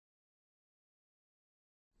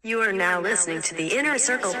You are now listening to the Inner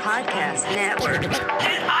Circle Podcast Network.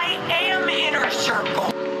 I am Inner Circle.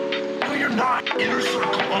 No, you're not. Inner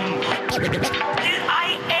Circle only.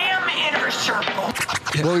 I am Inner Circle.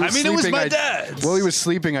 While he It was my dad's. While he was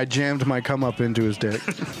sleeping, I jammed my cum up into his dick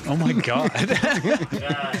Oh my god.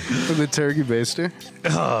 with the turkey baster.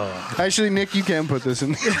 Oh. Actually, Nick, you can put this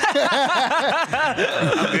in.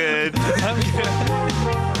 I'm good.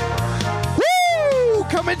 Woo!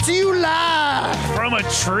 Coming to you live. From a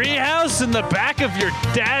treehouse in the back of your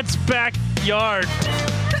dad's backyard.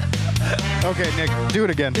 Okay, Nick, do it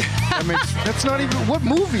again. That's not even. What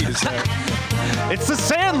movie is that? It's The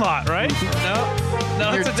Sandlot, right?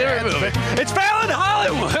 No, Your it's a different dad's movie. It's Fallon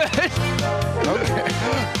Hollywood. Okay.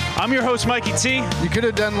 I'm your host, Mikey T. You could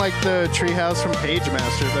have done like the treehouse from Page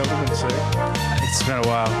Master. That would have been sick. It's been a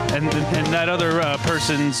while, and that other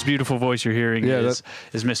person's beautiful voice you're hearing is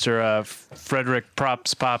Mr. Frederick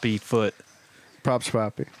Props Poppy Foot. Props,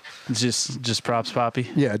 Poppy. Just Props Poppy.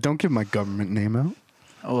 Yeah, don't give my government name out.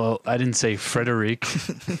 Well, I didn't say Frederick.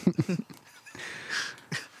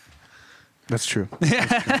 That's true.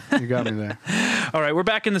 You got me there. All right, we're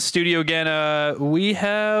back in the studio again. We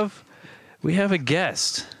have a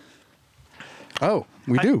guest. Oh,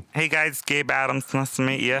 we do. Hey guys, Gabe Adams. Nice to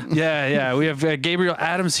meet you. Yeah. We have Gabriel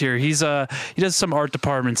Adams here. He does some art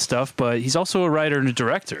department stuff, but he's also a writer and a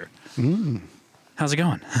director. How's it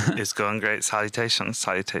going? It's going great.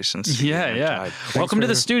 Salutations. Yeah. Welcome to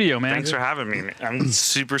the studio, man. Thanks for having me. I'm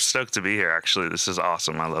super stoked to be here. Actually, this is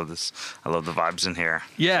awesome. I love this. I love the vibes in here.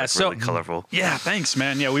 Yeah, it's so really colorful. Yeah, thanks,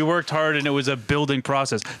 man. Yeah, we worked hard and it was a building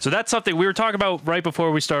process. So that's something we were talking about right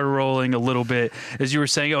before we started rolling a little bit. As you were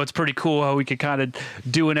saying, it's pretty cool how we could kind of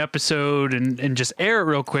do an episode and just air it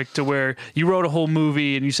real quick to where you wrote a whole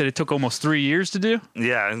movie and you said it took almost 3 years to do.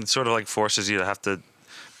 Yeah, and it sort of like forces you to have to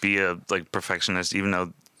be a perfectionist, even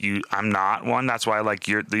though I'm not one. That's why I like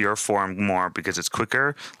your form more, because it's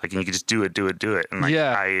quicker. Like, and you can just do it. And like,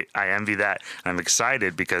 yeah. I envy that. And I'm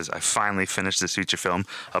excited because I finally finished this feature film,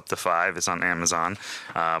 Up to 5. It's on Amazon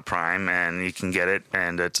Prime, and you can get it.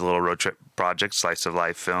 And it's a little road trip project, slice of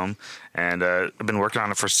life film. And I've been working on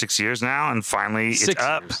it for 6 years now, and finally it's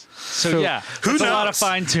up. So yeah, who knows? A lot of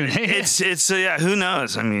fine tuning. It's who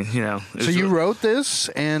knows? I mean, So you wrote this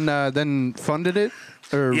and then funded it?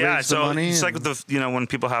 Or raised the money it's like with the when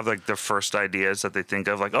people have like their first ideas that they think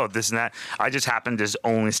of, like, oh, this and that. I just happened to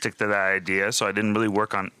only stick to that idea, so I didn't really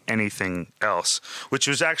work on anything else, which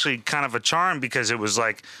was actually kind of a charm, because it was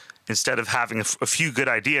like, instead of having a few good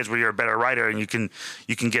ideas where you're a better writer and you can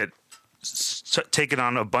get taken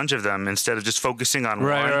on a bunch of them instead of just focusing on one.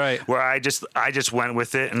 Right. Where I just went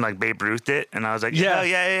with it and like Babe Ruthed it, and I was like,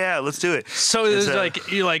 yeah, let's do it. So it's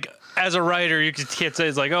like you like. As a writer, you can't say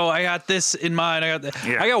it's like, oh, I got this in mind. I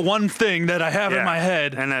got one thing that I have in my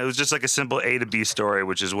head. And it was just like a simple A to B story,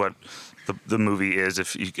 which is what the movie is.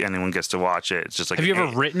 If anyone gets to watch it, it's just like. Have you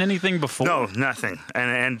ever written anything before? No, nothing.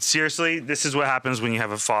 And seriously, this is what happens when you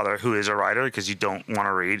have a father who is a writer, because you don't want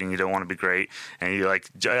to read and you don't want to be great, and you like,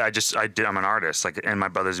 I'm an artist, like, and my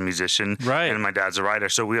brother's a musician, right, and my dad's a writer,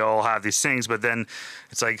 so we all have these things. But then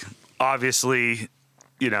it's like, obviously,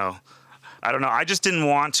 I don't know. I just didn't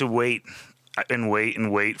want to wait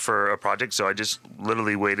for a project, so I just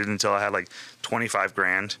literally waited until I had like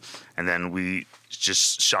 $25,000, and then we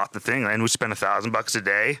just shot the thing, and we spent $1,000 a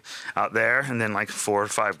day out there, and then like $4,000 or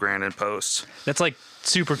 $5,000 in post. That's like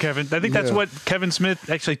super Kevin. I think that's what Kevin Smith,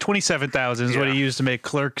 actually $27,000 is what he used to make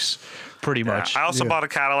Clerks. Pretty much. I also bought a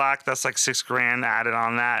Cadillac. That's like $6,000 added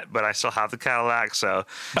on that, but I still have the Cadillac. So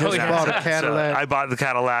bought a Cadillac. So I bought the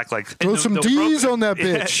Cadillac. Like, throw some D's on that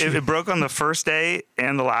bitch. It broke on the first day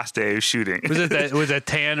and the last day of shooting. Was it that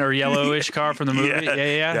tan or yellowish car from the movie?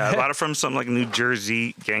 Yeah. I bought it from some like New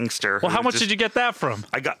Jersey gangster. Well, how much did you get that from?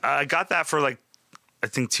 I got that for like, I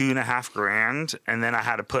think $2,500, and then I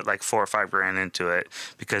had to put like $4,000 or $5,000 into it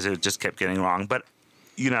because it just kept getting wrong. But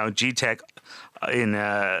G-Tech in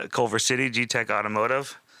Culver City, G-Tech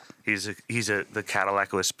Automotive, he's the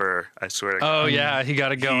Cadillac whisperer. I swear to God. Oh yeah, he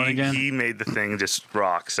got it going again. He made the thing just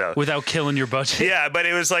rock. So without killing your budget. Yeah, but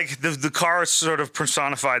it was like the car sort of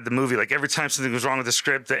personified the movie. Like, every time something was wrong with the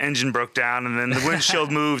script, the engine broke down, and then the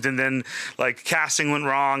windshield moved, and then like casting went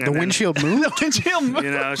wrong. And the windshield moved. The windshield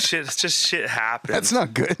moved. Shit happened. That's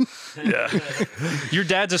not good. Yeah. Your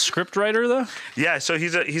dad's a script writer, though. Yeah, so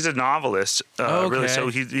he's a novelist. Okay. Really. So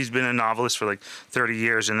he's been a novelist for like 30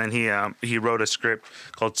 years, and then he wrote a script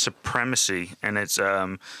called Supremacy, and it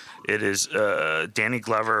is Danny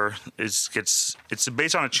Glover it's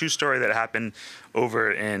based on a true story that happened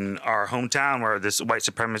over in our hometown, where this white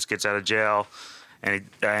supremacist gets out of jail,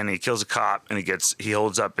 and he kills a cop, and he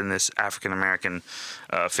holds up in this African American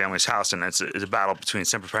family's house, and it's a battle between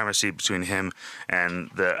supremacy between him and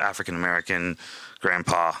the African American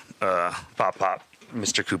grandpa, Pop,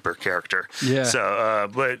 Mr. Cooper character. Yeah. So,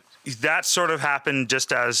 but that sort of happened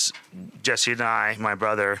just as Jesse and I, my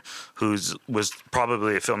brother, was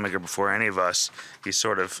probably a filmmaker before any of us. He's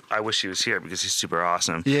sort of, I wish he was here because he's super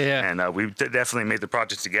awesome. Yeah. And we definitely made the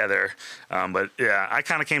project together. But yeah, I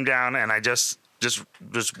kind of came down and I just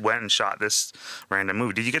went and shot this random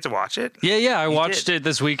movie. Did you get to watch it? Yeah. I watched it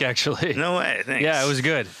this week, actually. No way. Thanks. Yeah, it was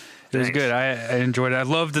good. It was Thanks. good. I enjoyed it. I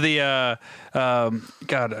loved the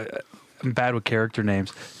I'm bad with character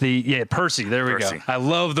names. Percy. There we Percy. go. I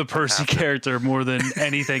love the Percy character more than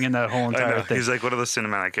anything in that whole I entire know. thing. He's like one of those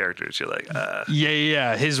cinematic characters. You're like,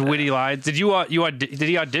 Yeah. His witty lines. Did did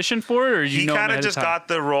he audition for it, or He kind of just got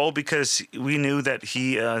the role because we knew that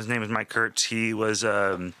his name is Mike Kurtz. He was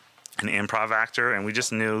an improv actor, and we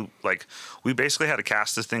just knew, like, we basically had to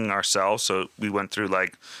cast this thing ourselves. So we went through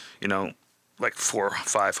like 400 or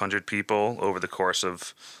 500 people over the course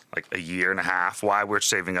of like a year and a half while we're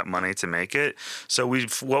saving up money to make it. So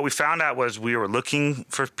what we found out was we were looking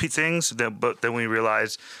for things, but then we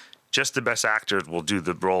realized just the best actors will do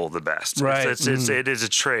the role the best. Right. It is a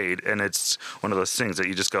trade, and it's one of those things that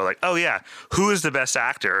you just go like, oh yeah, who is the best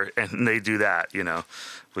actor? And they do that,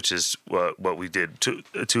 which is what we did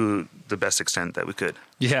to the best extent that we could.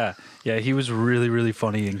 Yeah, he was really, really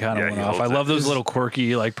funny and kind of Yeah, went he off. I holds love it. those little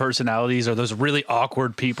quirky like personalities, or those really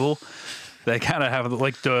awkward people that kind of have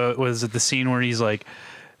like the scene where she's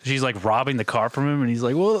like robbing the car from him, and he's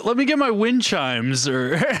like, well, let me get my wind chimes,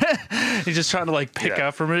 or he's just trying to like pick Yeah.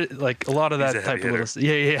 up from it, like a lot of that He's a type heavy of little.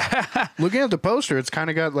 Yeah. Looking at the poster, it's kind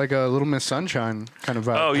of got like a Little Miss Sunshine kind of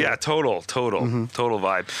vibe. Oh yeah, total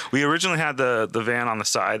vibe. We originally had the van on the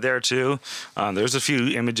side there too. There's a few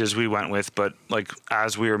images we went with, but like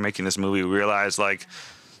as we were making this movie, we realized like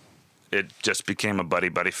it just became a buddy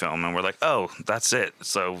film, and we're like, oh, that's it.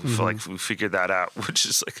 So we figured that out, which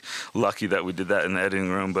is like lucky that we did that in the editing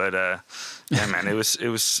room. But yeah, man, it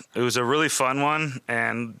was a really fun one,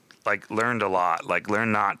 and like learned a lot. Like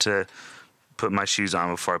learned not to put my shoes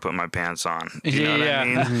on before I put my pants on. You know what I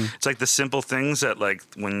mean? It's like the simple things that like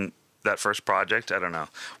when that first project, I don't know.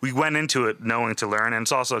 We went into it knowing to learn, and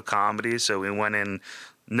it's also a comedy, so we went in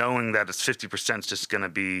knowing that it's 50% just going to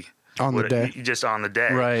be On the day. just on the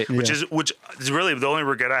day, Right. Which is really the only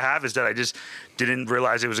regret I have is that I just didn't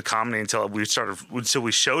realize it was a comedy until we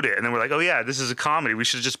showed it, and then we're like, oh yeah, this is a comedy. We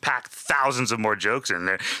should have just packed thousands of more jokes in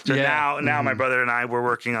there. So Yeah. now my brother and I we're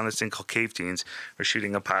working on this thing called Cave Teens. We're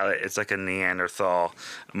shooting a pilot. It's like a Neanderthal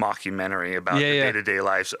mockumentary about the day-to-day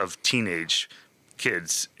lives of teenage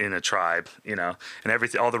kids in a tribe, and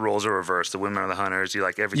everything. All the roles are reversed. The women are the hunters. You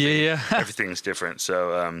like everything. Yeah. Everything's different.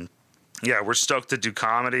 So. Yeah, we're stoked to do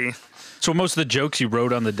comedy. So most of the jokes you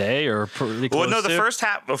wrote on the day, or pretty close Well, no, the to? first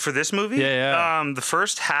half for this movie. Yeah. The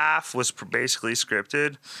first half was basically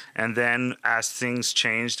scripted, and then as things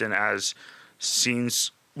changed and as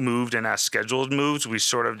scenes moved and as schedules moved, we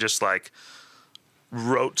sort of just like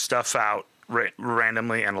wrote stuff out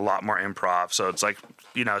randomly and a lot more improv. So it's like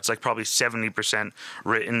it's like probably 70%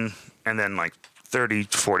 written and then like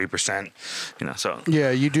 30-40%. So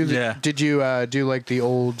Yeah, you do. Yeah. Did you do like the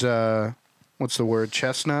old what's the word,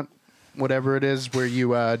 chestnut, whatever it is, where you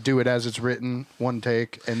do it as it's written, one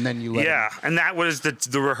take, and then you let it. And that was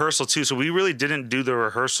the rehearsal too. So we really didn't do the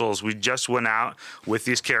rehearsals. We just went out with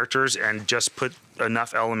these characters and just put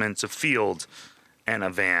enough elements of field and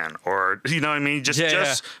a van, or what I mean,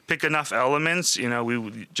 just pick enough elements. We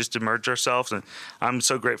would just immerse ourselves, and I'm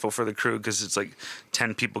so grateful for the crew because it's like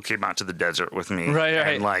 10 people came out to the desert with me, Right.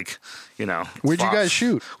 And like, Where'd you guys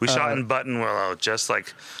shoot? We shot in Buttonwillow, just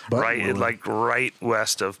like right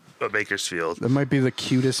west of Bakersfield. That might be the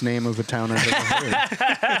cutest name of a town I've ever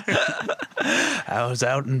heard. I was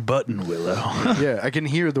out in Buttonwillow. Yeah, I can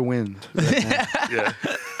hear the wind. Right now. Yeah.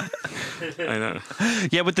 I know.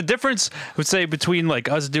 Yeah, but the difference I would say between like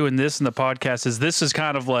us doing this and the podcast is this is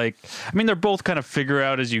kind of like, I mean, they're both kind of figure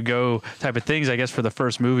out as you go type of things, I guess, for the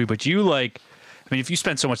first movie. But if you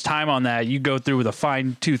spend so much time on that, you go through with a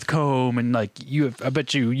fine tooth comb, and like I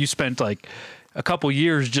bet you spent like a couple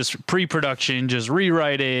years just pre-production, just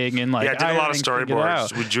rewriting and like I did a lot of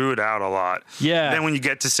storyboards. We drew it out a lot. Yeah. Then when you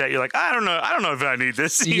get to set, you're like, I don't know if I need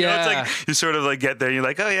this. It's like you sort of like get there. And you're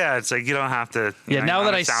like, oh yeah, it's like you don't have to. Yeah. Now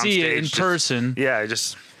that I see it in person. Yeah,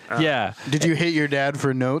 Yeah. Did you hit your dad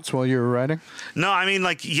for notes while you were writing? No, I mean,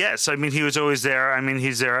 like, yes. I mean, he was always there. I mean,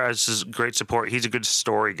 he's there as his great support. He's a good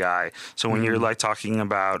story guy. So when you're like talking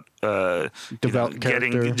about Develop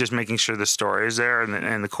character. just making sure the story is there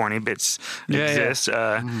and the corny bits exist.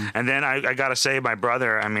 And then I gotta say, my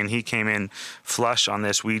brother, I mean, he came in flush on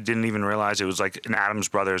this. We didn't even realize it was like an Adams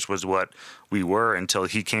Brothers was what we were until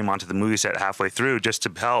he came onto the movie set halfway through just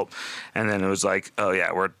to help. And then it was like, oh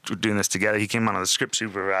yeah, we're doing this together. He came on as a script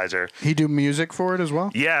supervisor. He do music for it as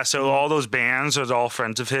well? Yeah, so all those bands are all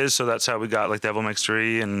friends of his. So that's how we got like Devil Makes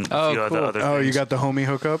Three and a few cool. other Oh, things. you got the homie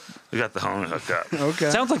hookup? We got the home hookup. Okay.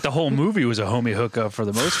 Sounds like the whole movie was a homie hookup for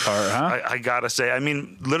the most part, huh? I gotta say, I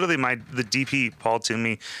mean, literally, the DP Paul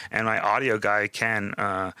Toomey and my audio guy Ken,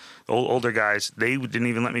 older guys, they didn't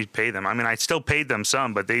even let me pay them. I mean, I still paid them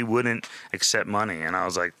some, but they wouldn't accept money, and I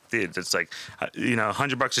was like, dude, it's like,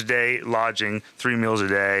 $100 a day, lodging, 3 meals a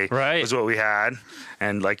day, Right. was what we had,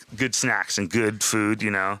 and like good snacks and good food,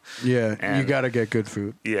 Yeah, And- you got to get good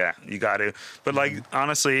food. Yeah, you got to. But like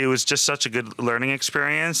honestly, it was just such a good learning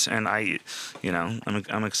experience, and I'm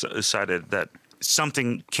excited that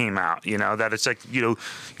something came out. That it's like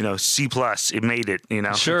C+. It made it.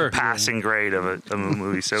 Sure. the passing grade of a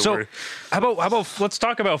movie. So, So, how about let's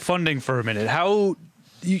talk about funding for a minute. How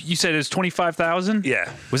you said it was 25,000?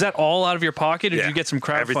 Yeah. Was that all out of your pocket, or yeah, did you get some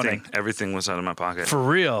crowdfunding? Everything was out of my pocket. For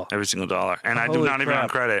real? Every single dollar, and I do Holy not even on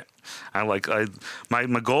crap. credit.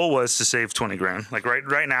 My goal was to save 20 grand. Like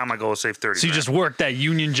right now, my goal is to save 30. So you grand. just worked that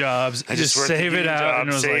union jobs, I just worked save the it union out, job, and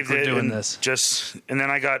it was like, saved we're it, doing and this. and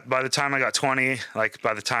then by the time I got 20, like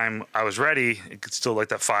by the time I was ready, it could still like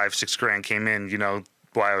that 5-6 grand came in,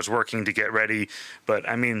 while I was working to get ready. But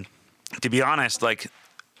I mean, to be honest, like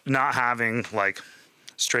not having like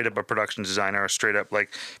straight up a production designer or straight up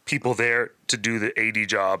like people there to do the AD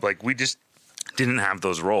job, like we just didn't have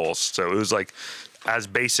those roles. So it was like as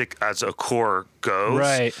basic as a core goes.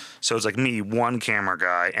 Right. So it's like me, one camera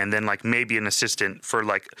guy, and then like maybe an assistant for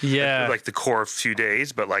like like the core few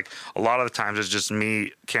days. But like a lot of the times it's just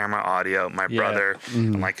me, camera, audio, my brother,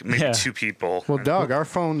 and like maybe 2 people. Well, dog, our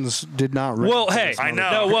phones did not ring. Well, for hey, this I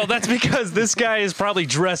know. No, well, that's because this guy is probably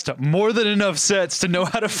dressed more than enough sets to know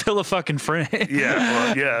how to fill a fucking frame.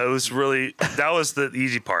 It was really, that was the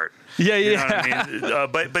easy part. Yeah, You know what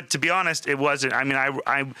I mean? But to be honest, it wasn't. I mean,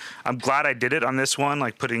 I'm glad I did it on this one.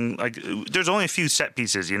 Like putting there's only a few set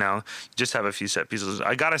pieces. You just have a few set pieces.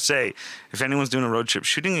 I gotta say, if anyone's doing a road trip,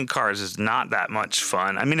 shooting in cars is not that much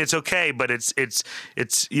fun. I mean, it's okay, but it's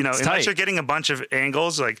unless tight. you're getting a bunch of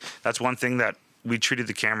angles, like that's one thing that. We treated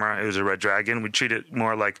the camera. It was a Red Dragon. We treat it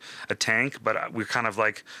more like a tank, but we're kind of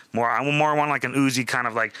like more. I more want like an Uzi, kind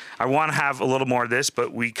of like. I want to have a little more of this,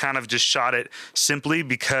 but we kind of just shot it simply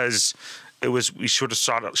because it was. We sort of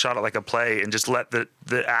shot it like a play and just let the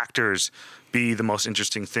actors be the most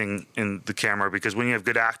interesting thing in the camera. Because when you have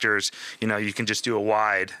good actors, you can just do a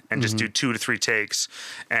wide and just do 2 to 3 takes,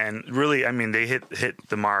 and really, I mean, they hit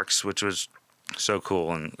the marks, which was. So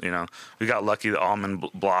cool, and we got lucky. The almond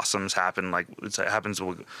blossoms happened it happens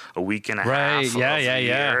a week and a half. Of the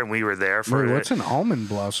year, and we were there for Wait, it. what's an almond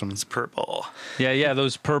blossom? It's purple. Yeah,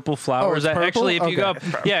 those purple flowers. it's purple? Actually, if you go up,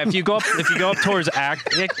 Okay. if you go up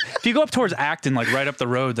towards Acton, like right up the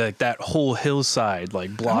road, that whole hillside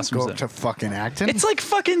like blossoms. Go up to fucking Acton? It's like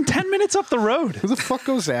fucking 10 minutes up the road. Who the fuck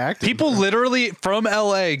goes to Acton? People literally from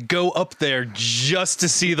LA go up there just to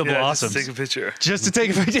see the blossoms. Just take a picture. Just to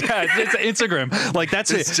take a picture. Yeah, it's Instagram. Like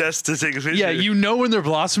that's It's it. just to take a picture. Yeah, when they're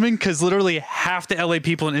blossoming because literally half the LA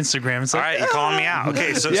people on Instagram. It's All like, right, you're calling me out.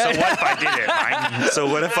 Okay, so Yeah. what if I did it? Right? So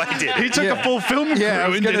what if I did he it? took a full film crew Yeah, I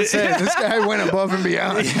was and did gonna it. say this guy went above and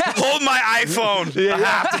beyond. Hold my iPhone.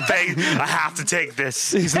 I have to take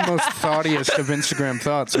this. He's the most thoughtiest of Instagram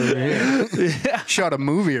thoughts over here. Shot a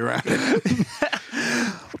movie around it.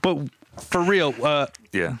 But for real,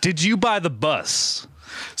 Yeah. did you buy the bus?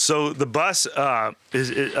 So the bus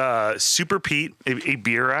is Super Pete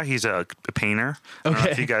Ibira. He's a painter. I don't know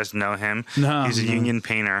if Okay. you guys know him. No, He's a no. union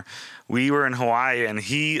painter. We were in Hawaii, and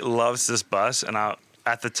he loves this bus. And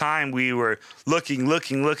at the time, we were looking,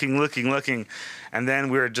 and then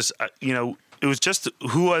we were just, it was just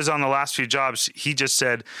who was on the last few jobs. He just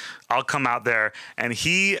said, "I'll come out there," and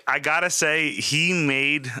I gotta say, he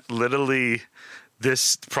made literally.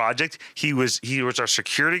 This project, he was our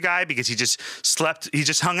security guy because he just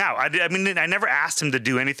hung out. I mean, I never asked him to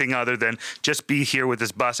do anything other than just be here with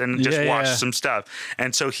his bus and just watch some stuff.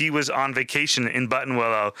 And so he was on vacation in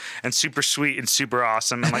Buttonwillow and super sweet and super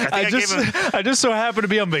awesome. And like I gave him. I just so happened to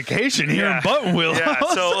be on vacation here in Buttonwillow. Yeah,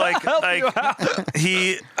 so like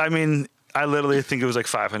he, I mean. I literally think it was like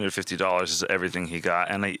 $550 is everything he got,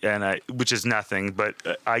 and I which is nothing. But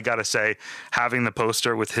I gotta say, having the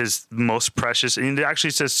poster with his most precious, and it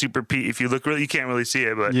actually says Super Pete. If you look really, you can't really see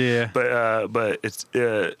it, but but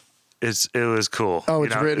it was cool. Oh,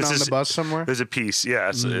 it's written on the bus somewhere? There's a piece. Yeah,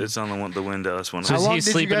 it's on the window. It's one of So those. is long he did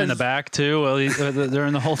you sleeping in guys- the back too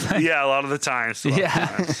during the whole thing? Yeah, a lot of the times.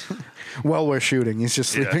 Yeah. While we're shooting, he's just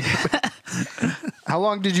sleeping. How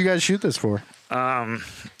long did you guys shoot this for?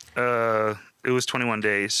 It was 21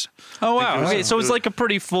 days. Oh I think wow. it was- Okay, so it's like a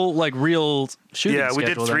pretty full, like real shooting. Yeah, we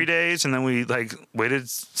did schedule 3 then. days, and then we like waited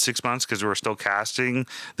 6 months because we were still casting.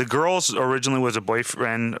 The girls originally was a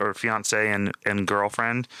boyfriend or fiance and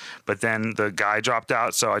girlfriend, but then the guy dropped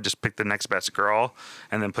out, so I just picked the next best girl,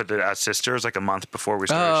 and then put it as sisters like a month before we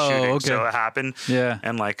started shooting. okay. So it happened. Yeah.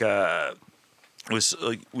 and like it was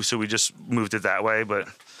like so we just moved it that way, but.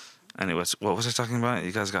 Anyways, what was I talking about?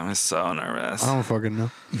 You guys got me so nervous. I don't fucking know.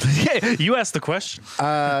 Yeah, you asked the question.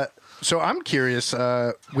 So I'm curious,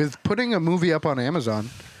 with putting a movie up on Amazon,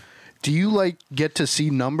 do you like get to see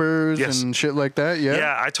numbers Yes. and shit like that? Yeah.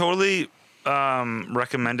 Yeah, I totally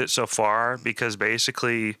recommend it so far because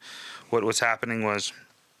basically what was happening was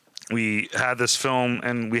we had this film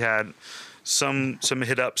and we had some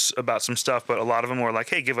hit ups about some stuff, but a lot of them were like,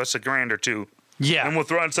 hey, give us $1,000 or $2,000. Yeah. And we'll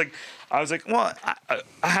throw it. It's like, I was like, well,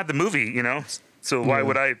 I had the movie, you know, so why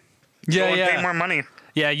would I go and pay more money?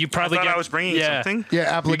 Yeah, you probably I thought get, I was bringing something.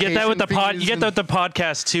 Yeah, You get that with the application You get that with the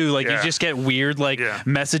podcast too. Like you Yeah. just get weird like Yeah.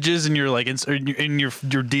 messages in your like in your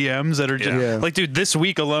DMs that are just Yeah. like, dude. This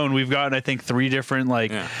week alone, we've gotten I think 3 different like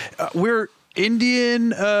Yeah. we're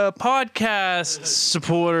Indian podcast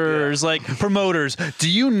supporters, like promoters. Do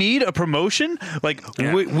you need a promotion? Like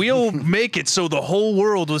Yeah. we'll make it so the whole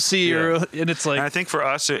world will see your. And it's like And I think for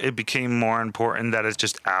us, it became more important that it's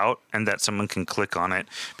just out and that someone can click on it.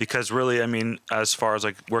 Because really, I mean, as far as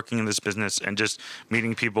like working in this business and just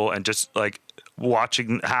meeting people and just like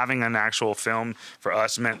having an actual film for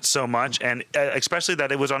us meant so much, and especially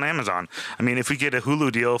that it was on Amazon. I mean, if we get a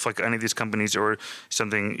Hulu deal, if like any of these companies or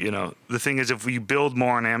something, you know, the thing is, if we build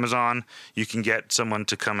more on Amazon, you can get someone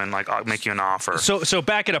to come and like make you an offer. so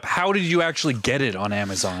back it up. How did you actually get it on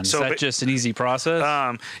Amazon? Is So that ba- just an easy process?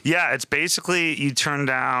 Yeah, it's basically you turn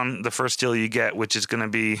down the first deal you get, which is going to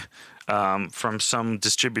be from some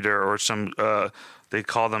distributor or some they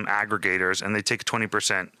call them aggregators, and they take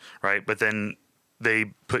 20%, right? But then they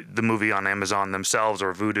put the movie on Amazon themselves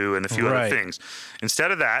or Vudu and a few Right. other things. Instead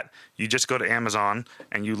of that, you just go to Amazon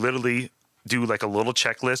and you literally do like a little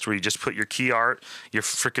checklist where you just put your key art, your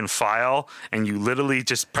freaking file, and you literally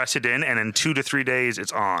just press it in, and in 2 to 3 days,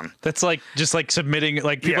 it's on. That's like just like submitting.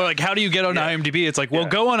 Like people Yeah. are like, how do you get on Yeah. IMDb? It's like, well, Yeah.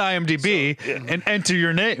 go on IMDb So, yeah. and enter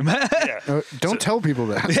your name. Yeah. Don't tell people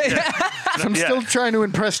that. I'm Yeah. still trying to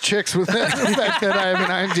impress chicks with the fact that I have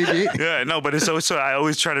an IMDb. Yeah, no, but it's also I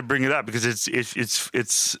always try to bring it up because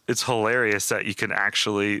it's hilarious that you can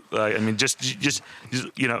actually I mean just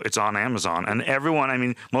you know it's on Amazon and everyone I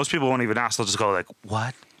mean most people won't even ask, they'll just go like,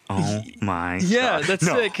 what? Oh my Yeah, God. that's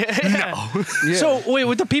No. sick. Yeah. So wait,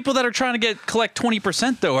 with the people that are trying to collect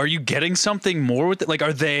 20% though, are you getting something more with it? Like,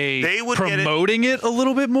 are they would get it- promoting it a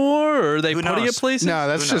little bit more, or are they Who putting knows? it places? No,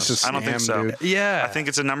 that's Who just a knows? scam, I don't think so. dude. Yeah, I think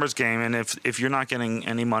it's a numbers game, and if you're not getting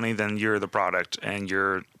any money, then you're the product, and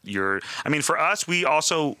you're. I mean, for us, we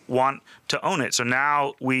also want to own it. So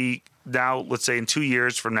now let's say in 2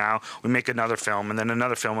 years from now, we make another film, and then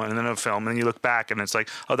another film, and then another film, and then you look back, and it's like,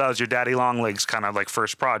 oh, that was your Daddy Longlegs kind of like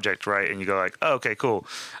first project, right? And you go like, oh, okay, cool.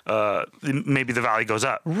 Maybe the value goes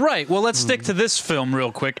up. right. Well, let's stick to this film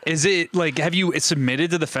real quick. Is it like, have you submitted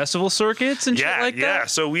to the festival circuits and shit like Yeah. that?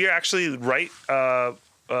 So we are actually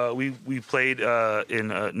we played in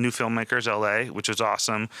New Filmmakers LA, which was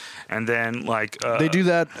awesome, and then like They do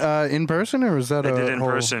that in person, or is that they a did it in whole-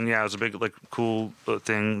 person. Yeah, it was a big like cool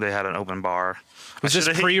thing. They had an open bar. Was I this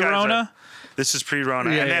should've hit you guys pre-Rona? up. This is pre-Rona,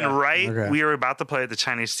 Yeah, and then yeah. Okay. we were about to play at the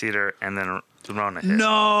Chinese Theater, and then Rona hit.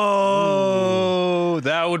 No,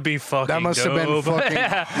 that would be fucking. That must have been dope. fucking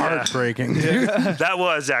heartbreaking, dude. That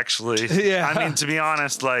was actually. Yeah. I mean, to be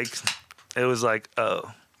honest, like it was like,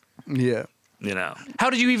 oh, Yeah. you know. How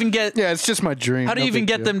did you even get? Yeah, it's just my dream. How do you No even big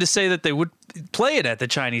get deal. them to say that they would play it at the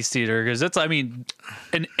Chinese Theater? Because that's, I mean,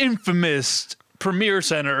 an infamous premiere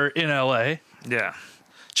center in LA. Yeah.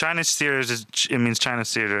 Chinese Theater it means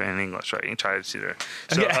Chinese Theater in English, right? Chinese Theater.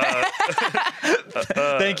 So,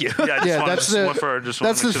 Thank you. yeah, I just Yeah, wanted that's to- the just wanted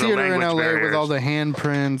that's to the make sure theater in language LA with all barriers. the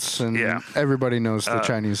handprints, and Yeah. everybody knows the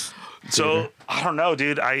Chinese. So I don't know,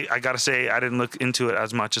 dude. I gotta say I didn't look into it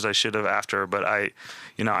as much as I should have after, but I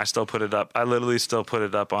still put it up. I literally still put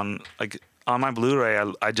it up on my Blu-ray.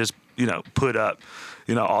 I just put up,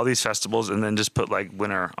 all these festivals, and then just put like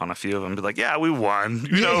winner on a few of them. Be like, yeah, we won.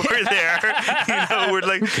 We're there. We're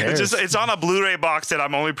like, it's on a Blu-ray box that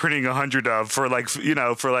I'm only printing 100 of for like,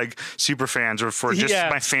 for like super fans or for just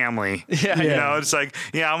my family. Yeah. It's like,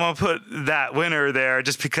 I'm gonna put that winner there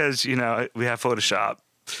just because we have Photoshop.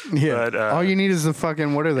 Yeah. But, all you need is the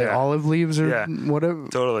fucking, what are they? yeah. Olive leaves or Yeah. whatever.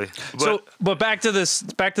 Totally. But back to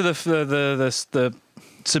the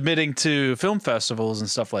submitting to film festivals and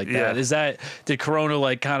stuff like that. Yeah. Did Corona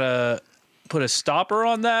like kind of put a stopper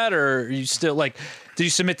on that, or you still like? Did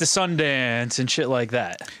you submit to Sundance and shit like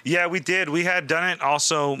that? Yeah, we did. We had done it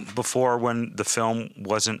also before when the film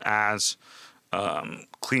wasn't as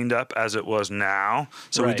cleaned up as it was now.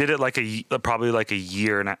 So we did it like probably like a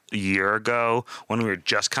year ago when we were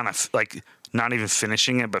just kind of like not even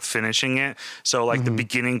finishing it, but finishing it. So like the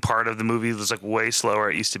beginning part of the movie was like way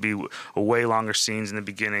slower. It used to be way longer scenes in the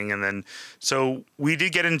beginning. And then, so we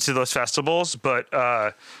did get into those festivals, but,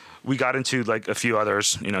 we got into like a few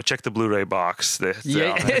others, check the Blu-ray box.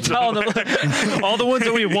 It's all the ones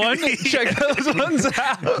that we won. Check those ones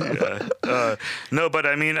out. No, but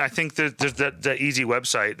I mean, I think there's that easy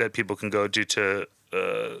website that people can go to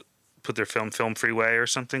put their film Freeway or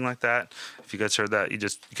something like that. If you guys heard that, you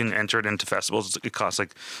can enter it into festivals. It costs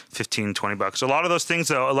like $15-20. A lot of those things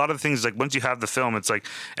though, a lot of the things like once you have the film, it's like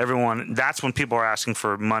that's when people are asking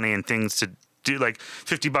for money and things to do, like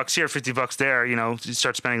 $50 here, $50 there. You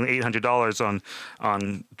start spending $800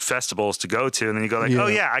 on festivals to go to, and then you go like, oh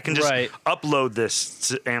yeah, I can just upload this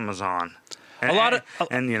to Amazon. And,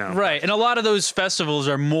 right, and a lot of those festivals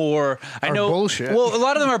are bullshit. Well, a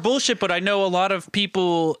lot of them are bullshit, but I know a lot of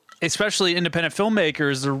people, especially independent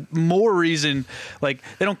filmmakers, are more reason, like,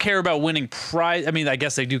 they don't care about winning prize. I mean, I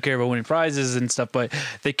guess they do care about winning prizes and stuff, but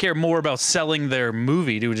they care more about selling their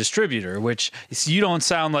movie to a distributor, which you don't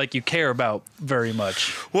sound like you care about very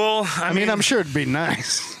much. Well, I mean, I'm sure it'd be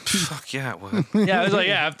nice. Fuck yeah, it would. Yeah, I was like,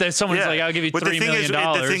 if there's someone's like, I'll give you $3 million.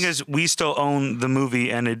 The thing is, we still own the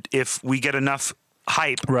movie, and if we get enough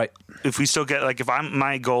hype, if we still get, like,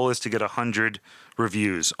 my goal is to get 100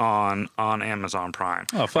 reviews on Amazon Prime.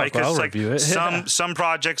 Oh fuck, I'll review it. Some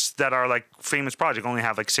projects that are like famous project only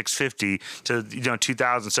have like 650 to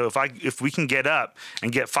 2,000. So if we can get up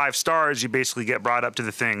and get 5 stars, you basically get brought up to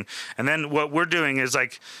the thing. And then what we're doing is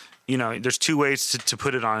like, there's 2 ways to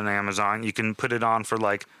put it on Amazon. You can put it on for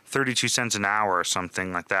like 32 cents an hour or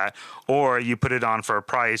something like that, or you put it on for a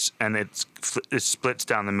price and it splits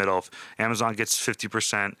down the middle. Amazon gets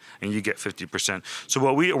 50% and you get 50%. So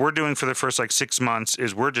what we're doing for the first like 6 months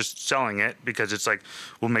is we're just selling it because it's like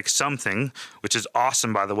we'll make something, which is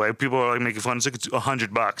awesome, by the way. People are like making fun. It's like it's $100,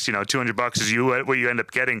 $200 is what you end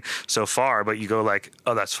up getting so far. But you go like,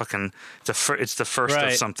 oh, that's fucking. It's the first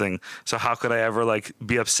of something. So how could I ever like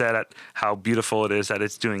be upset at how beautiful it is that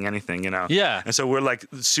it's doing anything, Yeah. And so we're like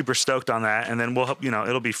super stoked on that, and then we'll help.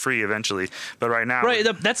 It'll be free eventually. But right now,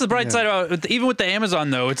 that's the bright side about even with the Amazon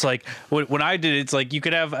though. It's like when I did it, it's like you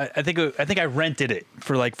could have. I think I rented it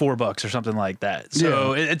for like $4 or something like that.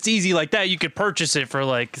 So it's easy like that. You could purchase it for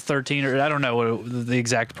like 13 or I don't know what the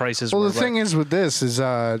exact prices were. Well, the thing is with this is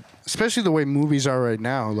especially the way movies are right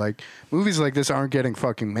now. Like movies like this aren't getting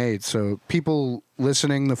fucking made. So people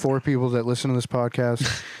listening, the 4 people that listen to this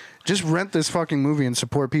podcast. Just rent this fucking movie and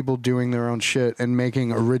support people doing their own shit and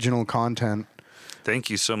making original content.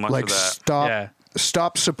 Thank you so much for that.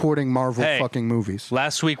 Stop supporting Marvel fucking movies.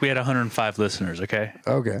 Last week we had 105 listeners, okay?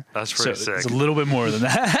 Okay. That's pretty sick. It's a little bit more than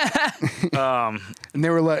that. And they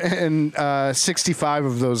were like, 65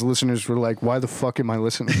 of those listeners were like, why the fuck am I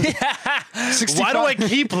listening? Why do I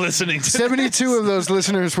keep listening to 72 of those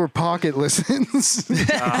listeners were pocket listens.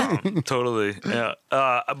 Totally. Yeah.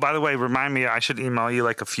 By the way, remind me, I should email you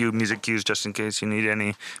like a few music cues just in case you need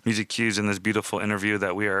any music cues in this beautiful interview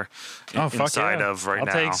that we are inside of right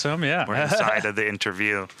now. I'll take some, yeah. We're inside of the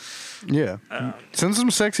interview. Yeah. Send some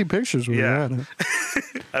sexy pictures when you're at it.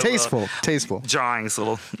 Tasteful. Drawings,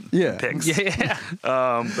 little pics. Yeah.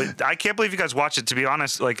 But I can't believe you guys watch it. To be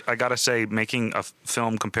honest, like I gotta say, making a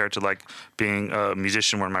film compared to like being a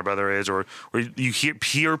musician where my brother is, or you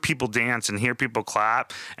hear people dance and hear people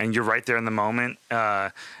clap, and you're right there in the moment.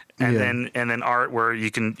 And then art where you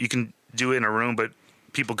can do it in a room, but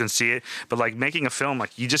people can see it. But like making a film,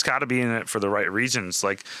 like you just got to be in it for the right reasons.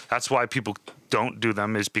 Like that's why people don't do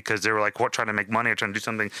them, is because they were like, what, trying to make money or trying to do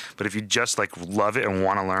something. But if you just like love it and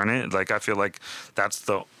want to learn it, like I feel like that's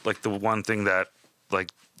the one thing that like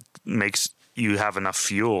makes you have enough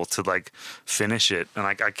fuel to like finish it. And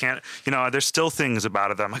like I can't, there's still things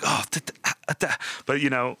about it that I'm like, oh, but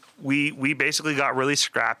we basically got really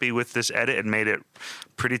scrappy with this edit and made it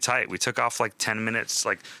pretty tight. We took off like 10 minutes,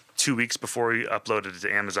 like 2 weeks before we uploaded it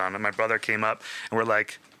to Amazon. And my brother came up and we're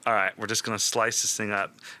like, all right, we're just going to slice this thing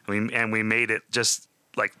up. And we made it just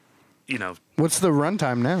like, What's the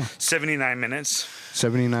runtime now? 79 minutes.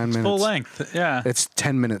 79 minutes. Full length. Yeah. It's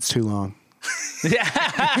 10 minutes too long. But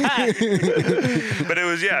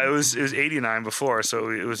it was 89 before, so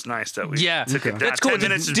it was nice that we took it down. That's cool. 10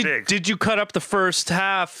 minutes is big. Did you cut up the first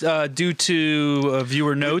half due to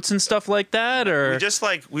viewer notes and stuff like that, or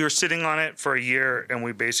we were sitting on it for a year, and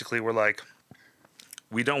we basically were like,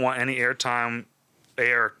 we don't want any airtime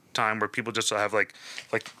where people just have like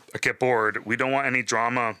get bored. We don't want any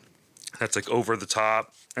drama that's like over the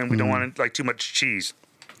top, and we don't want like too much cheese.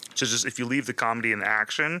 So just if you leave the comedy and the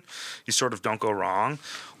action, you sort of don't go wrong,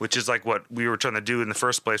 which is like what we were trying to do in the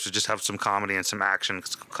first place, was just have some comedy and some action,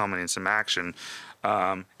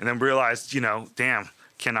 and then realized, damn,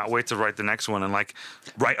 cannot wait to write the next one and like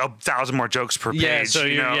write 1,000 more jokes per page. Yeah,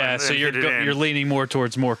 so you're leaning more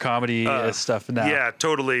towards more comedy stuff now. Yeah,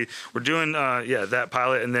 totally. We're doing that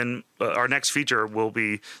pilot, and then our next feature will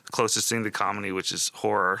be the closest thing to comedy, which is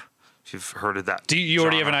horror. If you've heard of that. Do you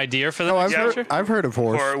already have an idea for that? I've heard of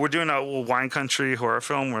horror. Or we're doing a wine country horror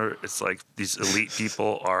film where it's like these elite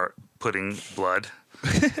people are putting blood,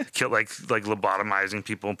 like lobotomizing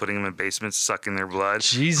people and putting them in basements, sucking their blood,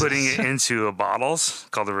 putting it into bottles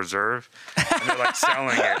called the Reserve, and they're like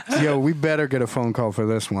selling it. Yo, we better get a phone call for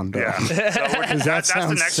this one, dog. Yeah, so that's the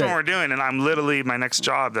next sick. one we're doing, and I'm literally, my next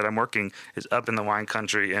job that I'm working is up in the wine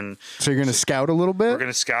country, and so you're gonna scout a little bit. We're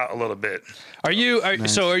gonna scout a little bit. Are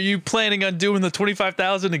you planning on doing the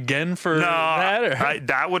 25,000 again for that? Or?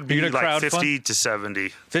 That would be like 50 to 70.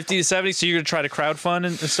 50 to 70. So you're gonna try to crowdfund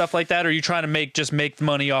and stuff like that, or are you trying to make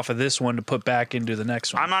money off of this one to put back into the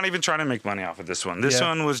next one? I'm not even trying to make money off of this one. This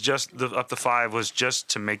one was just up to 5 was just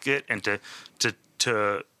to make it and to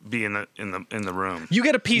be in the room. You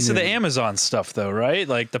get a piece of the Amazon stuff though, right?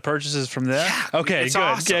 Like the purchases from there. Yeah, okay, it's good.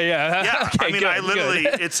 Awesome. Yeah. Okay, I mean, I literally,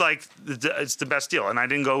 it's like it's the best deal, and I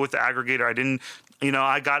didn't go with the aggregator. I didn't,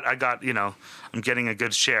 I got, I'm getting a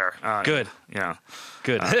good share. Good. Yeah.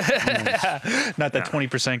 Good. Not that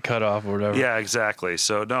 20% cut off or whatever. Yeah, exactly.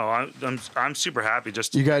 So no, I'm super happy.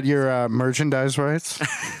 You got your merchandise rights.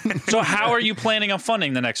 So how are you planning on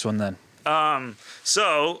funding the next one then? I'm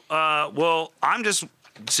just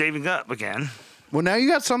saving up again. Well, now you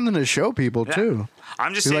got something to show people too.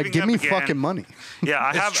 I'm just You're saving like, give up me again. fucking money.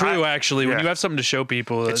 Yeah, It's true, actually. When yeah. you have something to show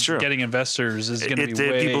people, It's true. getting investors is going to be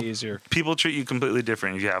way easier. People treat you completely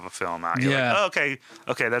different if you have a film out. You're like, oh,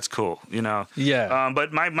 okay, that's cool. Yeah.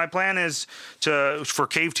 But my plan is for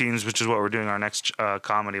Cave Teens, which is what we're doing. Our next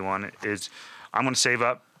comedy one is I'm going to save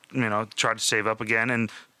up. Try to save up again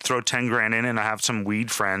and throw 10 grand in, and I have some weed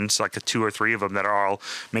friends, like 2 or 3 of them that are all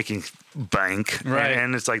making bank. Right.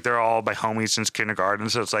 And it's like they're all my homies since kindergarten.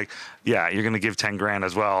 So it's like, yeah, you're going to give 10 grand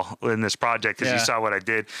as well in this project because you saw what I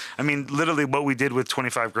did. I mean, literally what we did with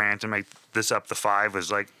 25 grand to make this up to 5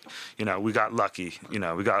 was like, we got lucky.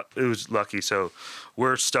 It was lucky. So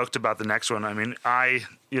we're stoked about the next one. I mean,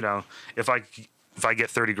 if I get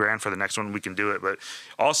 30 grand for the next one, we can do it. But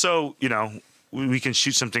also, we can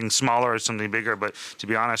shoot something smaller or something bigger, but to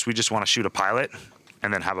be honest, we just want to shoot a pilot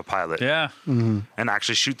and then have a pilot. Yeah. Mm-hmm. And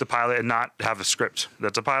actually shoot the pilot and not have a script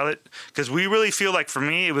that's a pilot. Because we really feel like, for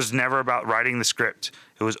me, it was never about writing the script.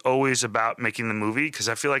 It was always about making the movie, because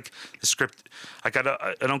I feel like the script, I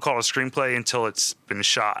don't call it a screenplay until it's been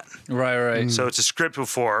shot. Right. So it's a script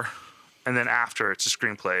before, and then after it's a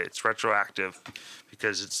screenplay. It's retroactive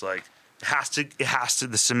because it's like,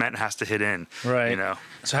 the cement has to hit in. Right.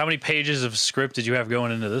 So how many pages of script did you have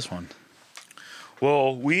going into this one?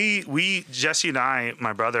 Well, we Jesse and I,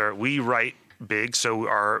 my brother, we write big,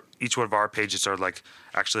 so each one of our pages are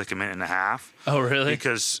actually like a minute and a half. Oh, really?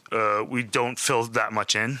 Because we don't fill that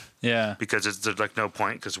much in. Yeah. Because there's like no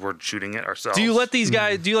point because we're shooting it ourselves. Do you let these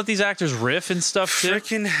guys? Do you let these actors riff and stuff too?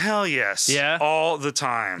 Freaking hell yes. Yeah. All the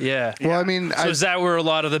time. Yeah. Well, I mean, So is that where a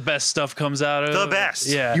lot of the best stuff comes out of? The best.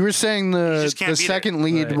 Yeah. you were saying just can't the beat it. second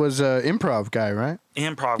lead Right. was an improv guy, right?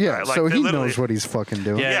 Improv Yeah, guy. so he literally- knows what he's fucking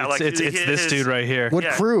doing. Yeah, Yeah, like it's this dude right here. What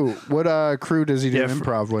Yeah. crew? What crew does he do Yeah,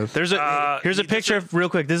 improv with? Here's a picture real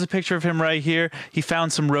quick. There's a picture of him right here. He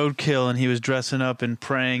found some roadkill and he was dressing up and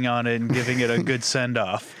praying on it and giving it a good send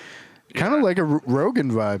off. Kind of like a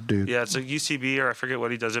Rogan vibe, dude. Yeah, it's a UCB, or I forget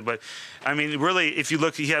what he does it, but I mean, really, if you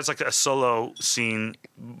look, he has like a solo scene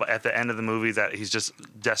at the end of the movie that he's just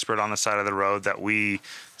desperate on the side of the road that we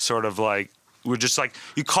sort of like, we're just like,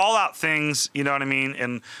 you call out things, you know what I mean?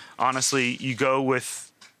 And honestly, you go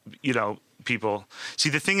with, people. See,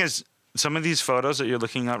 the thing is, some of these photos that you're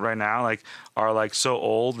looking at right now, like, are like so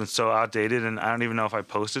old and so outdated, and I don't even know if I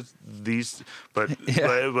posted these, but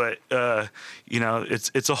you know,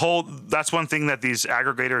 it's a whole. That's one thing that these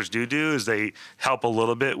aggregators do is they help a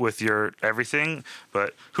little bit with your everything,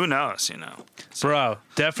 but who knows, you know. So, Bro,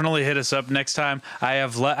 definitely hit us up next time. I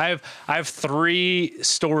have 3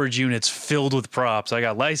 storage units filled with props. I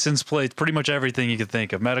got license plates, pretty much everything you could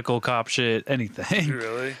think of, medical, cop shit, anything.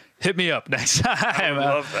 really? Hit me up next time. I would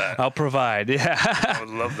love that. I'll provide. Yeah. I would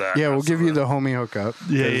love that. Yeah, we'll give you the homie hookup.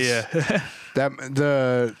 Yeah. That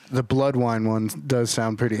the blood wine one does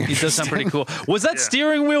sound pretty It interesting. does sound pretty cool. Was that Yeah.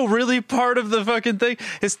 steering wheel really part of the fucking thing?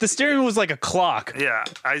 The steering wheel was like a clock. Yeah,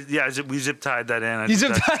 we zip tied that in. You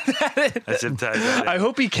zip tied that in. I zip tied that in. I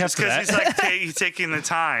hope he kept because that. he's like he's taking the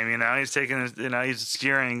time, you know. He's taking, he's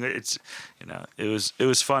steering. It's, you know, it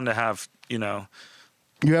was fun to have, you know.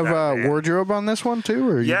 You have that a man. wardrobe on this one too,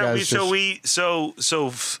 or you Yeah, guys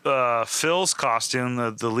Phil's costume,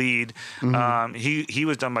 the lead, Mm-hmm. he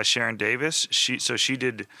was done by Sharon Davis. She's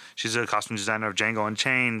a costume designer of Django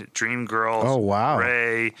Unchained, Dreamgirls, Oh, wow.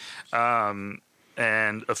 Ray,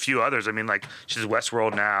 and a few others. I mean, like, she's at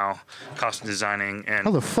Westworld now, costume designing. And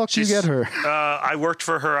How the fuck you she's- get her? I worked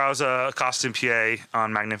for her. I was a costume PA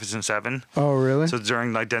on Magnificent Seven. Oh, really? So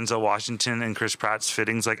during like Denzel Washington and Chris Pratt's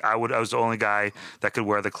fittings, like I was the only guy that could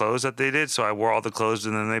wear the clothes that they did. So I wore all the clothes,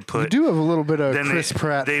 and then they put. You do have a little bit of then Chris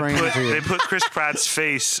Pratt frame to you. They put Chris Pratt's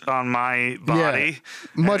face on my body.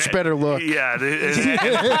 Much better look. Yeah,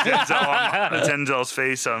 Denzel's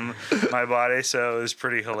face on my body, so it was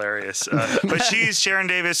pretty hilarious. But she's Sharon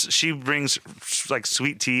Davis. She brings like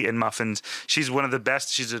sweet tea and muffins. She's one of the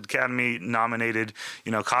best. She's an Academy nominated,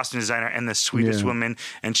 you know, costume designer and the sweetest Yeah. woman.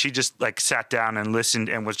 And she just like sat down and listened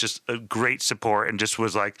and was just a great support and just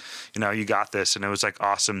was like, you know, you got this, and it was like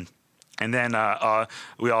awesome. And then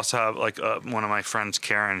we also have like one of my friends,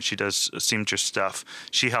 Karen. She does seamstress stuff.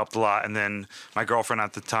 She helped a lot. And then my girlfriend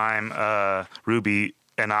at the time, Ruby,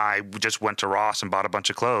 and I just went to Ross and bought a bunch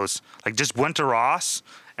of clothes. Like, just went to Ross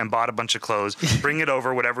and bought a bunch of clothes. Bring it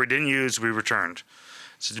over. Whatever we didn't use, we returned.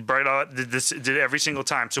 So did every single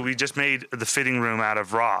time. So we just made the fitting room out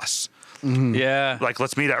of Ross. Yeah. Like,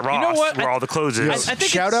 let's meet at Ross, what? where all the clothes is. I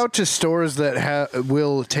think Shout it's- out to stores that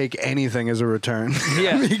will take anything as a return.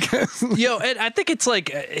 Yeah. Because Yo, and I think it's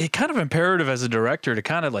like kind of imperative as a director to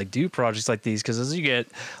kind of like do projects like these, because as you get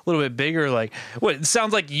a little bit bigger, like it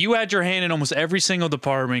sounds like you had your hand in almost every single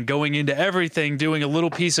department, going into everything, doing a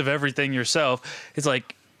little piece of everything yourself. It's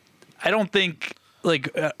like, I don't think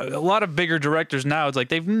like a lot of bigger directors now, it's like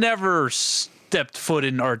they've never stepped foot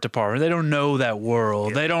in art department. They don't know that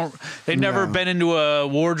world. They've never been into a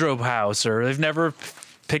wardrobe house, or they've never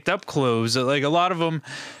picked up clothes. Like a lot of them,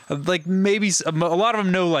 like maybe a lot of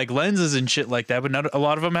them know like lenses and shit like that, but not a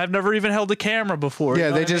lot of them have never even held a camera before. yeah, You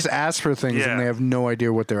know they what I just mean? ask for things Yeah. and they have no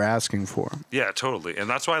idea what they're asking for. Yeah, totally. And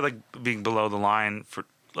that's why like being below the line for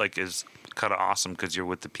like is kind of awesome, because you're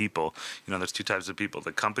with the people. You know, there's two types of people: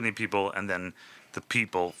 the company people, and then the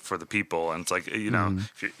people for the people. And it's like, you know,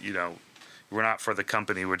 if you know, we're not for the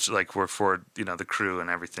company, which like we're for, you know, the crew and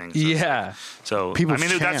everything. So Yeah. So People's I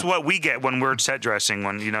mean, that's champ. what we get when we're set dressing.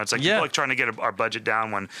 When, you know, it's like Yeah. people like trying to get our budget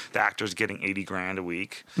down when the actor's getting $80,000 a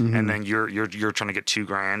week, and then you're trying to get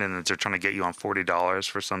 $2,000, and they're trying to get you on $40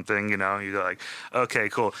 for something. You know, you're like, okay,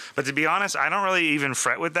 cool. But to be honest, I don't really even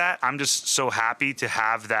fret with that. I'm just so happy to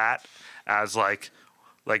have that as like.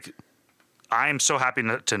 I am so happy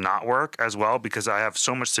to not work as well, because I have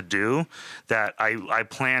so much to do that I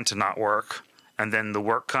plan to not work. And then the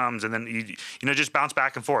work comes, and then you know, just bounce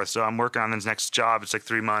back and forth. So I'm working on this next job. It's like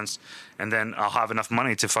 3 months, and then I'll have enough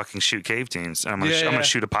money to fucking shoot Cave Teens. And I'm gonna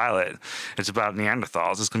shoot a pilot. It's about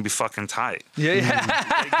Neanderthals. It's gonna be fucking tight. Yeah.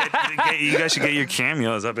 Yeah. You guys should get your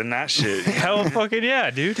cameos up in that shit. Hell fucking yeah,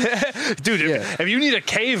 dude. Dude, Yeah. if you need a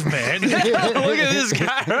caveman, look at this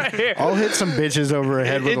guy right here. I'll hit some bitches over a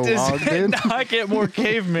head with a log, dude. not get more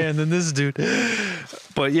caveman than this dude.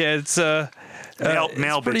 But yeah, it's Male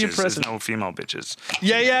it's pretty bitches. impressive. There's no female bitches.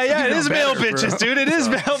 Yeah. It is male better, bro. bitches, dude. It is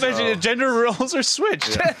male bitches. Gender roles are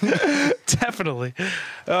switched. Definitely.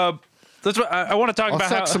 That's what I want to talk I'll about.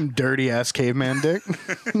 suck How some dirty ass caveman dick.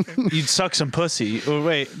 you'd suck some pussy. Oh,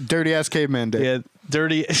 wait. Dirty ass caveman dick. Yeah.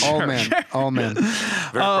 Dirty. All Sure, men. sure. All men.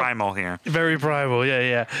 Very primal here. Very primal.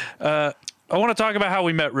 Yeah. I want to talk about how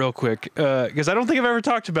we met real quick, because I don't think I've ever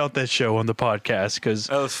talked about that show on the podcast. Because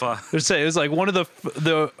That was fun. it was like one of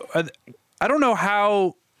the I don't know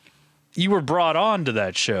how you were brought on to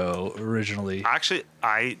that show originally. Actually,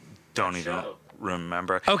 I don't even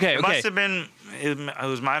remember. Okay, It okay. must have been.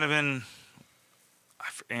 Might have been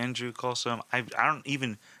Andrew Colson. I don't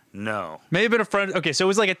even know. May have been a friend. Okay, so it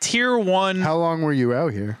was like a tier 1. How long were you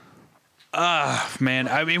out here? Man,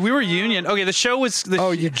 I mean, we were union. Okay, the show was.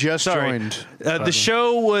 You just joined. The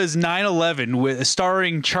show was 9/11 with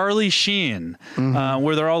starring Charlie Sheen,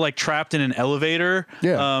 where they're all like trapped in an elevator.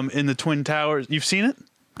 Yeah. In the Twin Towers. You've seen it?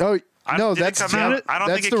 Oh no, did it that's come out? I don't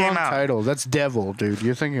that's think it the came wrong out. title. That's Devil, dude.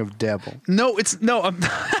 You're thinking of Devil. No, it's no.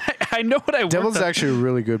 I know what I. Devil's worked on. actually a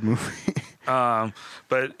really good movie.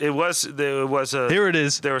 But it was a. Here it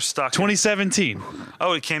is. They were stuck. 2017.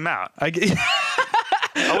 Oh, it came out. I get.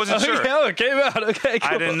 I wasn't sure. Oh, it came out. Okay,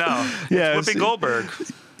 cool. I didn't know. Yeah, Whoopi Goldberg.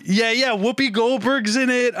 Yeah. Whoopi Goldberg's in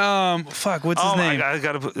it. Fuck, what's his Oh my name? god, I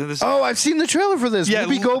gotta put this. Oh, I've seen the trailer for this. Yeah,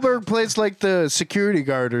 Whoopi Goldberg plays like the security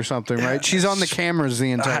guard or something, right? She's on the cameras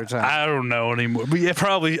the entire time. I don't know anymore. But yeah,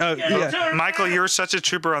 probably. Yeah. Michael, you're such a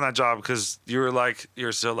trooper on that job because you're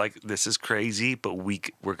so like, this is crazy, but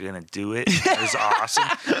we're gonna do it. It's awesome,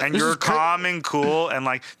 and you're calm and cool, and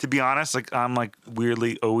like, to be honest, like I'm like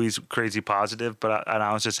weirdly always crazy positive, but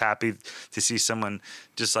I was just happy to see someone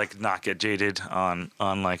just like not get jaded on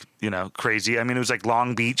like, you know, crazy. I mean, it was like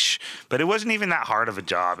Long Beach, but it wasn't even that hard of a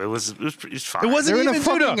job. It was fine. It wasn't They're in a even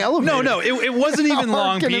fucking elevator. No, it wasn't even How hard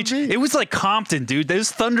Long can it Beach. be? It was like Compton, dude. That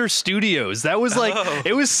was Thunder Studios. That was like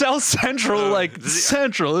it was South Central, like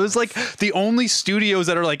Central. It was like the only studios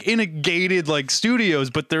that are like in a gated like studios,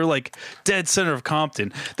 but they're like dead center of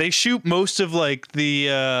Compton. They shoot most of like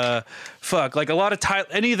the like a lot of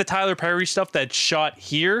any of the Tyler Perry stuff that's shot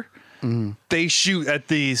here. They shoot at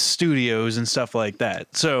these studios and stuff like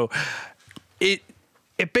that. So it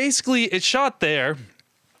basically it's shot there.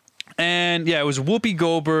 And yeah, it was Whoopi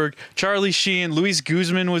Goldberg, Charlie Sheen, Luis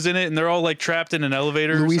Guzman was in it, and they're all like trapped in an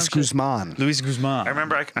elevator. Luis Guzman. Luis Guzman. I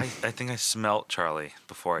remember I think I smelt Charlie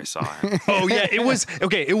before I saw him. Oh yeah, it was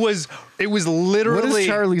okay. It was literally. What does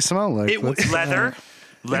Charlie smell like? It was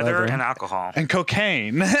Leather and alcohol. and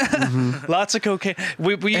cocaine. Lots of cocaine.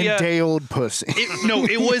 We and day old pussy.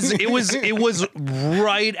 It was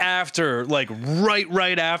right after, like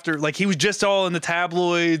right after, like he was just all in the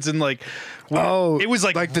tabloids and like. It was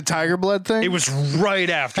like the Tiger Blood thing. It was right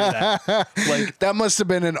after that. Like that must have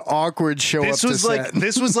been an awkward show this up was to like set.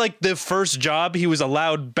 this was like the first job he was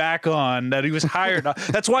allowed back on that he was hired on.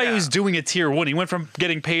 That's why he was doing a tier 1. He went from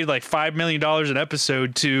getting paid like $5 million an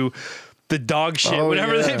episode to the dog shit,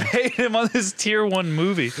 whatever they paid him on this tier 1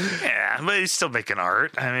 movie. Yeah, but he's still making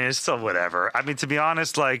art. I mean, it's still whatever. I mean, to be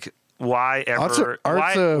honest, like, why ever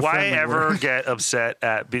get upset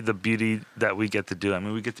at the beauty that we get to do? I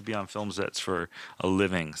mean, we get to be on film sets for a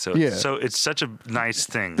living, so it's such a nice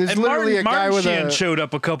thing. There's literally a guy with Sheehan showed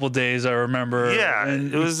up a couple days, I remember. Yeah,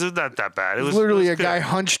 and it was not that bad. It was literally a good. guy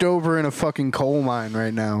hunched over in a fucking coal mine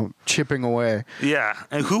right now, chipping away. Yeah,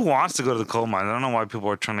 and who wants to go to the coal mines? I don't know why people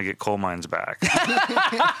are trying to get coal mines back.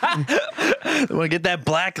 I want to get that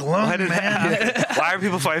black lung, man. Why are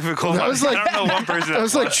people fighting for coal That mines? was like- I don't know one person. That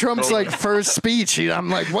was like Trump's like first speech. I'm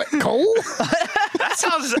like, what, coal? That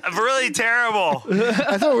sounds really terrible.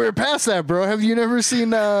 I thought we were past that, bro. Have you never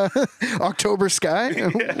seen October Sky?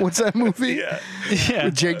 What's that movie? Yeah.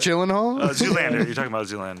 With Jake Gyllenhaal? Zoolander. You're talking about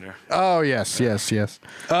Zoolander. Oh, yes.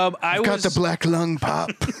 I've got the black lung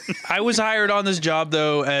pop. I was hired on this job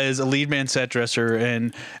though as a lead man set dresser,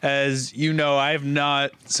 and as you know, I have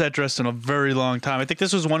not set dressed in a very long time. I think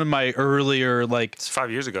this was one of my earlier It's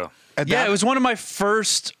 5 years ago. it was one of my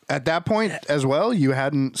first. At that point as well, you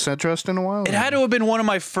hadn't set dressed in a while? It had to have been one of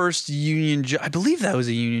my first union jobs. I believe that was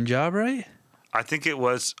a union job, right? I think it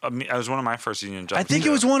was. It was one of my first union jobs. I think it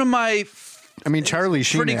was one of my. I mean, Charlie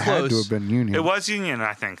Sheen pretty had to close. have been union. It was union,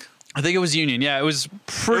 I think. I think it was union. Yeah, it was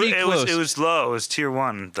pretty It close. was low. It was tier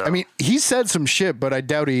 1. Though. I mean, he said some shit, but I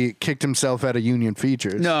doubt he kicked himself out of union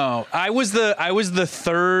features. No, I was the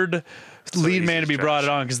third lead man to be trash. brought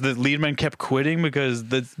on because the lead man kept quitting because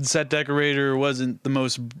the set decorator wasn't the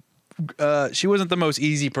most. She wasn't the most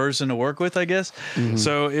easy person to work with, I guess. Mm-hmm.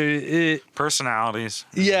 So it personalities.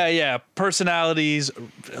 yeah, personalities,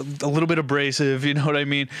 a little bit abrasive, you know what I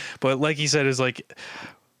mean? But like he said, is like,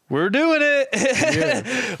 we're doing it.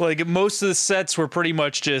 Yeah. Like most of the sets were pretty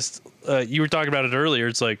much just, you were talking about it earlier.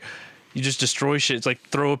 It's like, you just destroy shit. It's like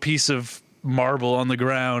throw a piece of marble on the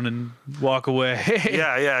ground and walk away.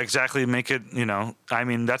 Yeah, exactly. Make it, I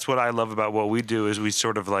mean, that's what I love about what we do is we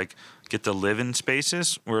sort of like get to live in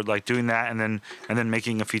spaces. We're like doing that and then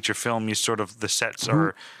making a feature film, the sets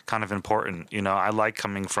are kind of important. I like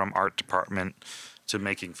coming from art department to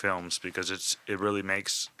making films because it really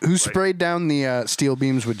makes. Who sprayed down the steel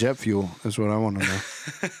beams with jet fuel is what I want to know.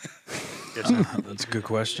 That's a good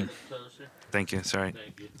question. Thank you. Sorry.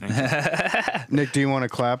 Thank you. Nick, do you want to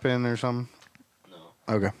clap in or something? No.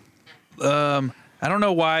 Okay. I don't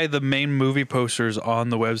know why the main movie posters on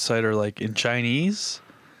the website are like in Chinese.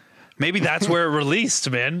 maybe that's where it released,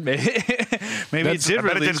 man. Maybe it did I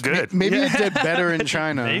bet it release. did good. Maybe it did better in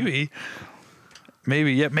China. Maybe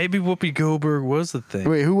Whoopi Goldberg was the thing.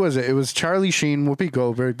 Wait, who was it? It was Charlie Sheen, Whoopi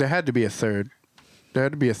Goldberg. There had to be a third. There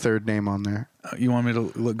had to be a third name on there. You want me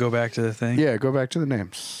to go back to the thing? Yeah, go back to the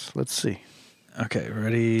names. Let's see. Okay,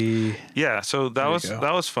 ready? Yeah, so that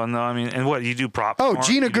was fun though. I mean, and what you do props? Oh, more?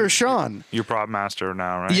 Gina You do- Gershon. You're prop master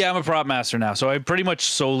now, right? Yeah, I'm a prop master now, so I pretty much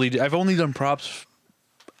solely. I've only done props.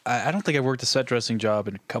 I don't think I've worked a set dressing job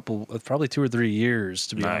in probably 2 or 3 years,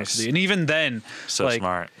 to be honest with you. And even then, So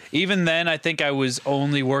smart. Even then, I think I was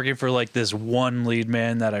only working for like this one lead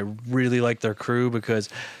man that I really liked their crew because,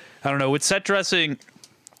 I don't know, with set dressing,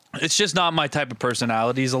 it's just not my type of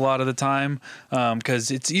personalities a lot of the time because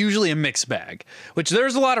it's usually a mixed bag, which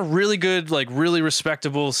there's a lot of really good, like really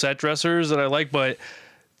respectable set dressers that I like, but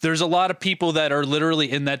there's a lot of people that are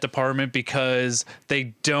literally in that department because they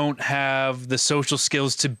don't have the social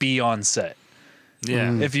skills to be on set.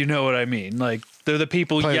 Yeah. If you know what I mean. Like they're the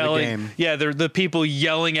people Play the yelling. game. Yeah, they're the people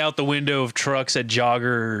yelling out the window of trucks at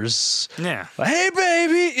joggers. Yeah. Like, hey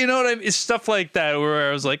baby, you know what I mean? It's stuff like that where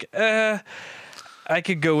I was like, I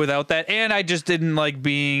could go without that. And I just didn't like not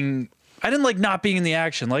being in the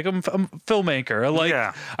action. Like I'm a filmmaker.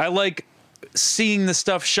 I like seeing the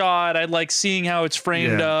stuff shot. I like seeing how it's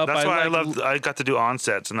framed up. That's why I got to do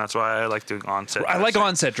onsets, and that's why I like doing onset. I like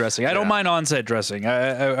onset dressing. I don't mind onset dressing.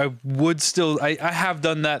 I would still. I have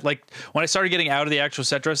done that. Like when I started getting out of the actual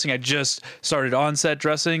set dressing, I just started onset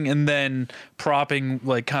dressing, and then propping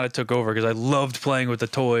like kind of took over because I loved playing with the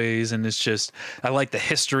toys, and it's just I like the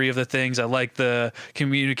history of the things. I like the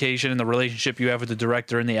communication and the relationship you have with the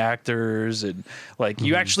director and the actors, and like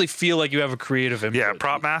you actually feel like you have a creative input. Yeah,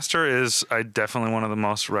 prop master is definitely one of the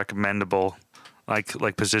most recommendable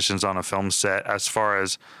like positions on a film set as far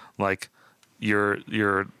as like your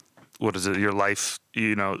what is it, your life,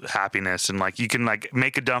 happiness, and like you can like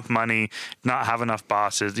make a dump money, not have enough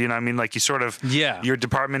bosses, you know what I mean? Like you sort of your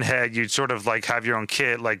department head, you sort of like have your own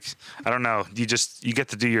kit, like I don't know, you get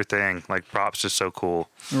to do your thing. Like props is so cool.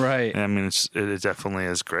 Right. And I mean it definitely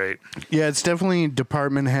is great. Yeah, it's definitely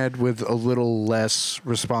department head with a little less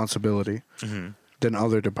responsibility than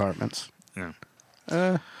other departments. Yeah.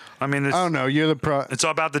 I mean, I don't know. You're the pro. it's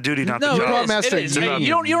all about the duty, not No, the job. it Master is. Dean. You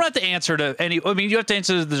don't have to answer to any. I mean, you have to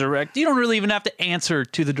answer to the director. You don't really even have to answer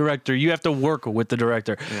to the director. You have to work with the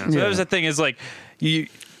director. So that was the thing. Is like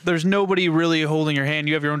there's nobody really holding your hand.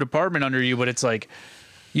 You have your own department under you, but it's like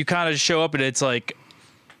you kind of show up and it's like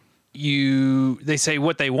they say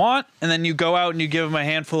what they want, and then you go out and you give them a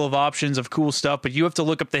handful of options of cool stuff, but you have to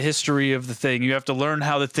look up the history of the thing. You have to learn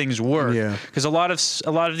how the things work. Yeah. Because a lot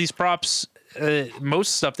of these props,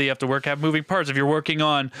 most stuff that you have to work have moving parts. If you're working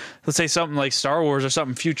on, let's say, something like Star Wars or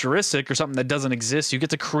something futuristic or something that doesn't exist, you get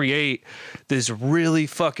to create this really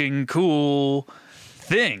fucking cool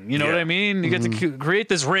thing. You know what I mean? You get to create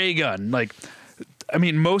this ray gun. Like, I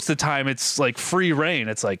mean, most of the time it's like free reign.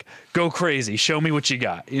 It's like, go crazy, show me what you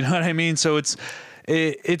got. You know what I mean? So it's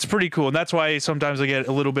pretty cool, and that's why sometimes I get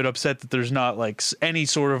a little bit upset that there's not like any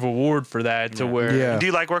sort of award for that. To where Yeah. Do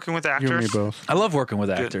you like working with actors? You and me both. I love working with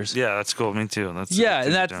Good. actors. Yeah, that's cool. Me too. That's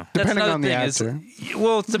And that's Depending another on the thing actor.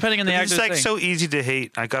 well, it's depending on the actor. It's like so easy to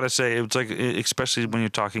hate. I gotta say, it's like, especially when you're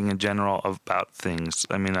talking in general about things.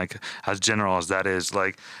 I mean, like as general as that is,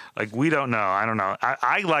 like we don't know. I don't know.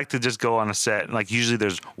 I like to just go on a set. And like usually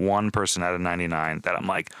there's one person out of 99 that I'm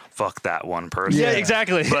like, fuck that one person. Yeah,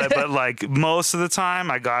 exactly. but like most of the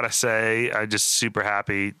time, I gotta say, I'm just super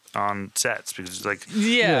happy on sets because it's like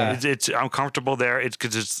it's I'm comfortable there. It's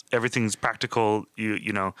because everything's practical.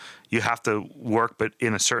 You know you have to work, but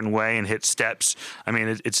in a certain way and hit steps. I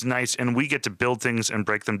mean, it's nice, and we get to build things and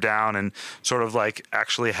break them down and sort of like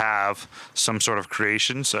actually have some sort of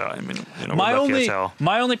creation. So I mean, we're lucky as hell.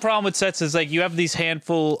 My only problem with sets is like you have these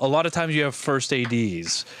handful. A lot of times you have first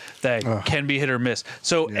ADs that can be hit or miss.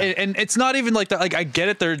 So and it's not even like that. Like I get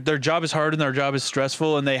it. Their job is hard and their job is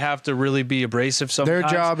stressful, and they have to really be abrasive sometimes. Their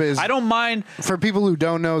job is. I don't mind. For people who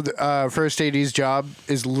don't know, first AD's job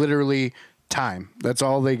is literally time. That's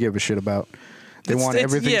all they give a shit about. They want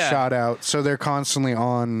everything shot out, so they're constantly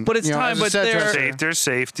on. But it's time. But There's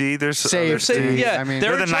safety. There's safety. Yeah, I mean,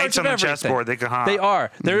 they're the in charge knights of on the everything. chessboard. They can. They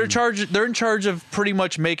are. They're in charge. They're in charge of pretty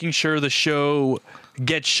much making sure the show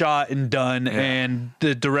gets shot and done, and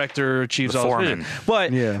the director achieves all his vision.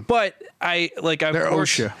 But I've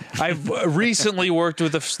OSHA. I've recently worked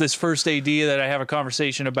with this first AD that I have a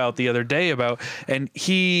conversation about the other day about, and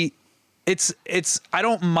he it's I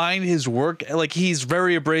don't mind his work. Like, he's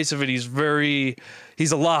very abrasive and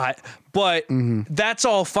he's a lot, but that's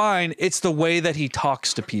all fine. It's the way that he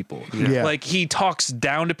talks to people. Yeah. Like, he talks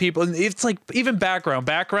down to people, and it's like even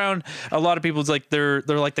background. A lot of people, it's like they're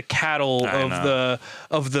like the cattle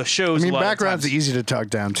of the shows. I mean, a lot of background's times. easy to talk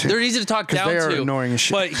down to. They're easy to talk down they are to. annoying as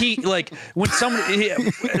shit. But he, like, when somebody,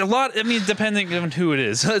 a lot, I mean, depending on who it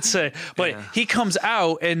is, let's say, but he comes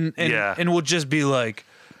out and will just be like,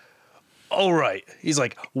 all right. He's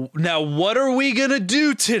like, now what are we going to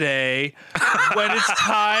do today when it's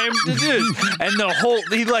time to do? And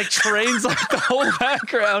he like trains like the whole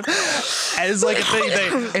background as like a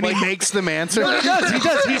thing. And he makes them answer. He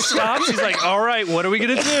does. He stops. He's like, all right, what are we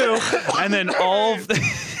going to do? And then all of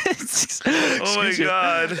Oh my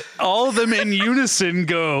God. all of them in unison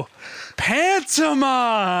go,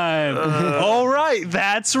 pantomime. All right,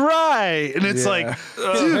 that's right. And it's like,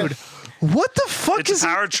 dude, what the fuck It's is a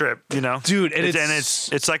power trip, you know, dude? And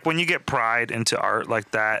it's like when you get pride into art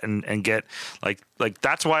like that, and get like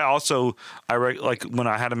that's why also like when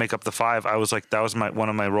I had to make up the 5, I was like, that was one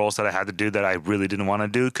of my roles that I had to do that I really didn't want to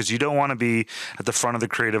do, because you don't want to be at the front of the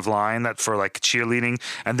creative line that for like cheerleading,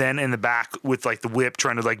 and then in the back with like the whip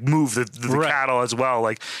trying to like move the cattle as well.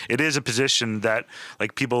 Like, it is a position that,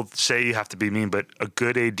 like, people say you have to be mean, but a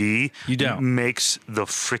good AD makes the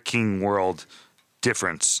freaking world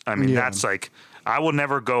difference. I mean, that's like, I will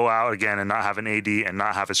never go out again and not have an AD and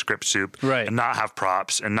not have a script soup, and not have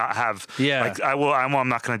props and not have like, I'm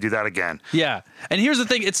not going to do that again. Yeah. And here's the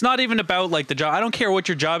thing, it's not even about like the job. I don't care what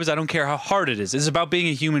your job is. I don't care how hard it is. It's about being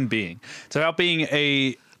a human being. It's about being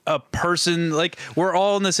a person. Like, we're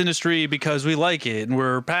all in this industry because we like it and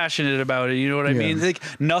we're passionate about it. You know what I mean? Like,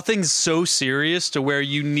 nothing's so serious to where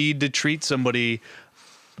you need to treat somebody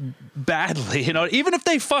badly, you know, even if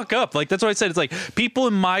they fuck up. Like, that's what I said. It's like, people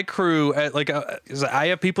in my crew, I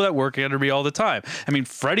have people that work under me all the time. I mean,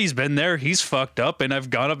 Freddie's been there, he's fucked up, and I've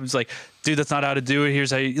gone up and it's like, dude, that's not how to do it. Here's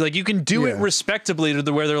how you, like, you can do it respectably to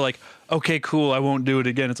the where they're like, okay, cool, I won't do it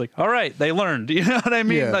again. It's like, all right, they learned. You know what I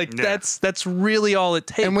mean? That's really all it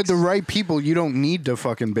takes. And with the right people, you don't need to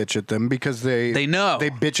fucking bitch at them, because they know they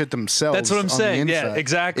bitch at themselves. That's what I'm saying. Yeah,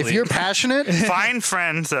 exactly. If you're passionate, find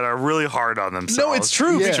friends that are really hard on themselves. No, it's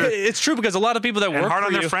true. It's true, because a lot of people that work hard for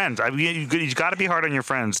on their friends. I mean, you got to be hard on your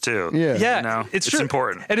friends too. Yeah, you know? It's true.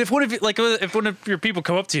 important. And if one of your people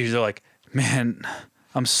come up to you, they're like, man,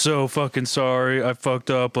 I'm so fucking sorry, I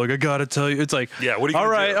fucked up. Like, I gotta tell you, it's like, what are you all gonna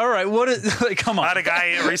right, do? all right. What is, like, come on. I had a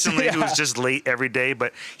guy recently who was just late every day,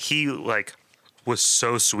 but he like was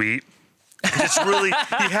so sweet. Just really,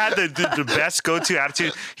 he had the best go-to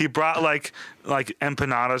attitude. He brought like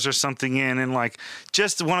empanadas or something in, and like,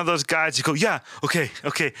 just one of those guys. You go, yeah, okay,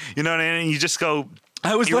 you know what I mean? You just go.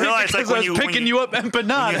 I was like, when I was picking you up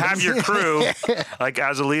empanadas. When you have your crew, like,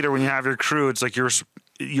 as a leader, when you have your crew, it's like your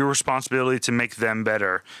responsibility to make them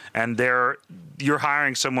better, and you're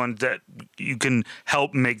hiring someone that you can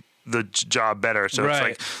help make the job better. So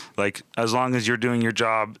it's like as long as you're doing your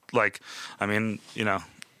job, like, I mean, you know,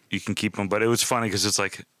 you can keep them. But it was funny because it's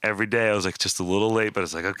like every day I was like just a little late, but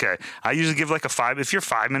it's like, okay, I usually give like a 5. If you're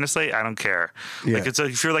 5 minutes late, I don't care. Yeah. Like, it's like,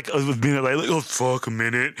 if you're like a minute late, like, oh fuck, a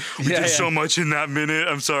minute. We did so much in that minute.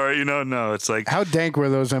 I'm sorry, you know. No, it's like, how dank were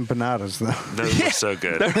those empanadas though? Those were so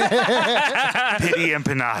good. Pity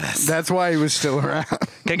empanadas. That's why he was still around.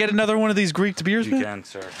 Can I get another one of these Greek beers, You man? can,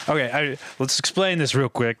 sir. Okay, let's explain this real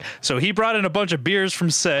quick. So he brought in a bunch of beers from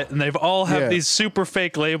set, and they've all have these super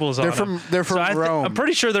fake labels on them. They're from Rome. I'm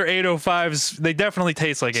pretty sure they're 805s. They definitely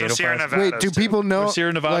taste like 805s. Sierra Nevada. Wait, do people know?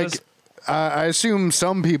 Sierra Nevadas? Like, I assume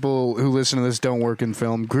some people who listen to this don't work in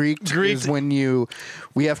film. Greek is when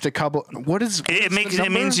we have to couple. What is it? It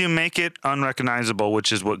means you make it unrecognizable,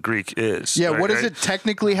 which is what Greek is. Yeah, right, what does it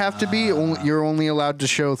technically have to be? You're only allowed to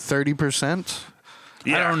show 30%.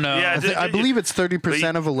 Yeah. I don't know. Yeah, I believe it's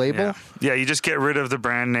 30% of a label. Yeah, you just get rid of the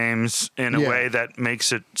brand names in a way that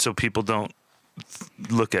makes it so people don't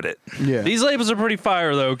look at it. Yeah, These labels are pretty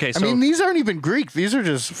fire, though. Okay, so I mean, these aren't even Greek. These are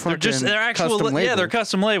just fucking they're actual, custom labels. yeah, they're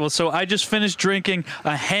custom labels. So I just finished drinking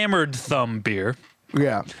a Hammered Thumb beer.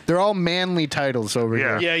 Yeah, they're all manly titles over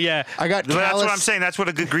here. Yeah. I got. But that's what I'm saying. That's what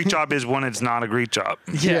a good Greek job is when it's not a Greek job.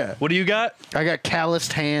 Yeah. What do you got? I got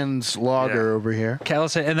calloused hands lager over here.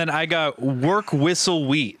 Callus, and then I got Work Whistle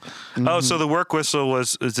Wheat. Oh, so the work whistle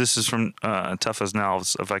this is from Tough as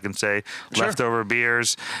Nails, if I can say, leftover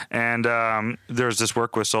beers, and there's this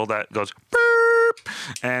work whistle that goes burp,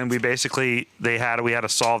 and we had to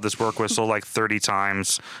solve this work whistle like 30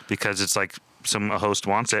 times because it's like a host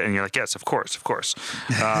wants it, and you're like, yes, of course.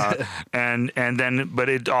 And then, but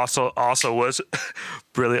it also was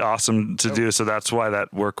really awesome to do. So that's why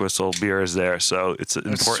that work whistle beer is there. So it's an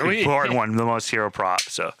important one, the most hero prop.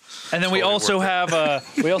 So, And then we also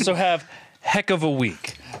have Heck of a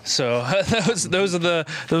Week. So those are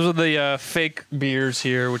the fake beers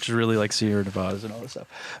here, which is really like Sierra Nevadas and all this stuff.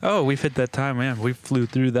 Oh, we've hit that time, man. We flew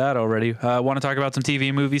through that already. Want to talk about some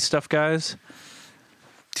TV movie stuff, guys?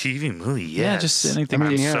 TV movie, yes. Yeah, just anything. I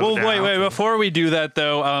mean, yeah. Well, wait. Before we do that,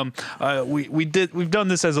 though, we've done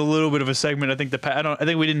this as a little bit of a segment. I think I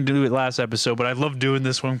think we didn't do it last episode, but I love doing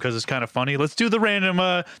this one because it's kind of funny. Let's do the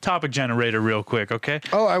random topic generator real quick, okay?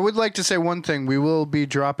 Oh, I would like to say one thing. We will be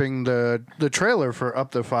dropping the trailer for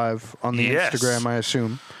Up to 5 on the Yes. Instagram, I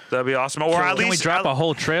assume. That'd be awesome. Or at Can we least drop a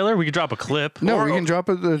whole trailer? We could drop a clip. No, Or- we can drop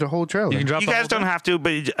the whole trailer. You can drop You the guys whole don't thing? have to,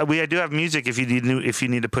 but we do have music if you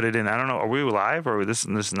need to put it in. I don't know. Are we live or this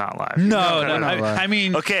is not live? No. not live. I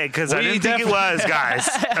mean, Okay, because I we didn't think it was, guys.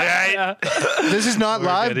 All right. This is not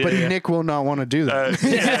live, good, but yeah. Nick will not want to do that.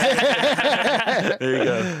 There you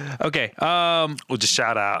go. okay. We'll just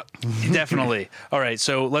shout out. Definitely. All right.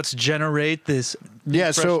 So let's generate this.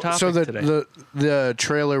 Yeah, fresh so topic today. the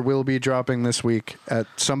trailer will be dropping this week at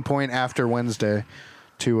some point after Wednesday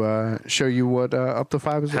to show you what Up to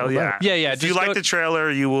 5 is all Hell about. yeah. Yeah. If you just like go- the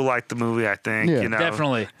trailer, you will like the movie, I think. Yeah. You know,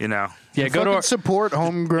 Definitely. You know. Yeah. Go to Fucking our. support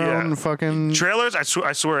homegrown Yeah. fucking. Trailers, I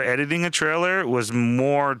swear, editing a trailer was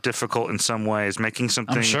more difficult in some ways. Making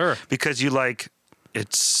something, sure. because you like,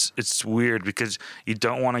 it's weird because you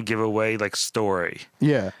don't want to give away like story.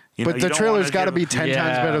 Yeah. You know, But you the don't trailer's wanna got to give- be 10 Yeah.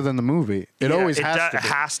 times better than the movie. It Yeah, always it has to. It be.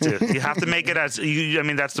 has to. You have to make it as. I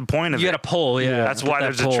mean, that's the point of You it. got to pull. Yeah. That's why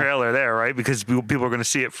there's a trailer there, right? Because people are going to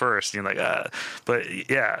see it first. You're like, but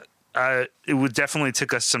yeah, it would definitely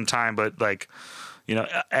took us some time, but like, you know,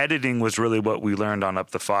 editing was really what we learned on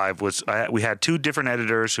Up to 5. We had 2 different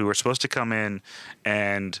editors who were supposed to come in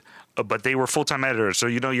and. But they were full-time editors, so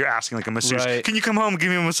you know you're asking like a masseuse, Right. can you come home and give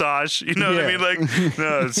me a massage? You know what I Yeah. mean? Like,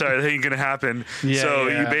 no, sorry, that ain't gonna happen. Yeah, so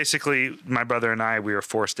yeah. you basically, my brother and I, we were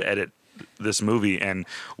forced to edit this movie, and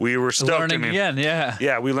we were stoked. Learning again. Yeah.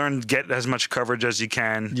 Yeah, we learned get as much coverage as you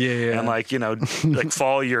can. Yeah. And like, you know, like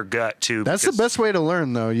follow your gut too. That's the because best way to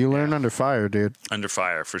learn, though. You learn under fire, dude. under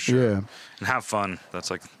fire for sure. Yeah. And have fun. That's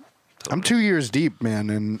like I'm 2 years deep, man,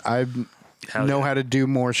 and I Hell know yeah. how to do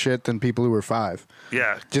more shit than people who are 5.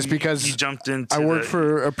 yeah. Just because you jumped into I worked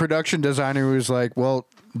for a production designer who was like, well,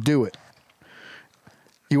 do it.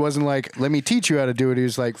 He wasn't like, let me teach you how to do it. He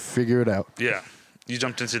was like, figure it out. Yeah. You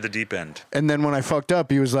jumped into the deep end. And then when I fucked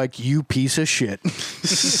up, he was like, you piece of shit.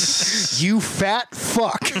 You fat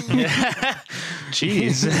fuck.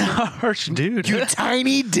 Jeez. Harsh dude. You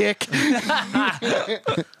tiny dick.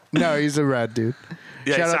 No, he's a rad dude.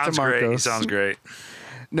 Yeah, Shout he out to sounds great. He Marcos. sounds great.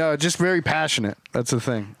 No, just very passionate. That's the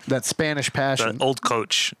thing. That Spanish passion. The old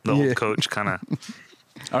coach. The Yeah. old coach kind of.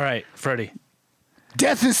 All right, Freddie.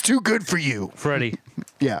 Death is too good for you. Freddie,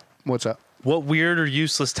 Yeah. What's up? what weird or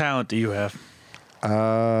useless talent do you have?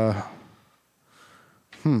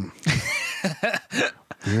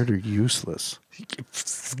 Weird or useless?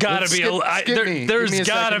 It's gotta Let's be skip- a. skip me. Give There's me a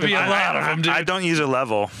gotta second be to a lot of them, dude. I don't use a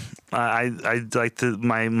level. I like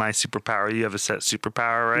my superpower. You have a set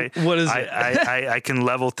superpower, right? What is I, it? I can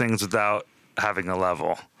level things without having a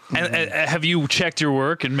level. And have you checked your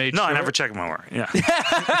work and made No, sure? I never check my work. Yeah.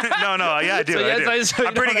 no, yeah, I do. So, I yes, do. I- so you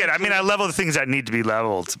I'm pretty don't good. I mean, I level the things that need to be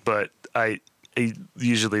leveled, but I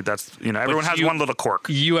usually that's everyone has you- one little quirk.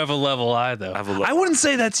 You have a level eye, though. have a level I wouldn't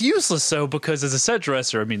say that's useless, though, because as a set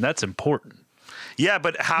dresser, I mean, that's important. Yeah,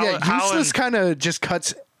 but how? Yeah, how useless kind of just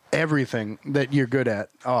cuts everything that you're good at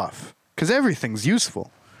off. Because everything's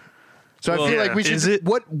useful. So Well, I feel like we should. is it-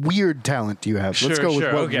 What weird talent do you have? Let's go with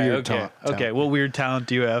what okay, weird okay, talent. okay. What weird talent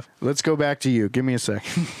do you have? Let's go back to you. Give me a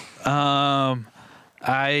second.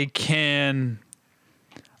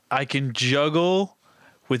 I can juggle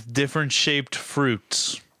with different shaped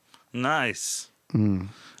fruits. nice. Hmm.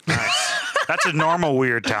 Nice. That's a normal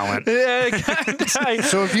weird talent.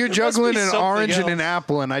 So if you're juggling an something orange and else. an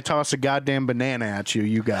apple and I toss a goddamn banana at you,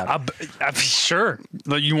 you got it. Sure.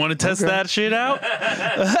 Like, you want to test that shit out?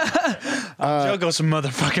 I'll juggle some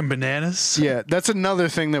motherfucking bananas. Yeah, that's another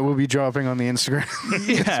thing that we'll be dropping on the Instagram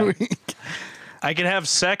Yeah. this week. I can have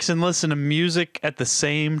sex and listen to music at the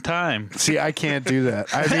same time. See, I can't do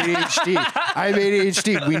that. I have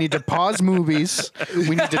ADHD. We need to pause movies.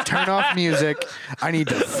 We need to turn off music. I need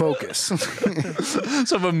to focus.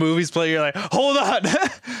 So if a movie's playing, you're like, hold on.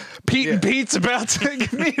 Pete and Pete's about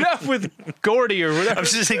to meet up with Gordy or whatever. I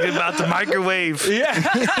was just thinking about the microwave. Yeah.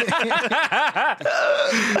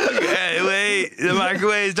 Hey, wait, the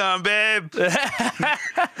microwave's on, babe.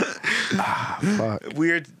 Fuck.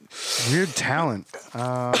 Weird. Weird talent.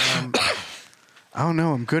 I don't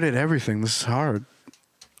know. I'm good at everything. This is hard.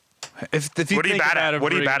 If you What are you think bad about at? it,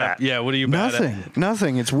 What are you bring bad it up. at? Yeah, what are you bad Nothing. at?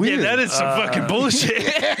 Nothing. It's Yeah, weird. that is some fucking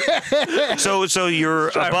bullshit. So you're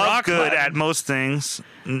Try above rock good climbing. at most things,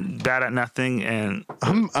 bad at nothing, and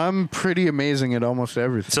I'm pretty amazing at almost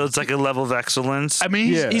everything. so it's like a level of excellence. I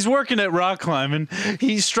mean, Yeah. he's working at rock climbing.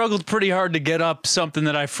 He struggled pretty hard to get up something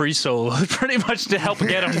that I free soloed, pretty much to help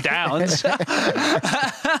get him down. So-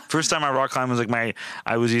 First time I rock climbed was like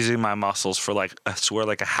I was using my muscles for like I swear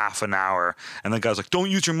like a half an hour, and the guy was like, "Don't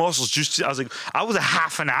use your muscles." Just I was like, I was a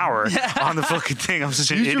half an hour on the fucking thing. I'm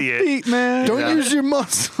such an Use your idiot. feet, man. Don't use your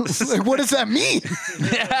muscles. Like, what does that mean?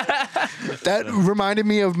 That reminded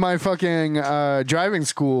me of my fucking driving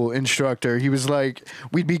school instructor. He was like,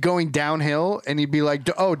 we'd be going downhill, and he'd be like,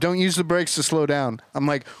 "Oh, don't use the brakes to slow down." I'm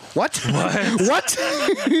like, "What? What?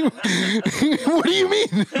 What do you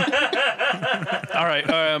mean?" All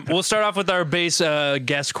right, we'll start off with our base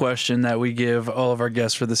guest question that we give all of our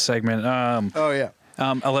guests for this segment. Oh yeah.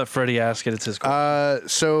 I'll let Freddie ask it. It's his question.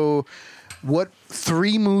 So, what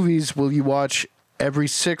 3 movies will you watch every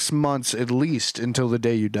 6 months at least until the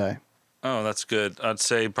day you die? Oh, that's good. I'd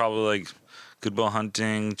say probably like Good Will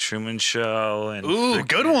Hunting, Truman Show, and Ooh,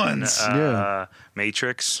 good ones. Yeah.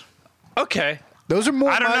 Matrix. Okay. Those are more.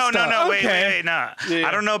 I don't my know. style. No, wait, Okay. no. Yeah.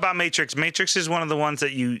 I don't know about Matrix. Matrix is one of the ones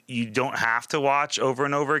that you don't have to watch over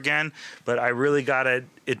and over again. But I really gotta.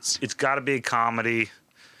 It's gotta be a comedy.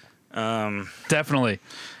 Definitely.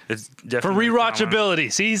 It's For definitely a comedy.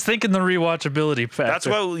 rewatchability. See, he's thinking the rewatchability factor. That's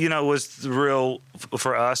what was the real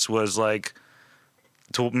for us was like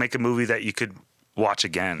to make a movie that you could watch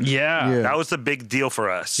again. Yeah. Yeah. That was the big deal for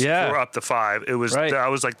us. Yeah. For Up to 5. It was Right. that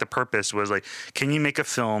was like the purpose was like, can you make a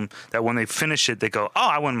film that when they finish it, they go, oh,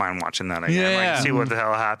 I wouldn't mind watching that again. Yeah. Like, see what the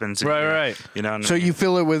hell happens. Right, right. You know. So you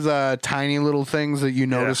fill it with tiny little things that you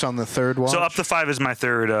notice on the third watch. So Up to 5 is my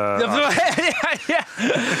third. yeah.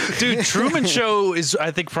 Dude, Truman Show is,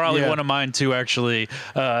 I think, probably Yeah. one of mine too, actually.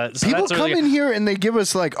 So People that's come really- in here and they give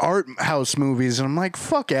us like art house movies, and I'm like,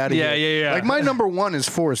 fuck out of Yeah, here. yeah, yeah. Like my number 1 is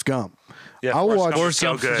Forrest Gump. Yeah, I'll watch. Forrest Forrest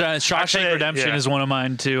Gump's so Gump, good. Shawshank Actually, Redemption yeah. is one of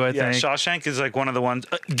mine too, I Yeah, think. Shawshank is like one of the ones.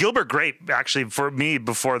 Gilbert Grape, actually, for me,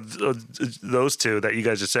 before those two that you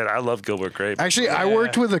guys just said, I love Gilbert Grape. Actually, I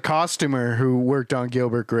worked with a costumer who worked on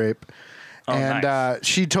Gilbert Grape, and nice.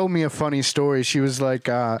 she told me a funny story. She was like,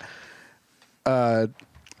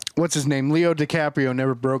 "What's his name? Leo DiCaprio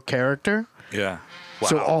never broke character." Yeah. Wow.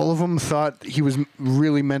 So all of them thought he was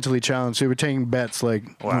really mentally challenged. So they were taking bets like,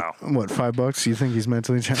 Wow. what, $5? You think he's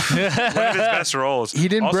mentally challenged? one of his best roles. He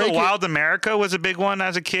didn't also, break it. Wild America was a big one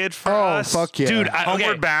as a kid for Oh, us. fuck yeah. Dude,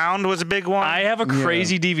 Homeward Bound was a big one. I have a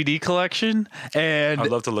crazy DVD collection, and I'd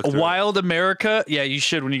love to look through Wild America. Yeah, you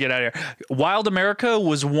should when you get out of here. Wild America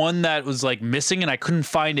was one that was like missing, and I couldn't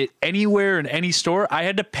find it anywhere in any store. I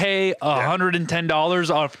had to pay $110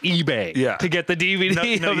 off eBay Yeah. to get the DVD No, of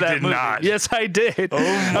you that did movie. not. Yes, I did. I was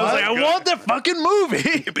like, I God. want the fucking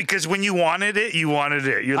movie. because when you wanted it, you wanted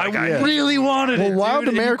it. You're like, I really wanted it. Well, Wild dude,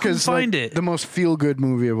 and you America couldn't is like find it. the most feel-good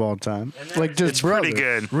movie of all time. Like just it's pretty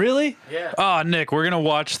Brothers. good. Really? Yeah. Oh, Nick, we're gonna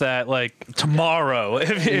watch that like tomorrow.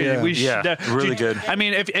 Yeah. We should, Yeah, really good. I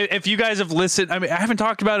mean, if you guys have listened, I mean, I haven't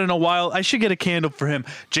talked about it in a while. I should get a candle for him.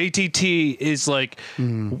 JTT is like.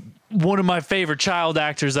 One of my favorite child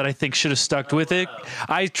actors that I think should have stuck with it.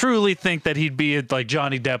 I truly think that he'd be at like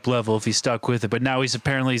Johnny Depp level if he stuck with it. But now he's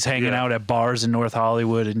hanging Yeah. out at bars in North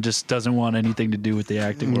Hollywood and just doesn't want anything to do with the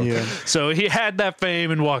acting world. Yeah. So he had that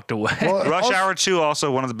fame and walked away. Rush Hour 2 also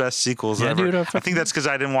one of the best sequels Yeah, ever. dude, I I think that's because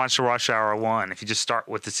I didn't watch Rush Hour 1. If you just start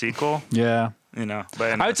with the sequel, yeah. you know.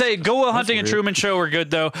 But I would say Go Will Hunting and Truman Show are good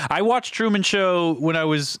though. I watched Truman Show when I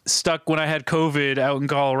was stuck when I had COVID out in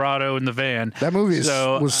Colorado in the van. That movie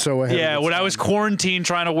was so ahead of Yeah, its when I time. was quarantined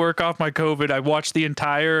trying to work off my COVID, I watched the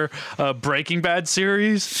entire Breaking Bad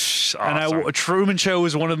series. Awesome. And Truman Show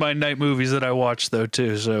was one of my night movies that I watched though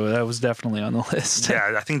too. So that was definitely on the list.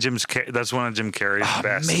 yeah, I think that's one of Jim Carrey's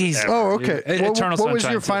best. amazing. ever. Oh, okay. Dude, What Eternal was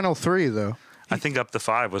Sunshine your too. final 3 though? I think Up to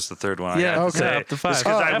 5 was the third one. Yeah, I gotta okay. say. Up to 5. Just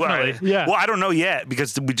 'cause Oh, definitely. Yeah. Well, I don't know yet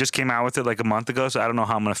because we just came out with it like a month ago, so I don't know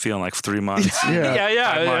how I'm gonna feel in like 3 months. Yeah,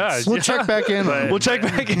 yeah, 5 yeah. months. We'll check back in. We'll check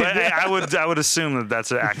back in. But I would assume that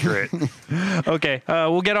that's accurate. Okay,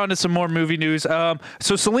 we'll get on to some more movie news.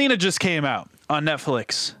 So Selena just came out on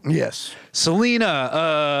Netflix. Yes.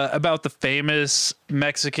 Selena, about the famous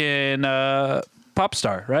Mexican pop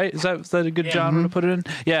star, right? Is that a good genre to put it in?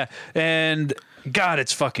 Yeah, and God,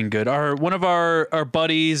 it's fucking good. One of our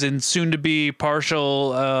buddies and soon to be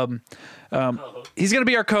partial. He's gonna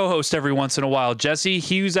be our co-host every once in a while. Jesse,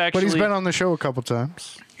 he's actually. But he's been on the show a couple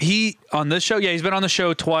times. He on this show, yeah, he's been on the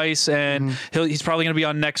show twice, and he's probably gonna be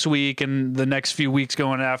on next week and the next few weeks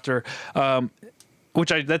going after.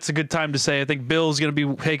 That's a good time to say. I think Bill's going to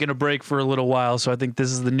be taking a break for a little while, so I think this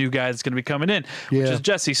is the new guy that's going to be coming in, which is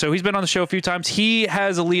Jesse. So he's been on the show a few times. He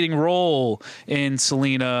has a leading role in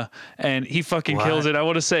Selena, and he fucking kills it. I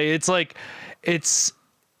want to say it's a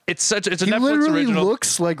He Netflix literally original.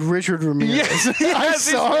 looks like Richard Ramirez. Yes, I his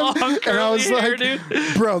saw him, long, and I was curly hair, like,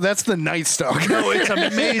 dude. bro, that's the Night Stalker. No, it's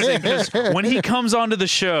amazing because when he comes onto the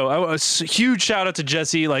show, a huge shout out to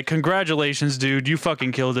Jesse. Like, congratulations, dude! You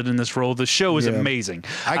fucking killed it in this role. The show is amazing.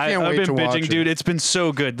 I can't I've wait been to binging, watch it. dude. It's been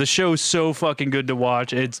so good. The show is so fucking good to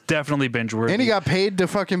watch. It's definitely binge worthy. And he got paid to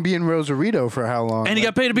fucking be in Rosarito for how long? And he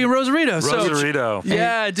got paid to be in Rosarito. Rosarito. So,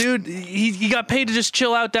 yeah, dude. He got paid to just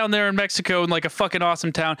chill out down there in Mexico in like a fucking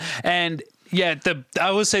awesome town. And yeah,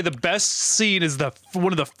 I would say the best scene is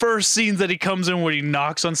one of the first scenes that he comes in when he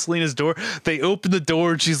knocks on Selena's door. They open the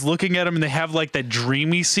door and she's looking at him, and they have like that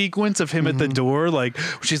dreamy sequence of him at the door. Like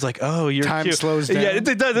she's like, "Oh, you're Time cute." slows down. Yeah, it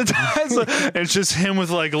does. It's just him with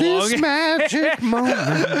like long. This magic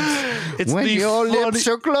moment It's when the your funny- lips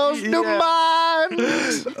are close to Yeah.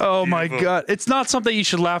 mine. Oh my god! It's not something you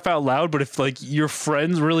should laugh out loud, but if like you're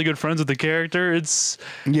really good friends with the character, it's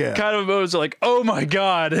kind of moments like, oh my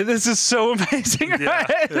god, this is so amazing. Yeah,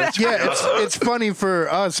 Right? Yeah, it's funny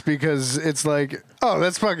for us because it's like, oh,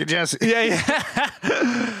 that's fucking Jesse. yeah.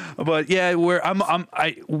 But yeah,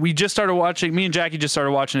 we just started watching. Me and Jackie just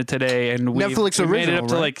started watching it today, and we Netflix we made it original, up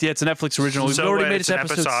to right? it's a Netflix original. We've So already wait, made it it's to an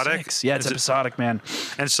episode episodic? 6. Yeah, it's Is it- episodic, man.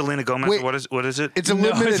 And Selena Gomez. Wait. What is it? It's a No,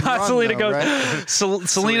 limited it's not run, Selena though, Gomez. right?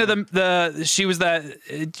 Selena, she was that.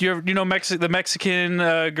 The Mexican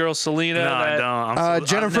girl Selena. No, I that- don't.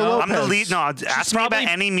 Jennifer I'm the Lopez. lead. No, ask me probably-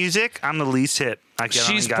 about any music. I'm the least hit.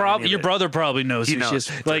 She's probably your brother probably knows He who she knows,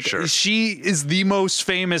 is. for Like sure. she is the most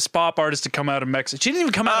famous pop artist to come out of Mexico. She didn't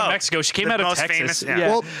even come out of Mexico. She came the out of most Texas. famous, yeah.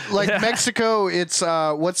 Well, like Mexico, it's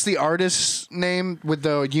what's the artist's name with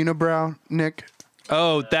the unibrow, Nick?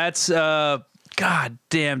 Oh, that's God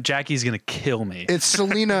damn, Jackie's gonna kill me. It's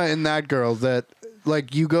Selena and that girl that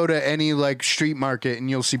like you go to any like street market and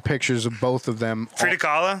you'll see pictures of both of them Frida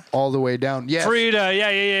Kahlo. all the way down. Yes. Frida,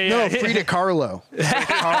 yeah. No, Frida Kahlo.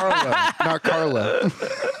 Kahlo, not Carlo.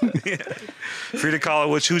 Frida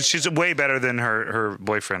Kahlo, she's way better than her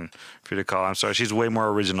boyfriend, Frida Kahlo. I'm sorry, she's way more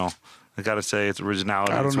original. I gotta say, it's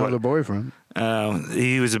originality. I don't know the boyfriend.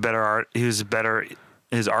 He was a better art.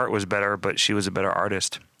 His art was better, but she was a better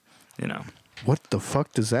artist. You know. What the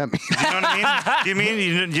fuck does that mean? You know what I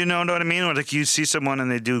mean? you know what I mean? Or like you see someone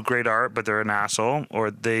and they do great art, but they're an asshole,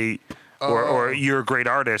 or or you're a great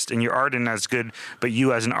artist and your art isn't as good, but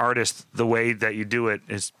you as an artist, the way that you do it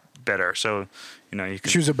is better. So, you know, you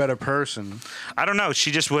can. She was a better person. I don't know.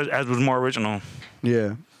 She just was more original.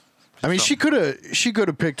 Yeah. I mean, she could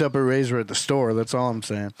have picked up a razor at the store. That's all I'm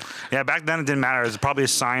saying. Yeah, back then it didn't matter. It was probably a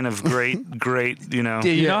sign of great, you know.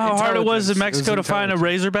 Yeah, you know how hard it was in intelligence. Mexico It to was find a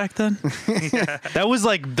razor back then? That was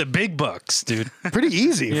like the big bucks, dude. Pretty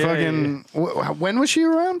easy. Yeah, Fucking. When was she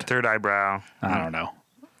around? Third eyebrow. I don't know.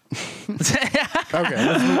 Okay,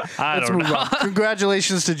 let's don't move on.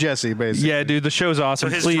 Congratulations to Jesse, basically. Yeah, dude, the show's So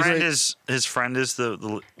awesome. his Please. friend is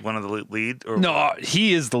the one of the lead. Or No,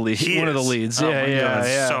 he is the lead. He one of the is? leads. Oh Yeah, my yeah, God, it's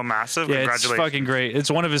yeah. so massive. Yeah, it's Congratulations. fucking great.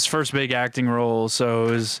 It's one of his first big acting roles, so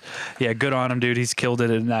it was, good on him, dude. He's killed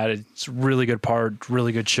it in that. It's a really good part,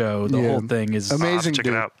 really good show. The Yeah. whole thing is Amazing. Check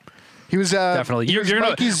dude. it out. He was definitely. he You're was gonna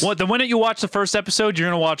Mikey's- the minute you watch the first episode, you're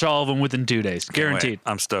gonna watch all of them within 2 days, guaranteed. Wait,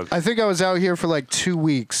 I'm stoked. I think I was out here for like 2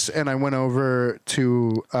 weeks, and I went over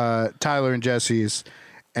to Tyler and Jesse's,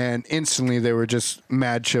 and instantly they were just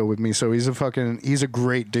mad chill with me. So he's a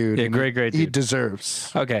great dude. Yeah, and great He dude.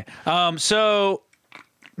 deserves. Okay. So,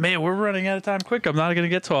 man, we're running out of time quick. I'm not going to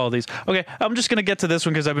get to all of these. Okay. I'm just going to get to this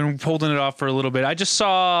one because I've been holding it off for a little bit. I just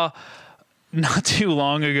saw not too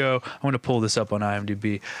long ago. I'm going to pull this up on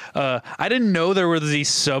IMDb. I didn't know there were these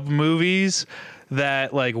sub movies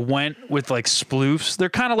that like went with like sploofs. They're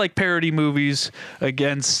kind of like parody movies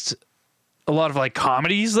against a lot of like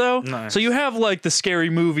comedies though. Nice. So you have like the Scary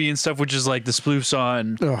Movie and stuff, which is like the spoofs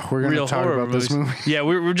on Ugh, we're gonna real talk horror about this movies. movie. Yeah,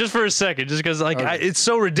 we're just for a second, just because like it's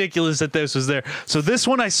so ridiculous that this was there. So this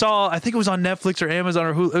one I saw, I think it was on Netflix or Amazon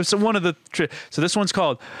or Hulu. It was one of the. So this one's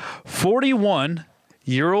called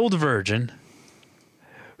 41-Year-Old Virgin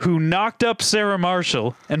who knocked up Sarah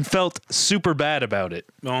Marshall and felt super bad about it.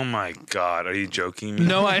 Oh my God, are you joking me?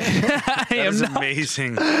 No, I That am is not.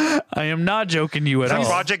 amazing. I am not joking you at That all.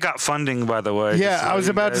 project got funding, by the way. Yeah, just so I was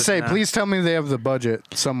you about to guys say, know. please tell me they have the budget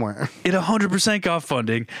somewhere. It 100% got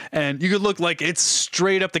funding, and you could look like it's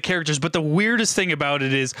straight up the characters. But the weirdest thing about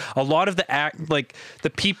it is a lot of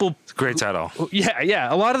the people. Great title.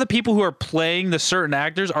 Yeah. A lot of the people who are playing the certain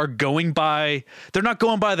actors are going by. They're not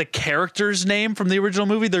going by the character's name from the original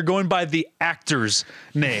movie. They're going by the actor's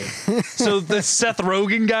name. So the Seth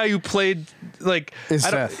Rogen guy who played Is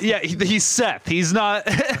Seth. Yeah, he's Seth. He's not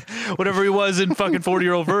whatever he was in fucking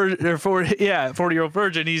 40-year-old virgin or 40-year-old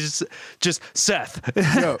virgin. He's just Seth.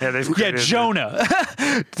 Yo, Yeah, they've Yeah, created Jonah.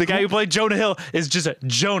 The guy who played Jonah Hill is just a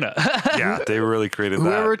Jonah. Yeah, they really created that.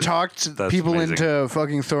 whoever talked That's people amazing. into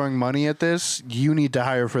fucking throwing money at this, you need to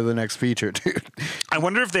hire for the next feature, dude. I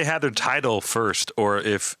wonder if they had their title first, or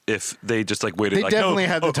if they just waited. They definitely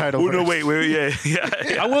had the title No, first. wait,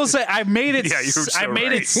 yeah. I will say I made it. Yeah, you're so I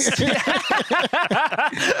made right.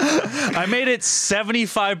 I made it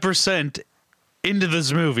 75% into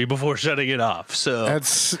this movie before shutting it off. So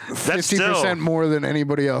That's 50% still- more than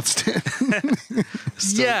anybody else did.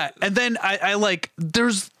 yeah, and then I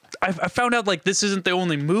I found out this isn't the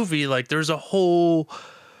only movie. There's a whole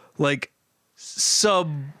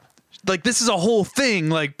this is a whole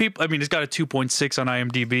thing. People, I mean, it's got a 2.6 on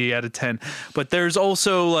IMDb out of 10, but there's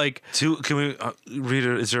also Can we read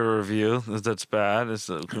it? Is there a review that's bad?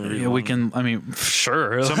 Can we read yeah, we one? can. I mean,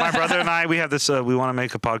 sure. So my brother and I, we have this. We want to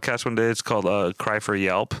make a podcast one day. It's called "Cry for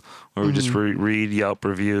Yelp," where we just read Yelp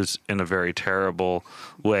reviews in a very terrible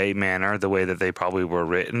manner, the way that they probably were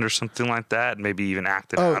written, or something like that. Maybe even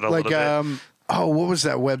acted out a little bit. What was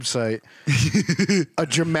that website? A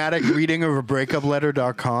dramatic reading of a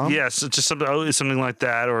breakup.com? Yes, it's just something like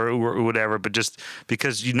that, or whatever. But just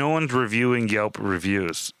because no one's reviewing Yelp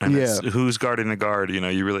reviews, and it's who's guarding the guard.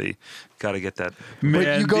 You really got to get that.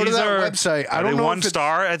 But you go to these that are- website. I Are don't they know one if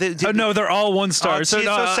it's- star? No, they're all one star. See, it's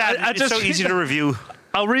so sad. I It's so easy to review.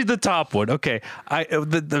 I'll read the top one. Okay,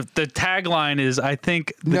 the tagline is I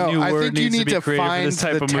think the No, new I word think you needs need to be to created for find this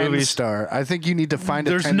type the of 10 movies. star. I think you need to find a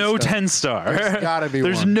There's 10 no star. 10 star. There's gotta be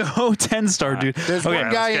There's one. no 10 star, dude. There's Okay,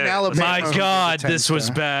 one guy let's in get it. Alabama. My who God, gives a 10 this was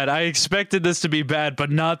star. bad. I expected this to be bad,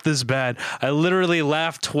 but not this bad. I literally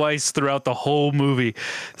laughed twice throughout the whole movie.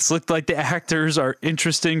 This looked like the actors are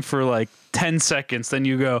interesting for 10 seconds. Then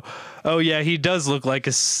you go, oh, yeah, he does look like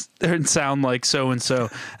and sound like so and so.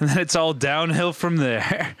 And then it's all downhill from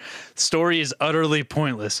there. Story is utterly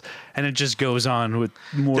pointless. And it just goes on with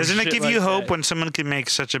more Doesn't it shit give like you hope that. when someone can make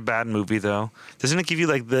such a bad movie, though? Doesn't it give you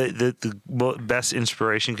the best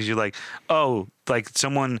inspiration? Because you're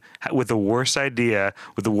someone with the worst idea,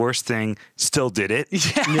 with the worst thing, still did it.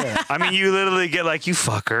 Yeah. I mean, you literally get you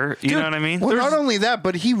fucker. You know what I mean? Well, not only that,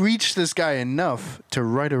 but he reached this guy enough to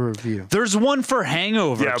write a review. There's one for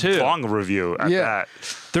Hangover, yeah, too. long review at Yeah. that.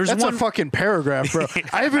 There's That's one a fucking paragraph, bro.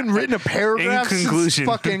 I haven't written a paragraph since conclusion.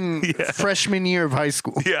 fucking freshman year of high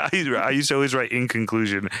school. Yeah, I used to always write in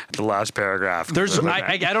conclusion at the last paragraph. There's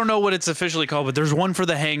I don't know what it's officially called, but there's one for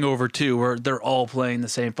the Hangover too, where they're all playing the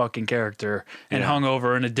same fucking character and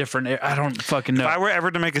hungover in a different. I don't fucking know. If I were ever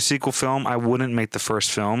to make a sequel film, I wouldn't make the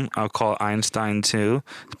first film. I'll call it Einstein 2,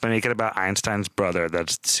 but make it about Einstein's brother.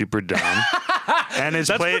 That's super dumb. And it's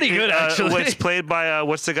That's played, pretty good, actually. It's played by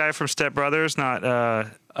what's the guy from Step Brothers? Not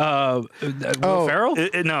Will Ferrell,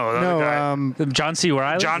 no, the other guy. John C.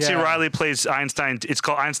 Riley. John C. Yeah. Riley plays Einstein. It's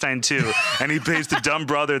called Einstein 2, and he plays the dumb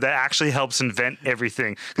brother that actually helps invent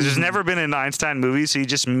everything. Because there's never been an Einstein movie, so you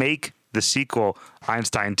just make the sequel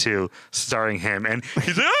Einstein 2 starring him, and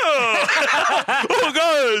he's oh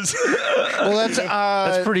guys. Well, that's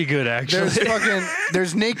That's pretty good, actually.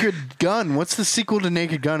 there's Naked Gun. What's the sequel to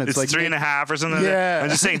Naked Gun? It's 3.5 or something. Yeah. I'm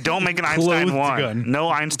just saying, don't make an Einstein Clothed 1. gun. No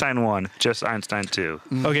Einstein 1, just Einstein 2.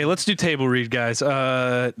 Okay, let's do table read, guys.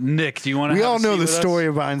 Nick, do you want to? We all know the story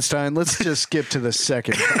of Einstein. Let's just skip to the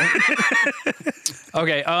second.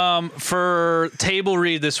 Okay, for table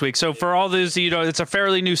read this week. So for all those, it's a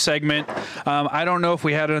fairly new segment. I don't know if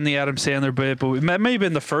we had it on the Adam Sandler bit, but it may have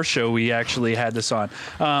been the first show we actually had this on.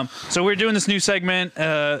 So we're doing this new segment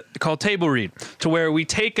called Table Read, to where we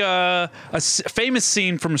take a famous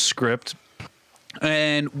scene from a script,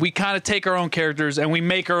 and we kind of take our own characters and we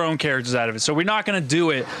make our own characters out of it. So we're not going to do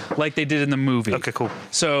it like they did in the movie. Okay, cool.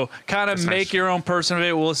 So kind of make nice. your own person of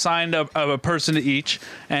it. We'll assign a person to each,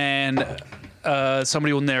 and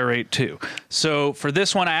somebody will narrate too. So for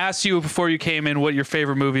this one, I asked you before you came in what your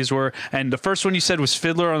favorite movies were, and the first one you said was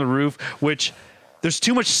Fiddler on the Roof, which there's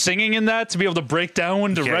too much singing in that to be able to break down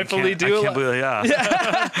when to rightfully do I it. can't believe,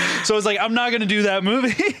 yeah. So it's like, I'm not going to do that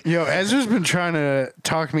movie. Yo, Ezra's been trying to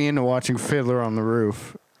talk me into watching Fiddler on the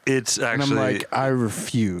Roof. It's And actually. I'm like, I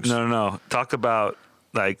refuse. No. Talk about,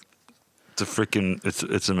 like,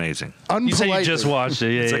 it's amazing. You said you just Unpolitely. watched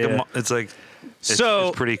it. Yeah, It's like, So-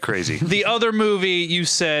 it's pretty crazy. the other movie you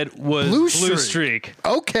said was Blue Blue Streak. Streak.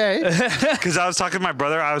 Okay. Because I was talking to my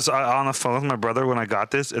brother. I was on the phone with my brother when I got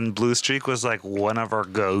this, and Blue Streak was like one of our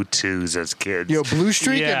go-tos as kids. Yo, Blue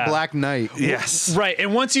Streak Yeah. and Black Knight. yes. Right.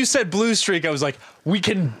 And once you said Blue Streak, I was like, we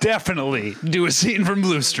can definitely do a scene from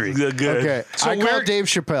Blue Streak. Good. Okay. So I call where- Dave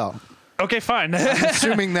Chappelle. Okay, fine.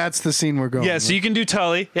 Assuming that's the scene we're going Yeah, with. so you can do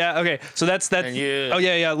Tully. Yeah, okay. So that's. And you- Oh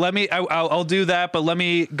yeah. Let me. I'll do that, but let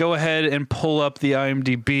me go ahead and pull up the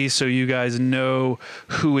IMDb so you guys know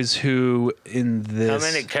who is who in this.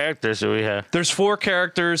 How many characters do we have? There's 4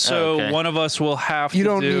 characters, so Okay. one of us will have You to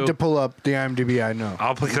don't do. need to pull up the IMDb, I know.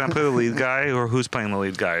 Can I play the lead guy, or who's playing the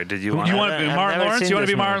lead guy? Did you want? You want to be I've Martin never Lawrence? seen You want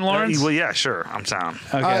to this be Martin movie. Lawrence? Well, yeah, sure. I'm down.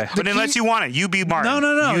 Okay. But unless you want it, you be Martin.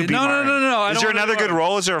 No. You be No, Martin. I Is don't there wanna another be good Martin.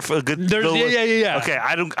 role? Is there a good? There's- villain? yeah. Okay,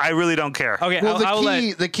 I really don't care. Okay, Well, I'll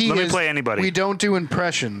the let key Let me is play anybody. we don't do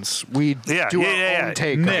impressions. We Yeah, do yeah, our yeah, own yeah.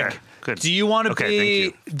 take. Nick. on it. Good. Do you want to Okay, be?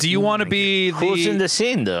 thank you. Do you want to be Who's in the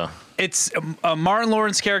scene though? It's Martin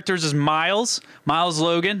Lawrence characters is Miles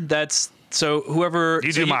Logan. That's so whoever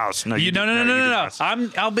You so do Miles. No, you do- no. no, you do Miles.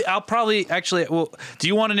 I'll probably actually. Well, do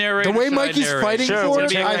you want to narrate? The or way should Mike I is narrate? fighting Sure, for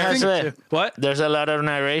it's it, gonna be I think Hazard. What? There's a lot of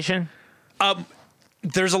narration.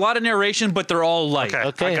 There's a lot of narration, but they're all light. Okay.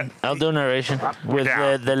 Okay, Okay. I'll do narration with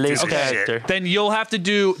down. the lead Okay. character. Then you'll have to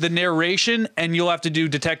do the narration, and you'll have to do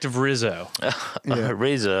Detective Rizzo.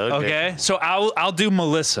 Rizzo. Okay. So I'll do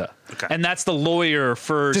Melissa, Okay. and that's the lawyer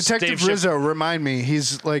for Detective Dave Rizzo, remind me.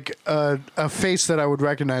 He's like a face that I would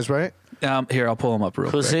recognize, right? Here, I'll pull him up real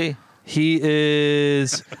Who's quick. he? He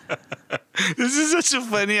is. This is such a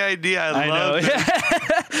funny idea. I know. love it.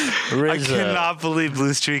 I Rizzo. cannot believe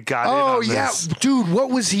Blue Streak got in Oh on yeah, this. dude. What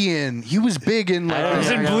was he in? He was big in I like. don't He was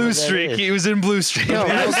Yeah, in I know Blue what that Streak. is. He was in Blue Streak. No,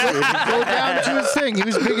 go down to his thing. He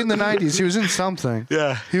was big in the '90s. He was in something.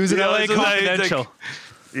 Yeah. He was in LA it's like- Confidential.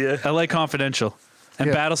 Yeah. LA Confidential. And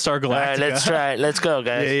Yeah. Battlestar Galactica. All right, let's try it. Let's go,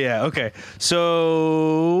 guys. Yeah. Okay.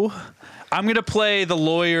 So I'm gonna play the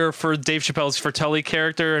lawyer for Dave Chappelle's Fratelli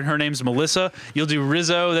character, and her name's Melissa. You'll do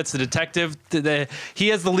Rizzo. That's the detective. He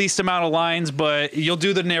has the least amount of lines, but you'll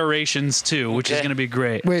do the narrations too, which is Okay. gonna be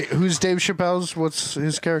great. Wait, who's Dave Chappelle's? What's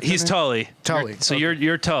his character? He's name? Tully. Tully, So okay.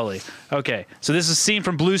 you're Tully. Okay. So this is a scene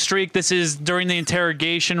from Blue Streak. This is during the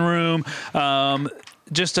interrogation room.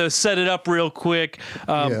 Just to set it up real quick,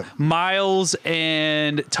 Yeah. Miles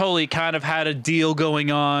and Tully kind of had a deal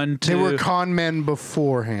going on. They were con men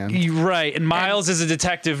beforehand. Right, and Miles is a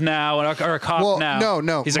detective now, or a cop Well, now.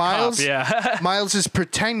 no. He's Miles, a cop. Yeah. Miles is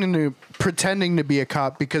pretending to be a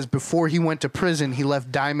cop because before he went to prison, he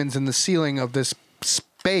left diamonds in the ceiling of this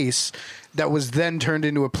space that was then turned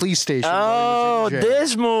into a police station. Oh, while he was in jail.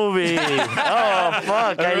 this movie. Oh,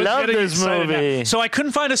 fuck. I Everyone's love getting this excited now. movie. So I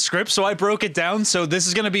couldn't find a script, so I broke it down. So this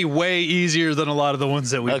is going to be way easier than a lot of the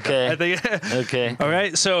ones that we've Okay. done. I think. Okay. All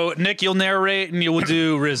right. So Nick, you'll narrate, and you will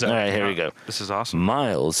do Rizzo. All right, here we go. This is awesome.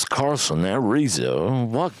 Miles, Carlson, and Rizzo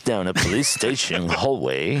walk down a police station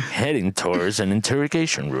hallway, heading towards an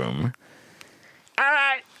interrogation room. All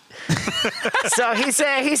right. So he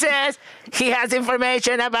says he has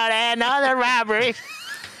information about another robbery,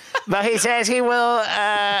 but he says he will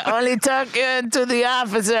only talk to the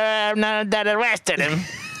officer that arrested him.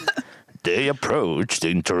 They approach the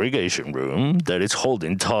interrogation room that is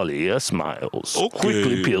holding Tully as Miles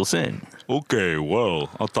quickly peels in. Okay, well,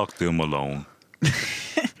 I'll talk to him alone.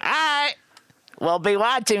 I will be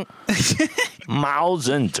watching. Miles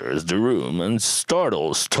enters the room and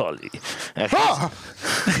startles Tully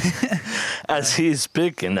as he's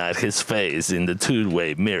picking at his face in the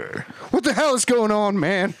two-way mirror. What the hell is going on,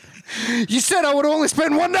 man? You said I would only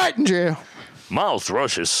spend one night in jail. Miles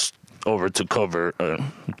rushes over to cover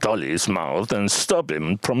Tully's mouth and stop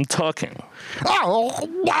him from talking. Oh,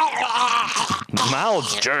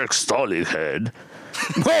 Miles jerks Tully's head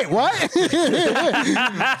wait, what?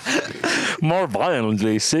 more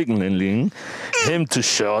violently, signaling him to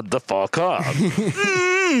shut the fuck up.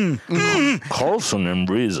 Carlson and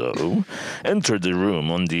Rizzo enter the room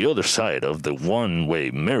on the other side of the one-way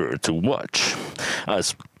mirror to watch,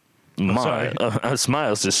 as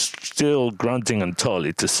Miles is still grunting on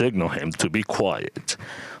Tully to signal him to be quiet.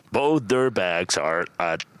 Both their backs are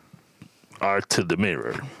to the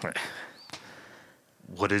mirror.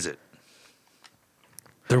 What is it?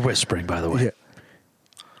 They're whispering, by the way. Yeah.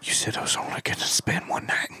 You said I was only going to spend one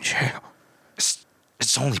night in jail.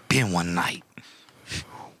 It's only been one night.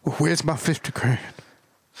 Where's my 50 grand?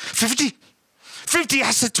 50? 50,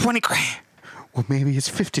 I said 20 grand. Well, maybe it's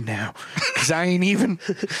 50 now, because I ain't even.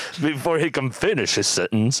 Before he can finish his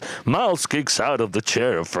sentence, Miles kicks out of the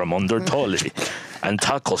chair from under Tully and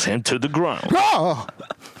tackles him to the ground. Oh!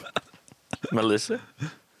 Melissa?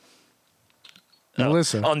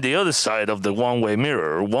 Melissa. On the other side of the one-way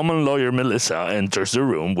mirror, woman lawyer Melissa enters the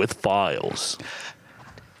room with files.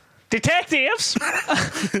 Detectives,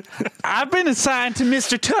 I've been assigned to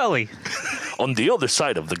Mr. Tully. On the other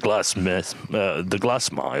side of the glass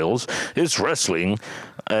Miles is wrestling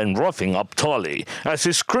and roughing up Tully as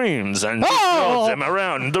he screams and throws him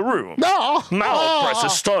around the room. No! Miles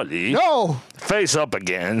presses Tully No! face up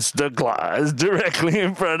against the glass directly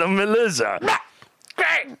in front of Melissa.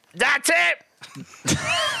 Great, that's it.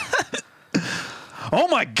 Oh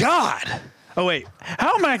my God! Oh wait,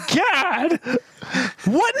 oh my God!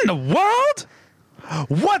 What in the world?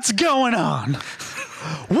 What's going on?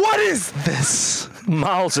 What is this?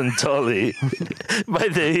 Miles and Tully, by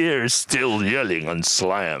the ears still yelling and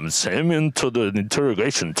slams him into the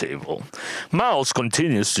interrogation table. Miles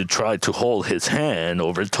continues to try to hold his hand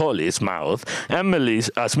over Tully's mouth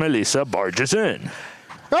as Melissa barges in.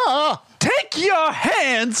 Take your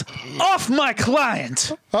hands off my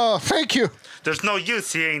client. Oh, thank you. There's no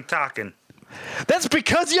use, he ain't talking. That's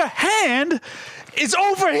because your hand is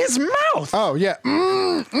over his mouth. Oh, yeah.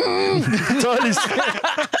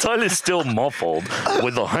 Tully's still muffled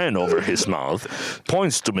with a hand over his mouth,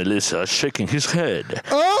 points to Melissa, shaking his head.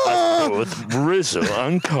 As both Rizzo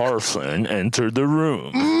and Carson enter the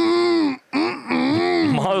room.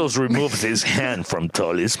 Miles removes his hand from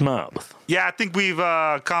Tully's mouth. Yeah, I think we've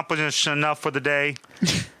accomplished enough for the day.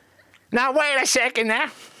 Now, wait a second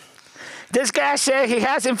now. This guy said he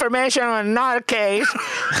has information on another case.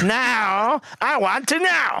 Now, I want to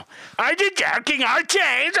know. Are you jerking our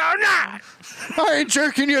chains or not? I ain't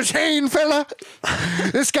jerking your chain, fella.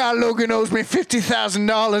 This guy Logan owes me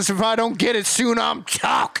 $50,000. If I don't get it soon, I'm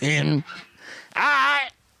talking. All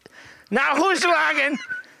right. Now, who's Logan?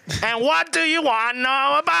 And what do you want to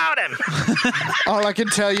know about him? All I can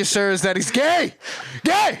tell you, sir, is that he's gay.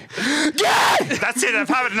 Gay! Gay! That's it. I've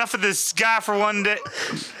had enough of this guy for one day.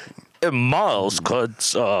 Miles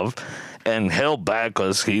cuts off and held back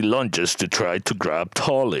as he lunges to try to grab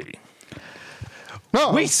Tully.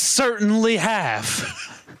 No. We certainly have.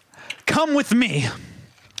 Come with me.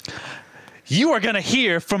 You are going to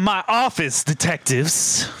hear from my office,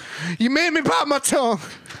 detectives. You made me bite my tongue.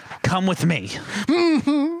 Come with me.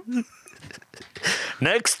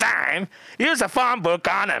 Next time, use a phone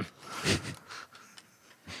book on him.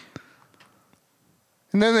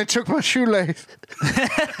 And then they took my shoelace.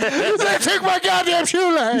 They took my goddamn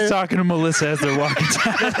shoelace. He's talking to Melissa as they're walking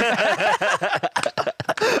down.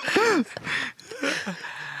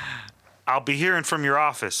 I'll be hearing from your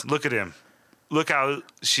office. Look at him. Look how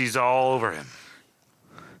she's all over him.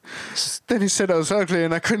 Then he said I was ugly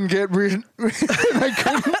and I couldn't read good. Wait,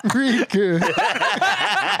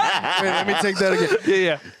 let me take that again.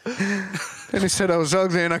 Yeah. Then he said I was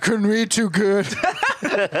ugly and I couldn't read too good.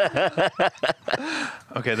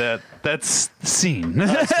 Okay, that's scene.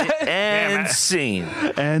 And scene.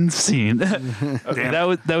 And scene. Okay, that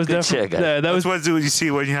was definitely that was That's what you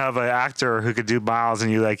see when you have an actor who could do Miles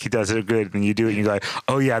and you like he does it good and you do it and you're like,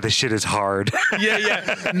 oh yeah, this shit is hard.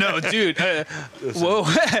 yeah. No, dude. Whoa.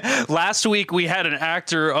 Last week we had an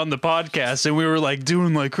actor on the podcast and we were like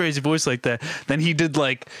doing like crazy voice like that. Then he did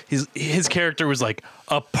like his character was like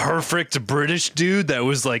a perfect British dude that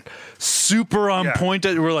was like super on point.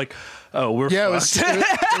 We're like, oh, we're fucked.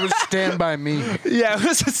 It was Stand By Me. Yeah, it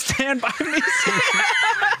was a Stand By Me scene.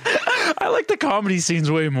 I like the comedy scenes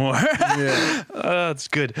way more. Yeah. That's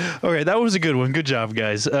good. Okay, that was a good one. Good job,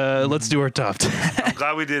 guys. Let's do our top 10. I'm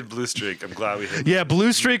glad we did Blue Streak. I'm glad we hit. Yeah,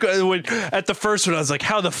 Blue Streak. At the first one, I was like,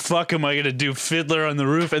 how the fuck am I going to do Fiddler on the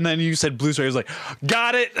Roof? And then you said Blue Streak. I was like,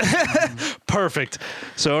 got it. Perfect.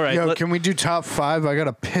 So, all right. Yo, can we do top 5? I got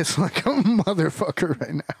to piss like a motherfucker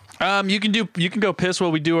right now. You can go piss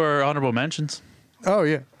while we do our honorable mentions. Oh,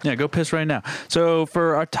 yeah. Yeah, go piss right now. So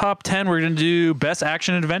for our top 10, we're going to do best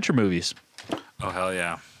action adventure movies. Oh, hell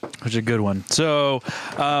yeah. Which is a good one. So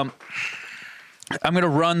I'm going to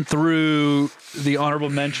run through the honorable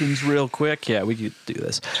mentions real quick. Yeah, we could do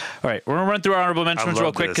this. All right, we're going to run through our honorable mentions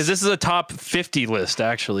real quick because this is a top 50 list,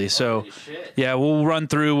 actually. So, yeah, we'll run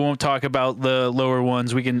through. We won't talk about the lower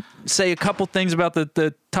ones. We can say a couple things about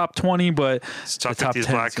the top 20, but Top the top 50 is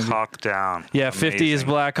 10 Black Hawk Down. Yeah, 50 is Amazing.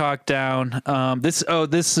 Black Hawk Down. This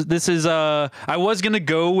is I was gonna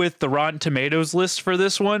go with the Rotten Tomatoes list for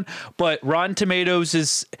this one, but Rotten Tomatoes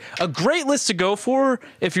is a great list to go for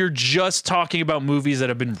if you're just talking about movies that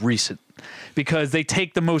have been recent. because they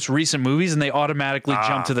take the most recent movies and they automatically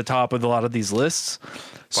jump to the top of a lot of these lists.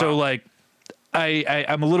 So like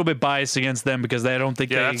I'm a little bit biased against them because I don't think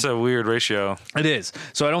that's a weird ratio. It is.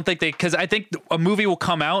 So I don't think because I think a movie will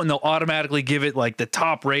come out and they'll automatically give it like the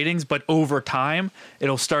top ratings, but over time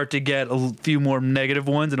it'll start to get a few more negative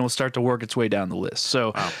ones and it'll start to work its way down the list.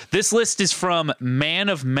 So this list is from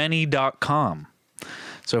manofmany.com.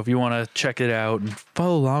 So if you want to check it out and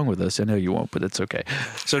follow along with us, I know you won't, but it's okay.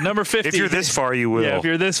 So number 50. If you're this far, you will. Yeah, if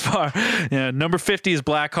you're this far. Yeah, number 50 is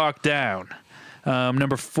Black Hawk Down.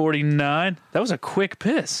 Number 49. That was a quick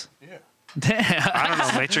piss. Yeah. Damn. I don't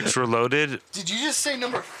know. Matrix Reloaded. Did you just say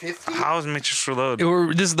number 50? How is Matrix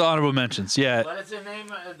Reloaded? This is the honorable mentions. Yeah. What is the name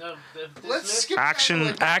of the Let's skip Action. down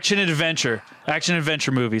to, like, Action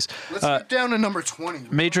adventure movies. let's skip down to number 20.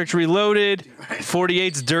 Matrix Reloaded.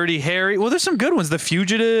 48's Dirty Harry. Well, there's some good ones. The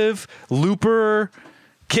Fugitive, Looper,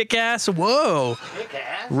 Kick-Ass. Whoa.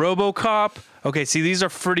 RoboCop. Okay, see, these are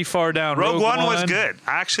pretty far down. Rogue One was good.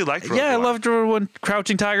 I actually liked Rogue One. Yeah, I loved Rogue One.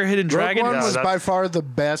 Crouching Tiger, Hidden Dragon. Rogue One was that's- by far the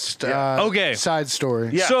best Okay. side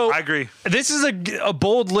story. Yeah, So I agree. This is a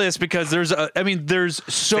bold list because there's so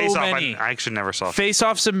Face Off, many. I actually never saw. Face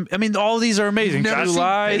Offs. I mean, all of these are amazing. Never True seen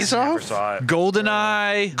Lies, Face Off? Never saw it.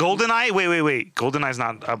 GoldenEye. GoldenEye? Wait. GoldenEye's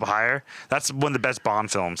not up higher. That's one of the best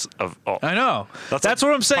Bond films of all. I know. That's That's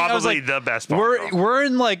what I'm saying. I was probably like, the best Bond film. we're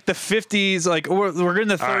in like the 50s, like we're in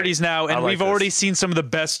the 30s right. now, I and like we've this. already seen some of the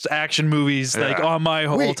best action movies like Yeah. on my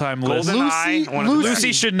Wait, all-time list. GoldenEye, one of the Lucy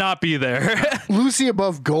best. should not be there. Lucy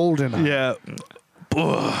above Golden. Yeah.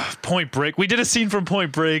 Ugh, Point Break. We did a scene from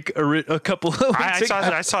Point Break a couple of weeks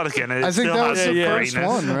I saw it again. It I think still that has was some the first greatness.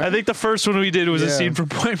 one, right? I think the first one we did was a Yeah. scene from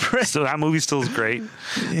Point Break. So that movie still is great.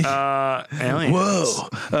 Aliens.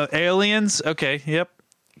 Whoa. Aliens. Okay. Yep.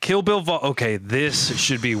 Kill Bill. Okay. This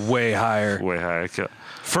should be way higher. Way higher.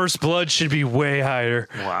 First Blood should be way higher.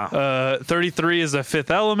 Wow. 33 is The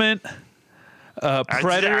Fifth Element.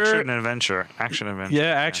 Predator. Action adventure. Yeah,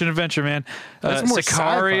 action adventure, man. That's more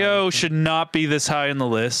Sicario sci-fi. should not be this high on the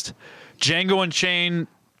list. Django Unchained,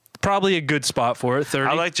 probably a good spot for it. 30.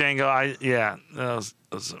 I like Django. That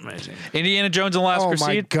was amazing. Indiana Jones and the Last Oh my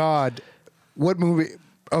Crusade. God. What movie?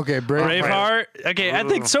 Okay, Braveheart. Okay, I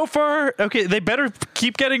think so far. Okay, they better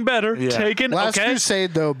keep getting better. Yeah. Taken. Last okay.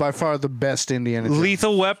 Crusade, though, by far the best Indiana Jones.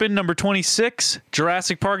 Lethal Weapon, number 26.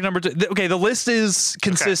 Jurassic Park, number 2. Okay, the list is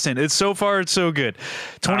consistent. It's so far, it's so good.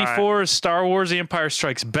 24 is Star Wars: The Empire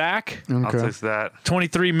Strikes Back. I'll Okay. take that.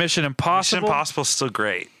 23, Mission Impossible. Mission Impossible's still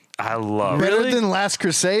great. I love it. Better Really? than Last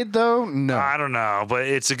Crusade, though? No. I don't know, but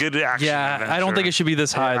it's a good action. Yeah, adventure. I don't think it should be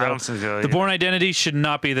this high, I though. don't think so The either. Bourne Identity should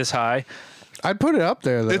not be this high. I'd put it up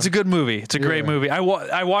there, though. It's a good movie. It's a great Yeah. movie. I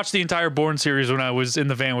watched the entire Bourne series when I was in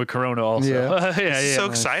the van with Corona also. Yeah. yeah, It's yeah. so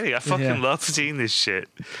exciting. I fucking Yeah. love seeing this shit.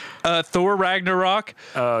 Thor Ragnarok.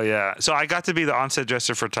 Oh yeah. So I got to be the on-set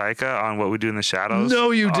dresser for Taika on What We Do in the Shadows.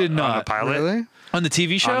 No, you did On the not. pilot. Really? On the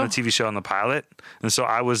TV show? On the TV show on the pilot. And so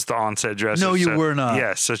I was the on-set dresser. No, you So- were not.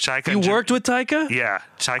 Yeah. So Taika. You and worked with Taika? Yeah.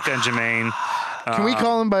 Taika and Jermaine. Can we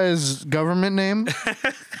call him by his government name?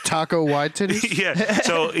 Taco Wide Titties? Yeah.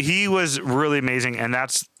 So he was really amazing, and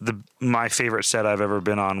that's my favorite set I've ever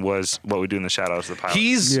been on was What We Do in the Shadows, the pilot.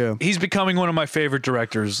 He's becoming one of my favorite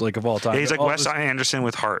directors like of all time. Yeah, he's like All Wes his- Anderson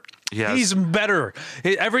with heart. Yeah. He's better.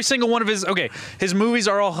 Every single one of his movies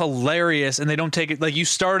are all hilarious, and they don't take it like you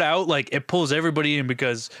start out like it pulls everybody in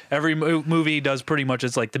because every movie he does pretty much.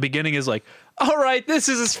 It's like the beginning is like, all right, this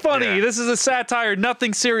is funny, Yeah. this is a satire,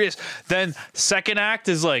 nothing serious. Then second act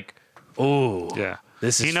is like, oh Yeah.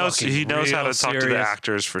 this is he knows how to talk to the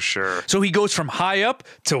actors for sure. So he goes from high up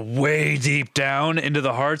to way deep down into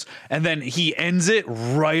the hearts, and then he ends it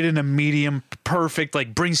right in a medium, perfect,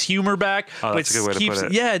 like brings humor back. Oh, that's but a good way to put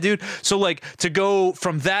it. Yeah, dude. So like to go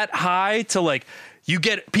from that high to like you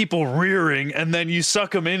get people rearing, and then you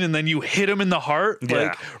suck them in, and then you hit them in the heart Yeah.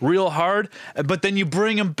 like real hard, but then you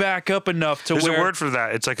bring them back up enough to There's where a word for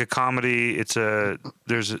that. It's like a comedy.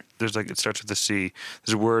 There's like it starts with a C.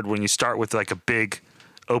 There's a word when you start with like a big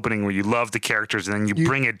opening where you love the characters and then you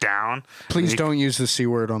bring it down. Please don't use the C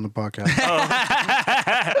word on the podcast.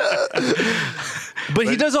 But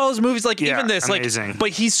he does all his movies like Yeah, even this amazing. like, but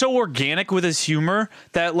he's so organic with his humor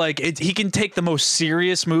that like he can take the most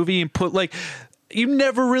serious movie and put like. You've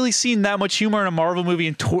never really seen that much humor in a Marvel movie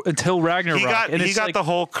until Ragnarok. He got and it's like, the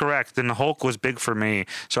Hulk correct, and the Hulk was big for me.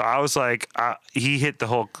 So I was like, he hit the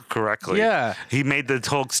Hulk correctly. Yeah. He made the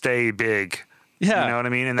Hulk stay big. Yeah. You know what I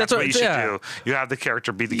mean? And that's what you should do. You have the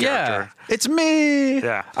character be the character. It's me.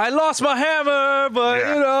 Yeah. I lost my hammer, but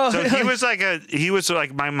Yeah. you know. So he was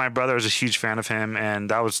like my brother was a huge fan of him,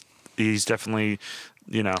 and he's definitely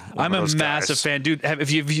you know, I'm a massive fan, dude. Have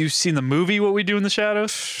you seen the movie What We Do in the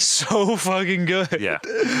Shadows? So fucking good. Yeah.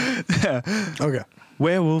 Okay.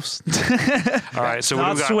 Werewolves. All right. So what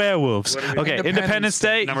Not do we got? swearwolves. Okay, Independence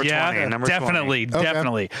Day. Number yeah, 20, number definitely,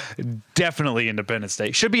 20. definitely Independence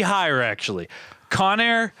Day. Should be higher actually. Con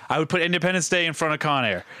Air. I would put Independence Day in front of Con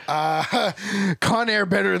Air. Con Air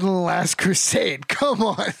better than The Last Crusade. Come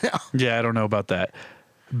on now. Yeah, I don't know about that.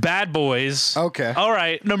 Bad Boys. Okay. All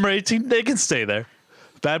right, number 18. They can stay there.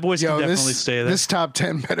 Bad Boys can definitely stay there. This top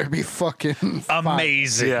 10 better be fucking fire.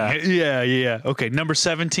 Amazing. Yeah. Okay, number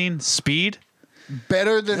 17. Speed.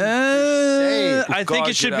 Better than Crusade. I think God,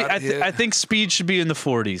 it should get be. out of here. I think Speed should be in the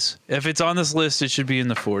 40s. If it's on this list, it should be in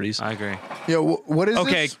the 40s. I agree. Yo, what is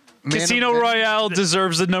Okay, this? Man Casino of- Royale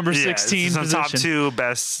deserves the number Yeah, 16 it's in the top position. 2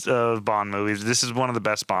 best Bond movies. This is one of the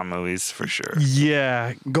best Bond movies for sure.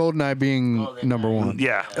 Yeah, Goldeneye being number one.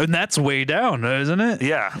 Yeah. and that's way down, isn't it?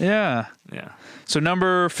 Yeah. Yeah. Yeah. So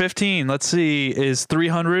number 15, let's see, is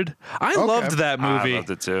 300. I loved that movie. I loved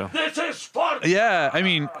it too. Yeah, I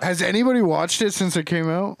mean, Has anybody watched it since it came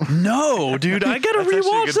out? no, dude, I gotta actually a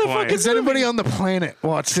rewatch good that point. fucking Has anybody on the planet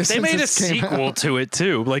watched this? They since made a it came sequel out? to it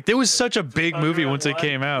too. Like, there was such a big movie once it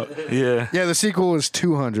came out. Yeah. Yeah, the sequel was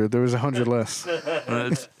 200. There was 100 less.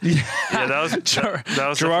 Yeah, that was that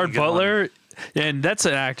was Gerard definitely a good one. Butler, and that's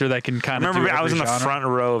an actor that can kind I of. remember I was in the front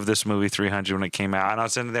row of this movie 300 when it came out, and I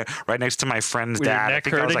was sitting there right next to my friend's With your dad. I neck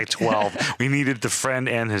think I was hurting? like 12. We needed the friend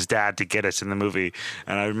and his dad to get us in the movie,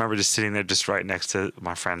 and I remember just sitting there just right next to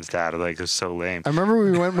my friend's dad. Like, it was so lame. I remember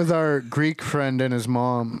we went with our Greek friend and his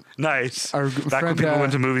mom, Nice. Our Back when friend, people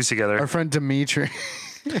went to movies together. our friend Dimitri.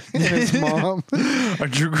 And his mom. Our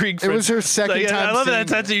Greek It friend. was her second time. I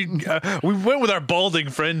love seeing that. We went with our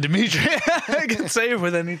balding friend Dimitri. I can say it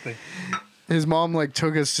with anything. His mom like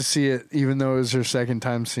took us to see it, even though it was her second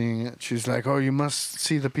time seeing it. She's like, "Oh, you must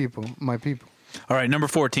see the people, my people." All right, number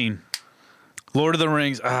 14, Lord of the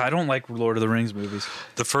Rings. I don't like Lord of the Rings movies.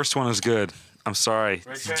 The first one is good. I'm sorry.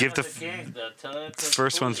 Give the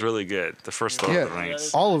first one's really good. The first Lord of the Yeah,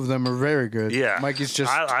 Rings. all of them are very good. Yeah. Mikey's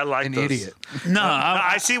just I like an those. idiot. No,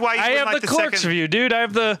 I see why you I wouldn't have like the the Clerks second- view, dude. I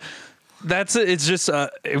have the. That's it. It's just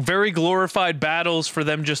very glorified battles for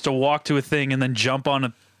them just to walk to a thing and then jump on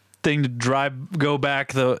a thing to go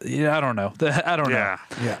back. I don't know. I don't know.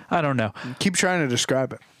 Yeah. I don't know. Keep trying to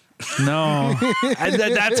describe it. No,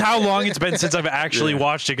 that's how long it's been since I've actually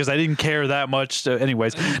watched it because I didn't care that much.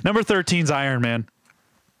 Anyways, number 13's Iron Man.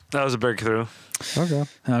 That was a breakthrough. Okay.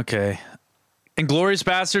 Okay, Inglourious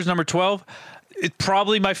Bastards, number 12. It's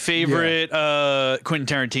probably my favorite Quentin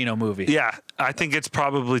Tarantino movie. Yeah, I think it's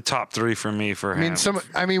probably top 3 for me for him.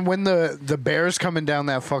 I mean, when the bear's coming down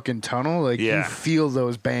that fucking tunnel, like you Yeah. feel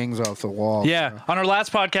those bangs off the wall. Yeah, on our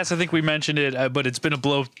last podcast, I think we mentioned it, but it's been a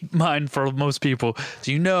blow mind for most people.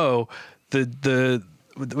 Do you know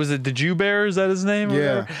was it the Jew Bear? Is that his name? or Yeah.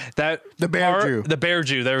 whatever? That The Bear Jew. The Bear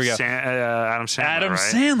Jew. There we go. Adam Sandler. Adam right?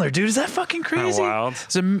 Sandler, dude, is that fucking crazy? wild.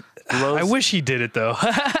 I wish he did it though.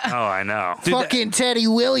 Oh, I know. Fucking Teddy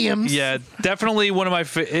Williams. Yeah, definitely one of my.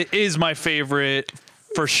 It is my favorite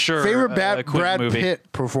for sure. Favorite Quentin Brad movie.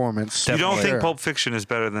 Pitt performance. You don't Sure. think Pulp Fiction is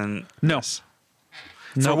better than No. this?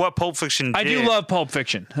 No. For what Pulp Fiction did. I do love Pulp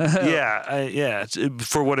Fiction. Yeah.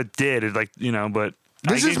 For what it did, but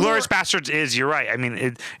This is Glorious more- Bastards is. You're right. I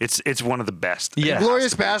mean, it's one of the best. Yeah.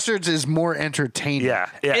 Glorious Bastards is more entertaining. Yeah.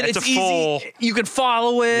 And It's a easy. full. You can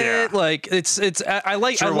follow it. Yeah. Like it's. I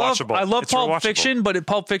love rewatchable. It's Pulp rewatchable. Fiction, but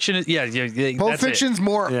Pulp Fiction is yeah. Pulp that's it. Fiction's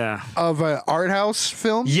more Yeah. of an art house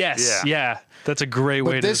film. Yes. Yeah. Yeah. That's a great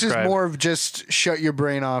way But to this is describe. more of just shut your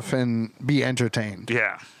brain off and be entertained.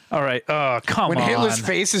 Yeah. All right. Oh, come When on. Hitler's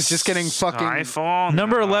face is just getting fucking Skyfall.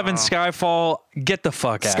 Number No. 11, Skyfall. Get the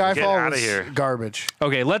fuck out. Get Skyfall outta was here. garbage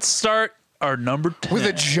Okay, let's start our number 10. with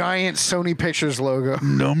a giant Sony Pictures logo.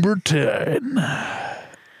 Number 10.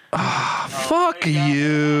 Fuck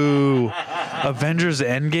you. Avengers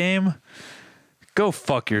Endgame? Go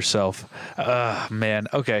fuck yourself. Man.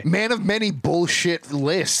 Okay. Man of many bullshit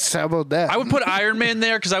lists. How about that? I would put Iron Man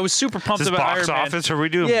there because I was super pumped Is this about box Iron Man. office? Are we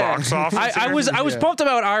doing Yeah. box office? I here? was Yeah. pumped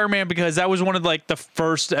about Iron Man because that was one of like the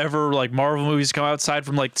first ever like Marvel movies to come outside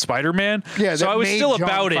from like Spider-Man. Yeah, so that I was made still Jon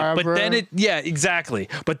about it, but then Favreau. exactly.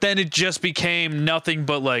 But then it just became nothing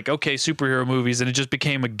but like okay superhero movies, and it just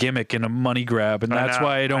became a gimmick and a money grab, and that's know,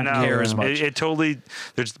 why I don't know. care as much. It totally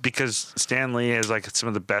there's because Stan Lee is like some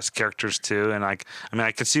of the best characters too, and like I mean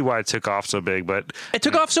I could see why it took off so big, but It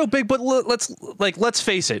took off so big, but let's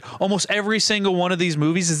face it. Almost every single one of these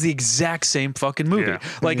movies is the exact same fucking movie. Yeah.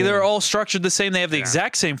 Like they're all structured the same. They have the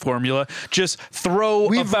exact same formula. Just throw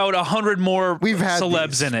We've- about 100 more we've had celebs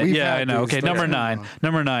these. in it. We've Yeah, had I know. these. Okay, number Yeah. 9.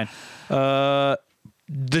 Number 9.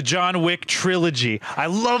 the John Wick trilogy. I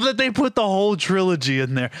love that they put the whole trilogy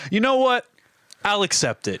in there. You know what? I'll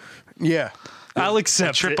accept it. Yeah. I'll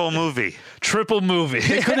accept Triple it. movie. Triple movie.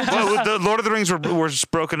 Well, the Lord of the Rings were just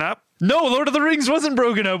broken up. No, Lord of the Rings wasn't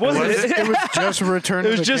broken up, was it? It was just Return It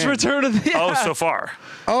of was the just King. Return of the. Oh, so far.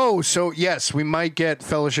 Oh, so yes, we might get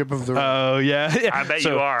Fellowship of the Ring. Oh yeah. I bet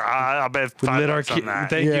So, you are. I'll bet We 5 lit our bucks on that.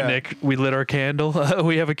 thank you, Yeah. Nick. We lit our candle.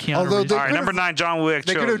 We have a Keanu Although Reeves. they All right, could've- number 9, John Wick.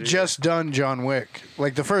 They could have trilogy. just done John Wick.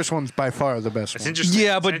 Like the first one's by far the best It's one. interesting.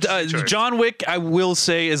 Yeah, It's an but interesting choice. John Wick, I will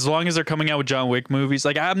say, as long as they're coming out with John Wick movies,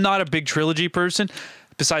 like I'm not a big trilogy person,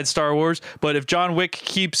 besides Star Wars. But if John Wick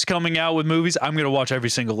keeps coming out with movies, I'm gonna watch every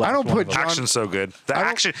single last I don't one put of them. John- Action's so good. The I don't-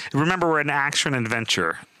 action. Remember, we're an action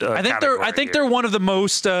adventure. I think they're one of the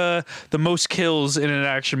most kills in an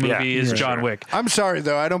action movie Yeah, is for John sure. Wick. I'm sorry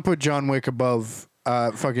though, I don't put John Wick above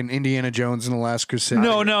fucking Indiana Jones and the Last Crusade.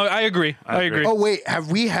 No, I agree. I agree. Oh wait,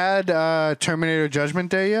 have we had Terminator Judgment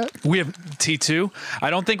Day yet? We have T2. I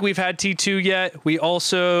don't think we've had T2 yet. We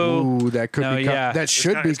also Ooh, that could No, be. yeah. That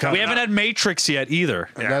should It's be coming coming. we haven't had Matrix yet either.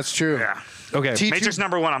 Yeah. That's true. Yeah. Okay. T2 Matrix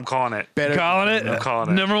number 1. I'm calling it. better. Calling it. I'm calling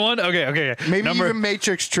it. Number one. Okay. Maybe number, even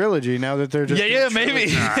Matrix trilogy. Now that they're just Yeah, doing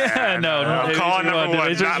maybe. No, I'm calling number 1.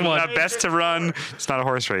 Matrix Not, one. not best to run. It's not a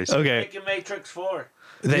horse race. Okay. Making Matrix 4.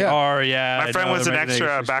 They Yeah. are. Yeah. My I friend know, was they're an making extra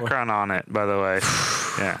Matrix four. background on it, by the way.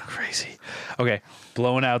 Yeah. Crazy. Okay,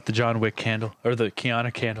 blowing out the John Wick candle or the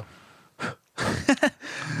Keanu candle.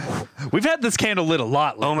 We've had this candle lit a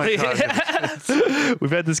lot lately. Oh my God.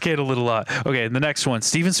 We've had this candle lit a lot. Okay, the next one,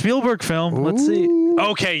 Steven Spielberg film. Let's see.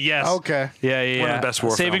 Okay, yes. Okay. Yeah. One of the best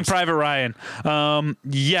war Saving films. Private Ryan.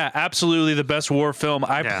 Yeah, absolutely the best war film.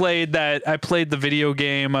 I Yeah. played that. I played the video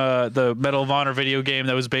game, the Medal of Honor video game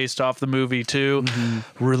that was based off the movie too.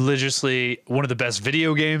 Mm-hmm. Religiously, one of the best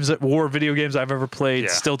war video games I've ever played. Yeah.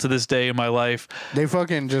 Still to this day in my life. They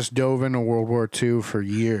fucking just dove into World War II for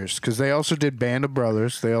years because they also did Band of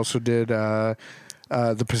Brothers. They also did the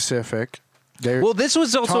Pacific. Well, this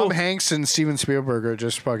was also Tom Hanks and Steven Spielberg are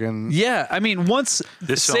just fucking. Yeah, I mean, once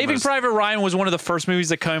This film Saving is- Private Ryan was one of the first movies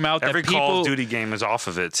that came out Every that people. Call of Duty game is off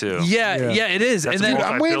of it, too. Yeah, it is. That's and then Dude,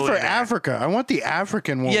 I'm waiting for multi-billionaire. Africa. I want the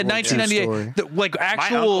African World yeah, War II story. 1998. Like My uncle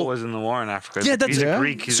actual. was in the war in Africa. Yeah, that's- he's Yeah? a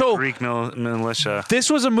Greek. He's So- a Greek militia.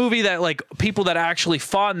 This was a movie that like people that actually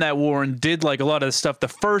fought in that war and did like a lot of the stuff. The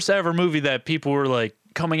first ever movie that people were like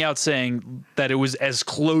coming out saying that it was as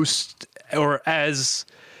close or as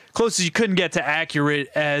close as you couldn't get to accurate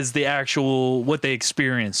as the actual what they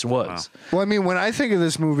experienced was. Well, I mean, when I think of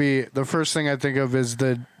this movie, the first thing I think of is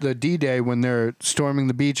the D-Day when they're storming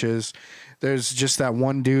the beaches. There's just that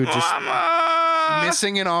one dude just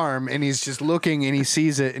missing an arm, and he's just looking, and he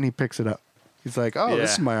sees it, and he picks it up. He's like, "Oh, this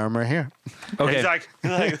Yeah. is my arm right here." Okay. He's like,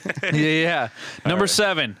 Yeah. Number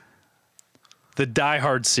 7, the Die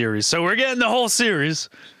Hard series. So we're getting the whole series.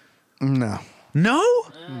 No, No?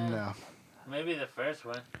 no. Maybe the first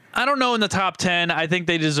one. I don't know in the top 10. I think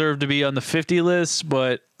they deserve to be on the 50 list,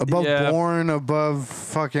 but Above yeah. Bourne, above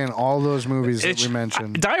fucking all those movies that It's- we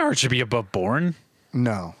mentioned. Die Hard should be above Bourne.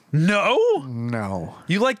 No, No? no.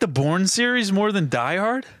 You like the Bourne series more than Die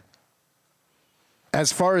Hard?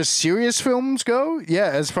 As far as serious films go, yeah.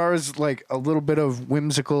 As far as like a little bit of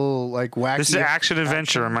whimsical, like wacky. this is action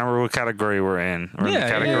adventure. Remember what category we're in. We're in Yeah, the yeah,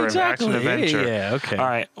 category exactly. of action Yeah, adventure. yeah, okay. All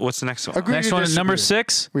right, what's the next one? Agree Next to one, disagree. number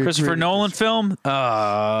 6, We Christopher agree to Nolan film.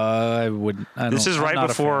 I wouldn't. This is I'm right not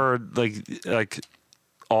a fan. before like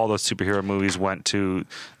all those superhero movies went to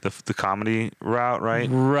the comedy route, right?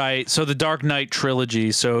 Right. So the Dark Knight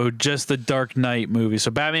trilogy. So just the Dark Knight movie.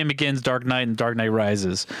 So Batman Begins, Dark Knight, and Dark Knight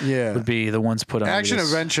Rises. Yeah. Would be the ones put on Action this.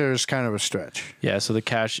 adventure is kind of a stretch. Yeah. So the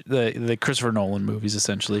Christopher Nolan movies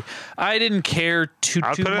essentially. I didn't care too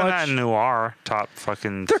I'd put it in much. that noir top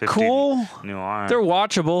fucking. They're 50 cool. Noir. They're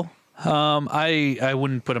watchable. I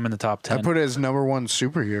wouldn't put them in the top 10. I put it as number one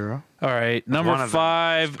superhero. All right. Number One of them.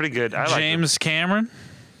 5. It's pretty good. I like James Cameron.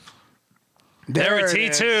 There it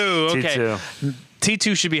T2. is. Okay. T2.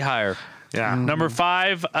 T2 should be higher. Yeah. Number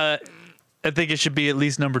 5. I think it should be at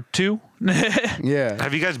least number 2. Yeah.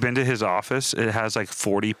 Have you guys been to his office? It has like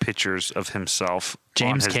 40 pictures of himself.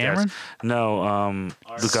 James on his Cameron? desk. No,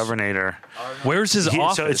 the governor. Where's his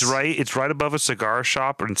office? So it's right above a cigar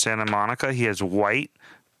shop in Santa Monica. He has white,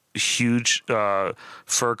 huge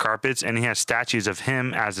fur carpets, and he has statues of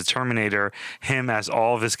him as the Terminator, him as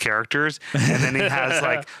all of his characters, and then he has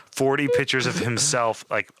like 40 pictures of himself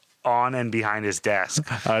like on and behind his desk.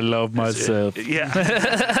 I love myself. Yeah,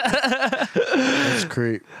 That's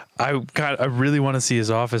great. I really want to see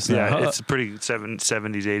his office now. yeah, it's pretty 70s,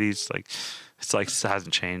 80s. Like it's like it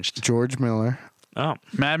hasn't changed. George Miller. Oh,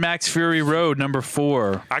 Mad Max Fury Road, number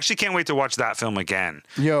 4. I actually can't wait to watch that film again.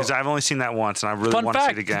 Yo. Because I've only seen that once, and I really Fun want to see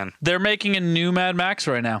fact, it again. they're making a new Mad Max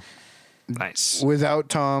right now. Nice. Without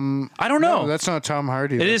Tom. I don't know. No, that's not Tom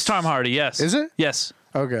Hardy. It is Tom Hardy, yes. Is it? Yes.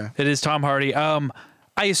 Okay. It is Tom Hardy.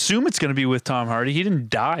 I assume it's going to be with Tom Hardy. He didn't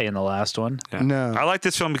die in the last one. Yeah. No. I like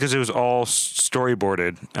this film because it was all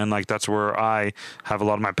storyboarded, and like that's where I have a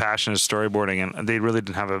lot of my passion is storyboarding. And they really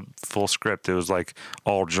didn't have a full script; it was like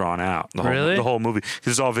all drawn out. Really? The whole movie. 'Cause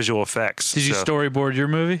it's all visual effects. Did you so- storyboard your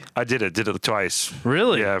movie? I did it twice.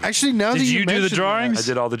 Really? Yeah. Actually, now Did that you do the mention drawings?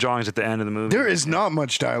 I did all the drawings at the end of the movie. there is not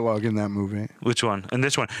much dialogue in that movie. Which one? And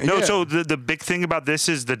this one? No. Yeah. So the big thing about this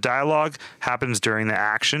is the dialogue happens during the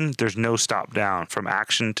action. There's no stop down from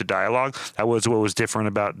action to dialogue. That was what was different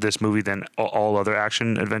about this movie than all other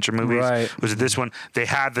action adventure movies. Right. Was that this one? They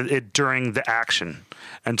had it during the action,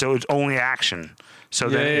 and so it's only action. So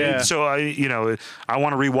Yeah. so I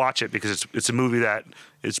want to rewatch it because it's a movie that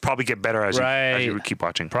it's probably get better as you keep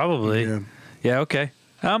watching. Probably. Yeah. Yeah, okay.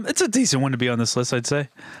 It's a decent one to be on this list, I'd say.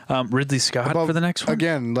 Ridley Scott for the next one?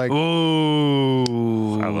 Again, like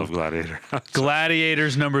Ooh. I love Gladiator.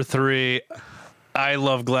 Gladiator's number 3. I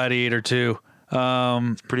love Gladiator too.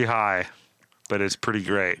 Pretty high, but it's pretty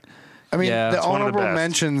great. I mean, Yeah. the It's one of the honorable best.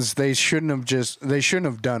 mentions they shouldn't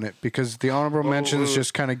have done it because the honorable mentions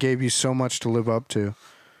just kind of gave you so much to live up to.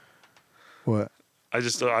 What? I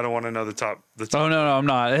don't want to know the top. Oh no, I'm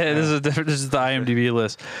not. Hey, this is a different. This is the IMDb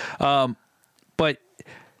list. But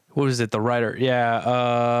what is it? The writer?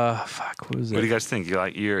 Yeah. Fuck. What is it? What do you guys think?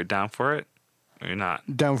 You're down for it, or you're not?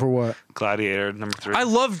 Down for what? Gladiator number 3. I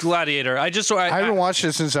loved Gladiator. I I haven't watched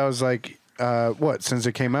it since I was like, since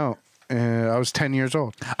it came out. I was 10 years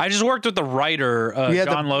old. I just worked with the writer,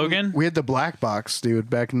 John Logan. We had the black box, dude,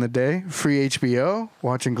 back in the day. Free HBO.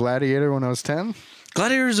 Watching Gladiator when I was 10.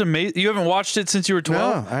 Gladiator is amazing. You haven't watched it since you were 12?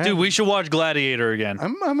 No, I Dude, haven't. we should watch Gladiator again.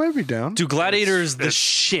 I might be down. Dude, Gladiator is the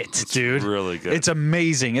shit, dude. really good. It's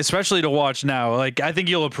amazing, especially to watch now. Like, I think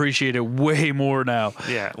you'll appreciate it way more now.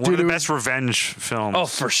 Yeah, one Dude, of it the was- best revenge films. Oh,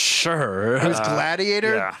 for sure. It was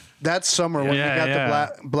Gladiator. yeah. That summer when Yeah, we got yeah.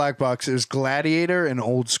 the black box, it was Gladiator and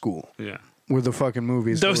Old School Yeah. were the fucking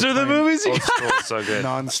movies. that Those were are the playing movies you Old school, is so good.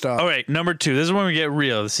 nonstop. All right, number 2. This is when we get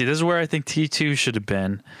real. See, this is where I think T2 should have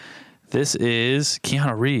been. This is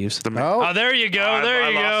Keanu Reeves. Oh, there you go. I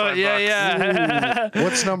There you lost go. $5. Yeah.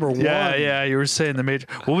 What's number one? Yeah. You were saying the major.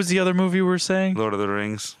 What was the other movie we were saying? Lord of the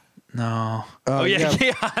Rings. No. Oh, yeah.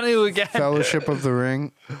 Keanu again. Fellowship of the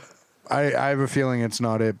Ring. I have a feeling it's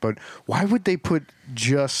not it, but why would they put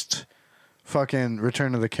just fucking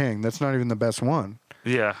Return of the King? That's not even the best one.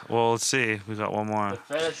 Yeah. Well, let's see. We got one more.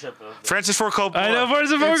 Francis Ford Coppola. I know. Where's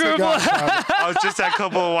the It's the Focus? Godfather. I was just at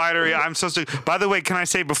Coppola Winery. I'm so stoked. By the way, can I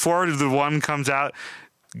say before the one comes out,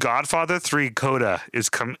 Godfather 3 Coda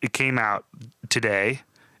it came out today.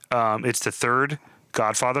 It's the 3rd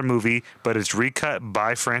Godfather movie, but it's recut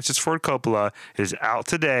by Francis Ford Coppola. It is out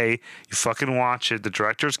today. You fucking watch it. The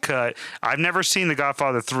director's cut. I've never seen The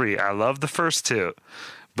Godfather 3. I love the first 2.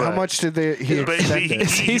 But, How much did he but extend it?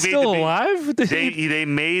 Is he made still the- alive? They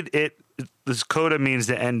made it. This coda means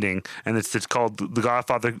the ending, and it's called The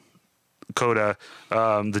Godfather Coda,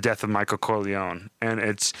 The Death of Michael Corleone, and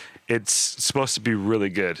it's supposed to be really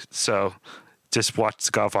good. So just watch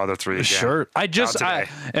The Godfather 3 again. Sure. I just Out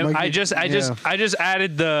today. I just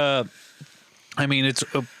added the. I mean, it's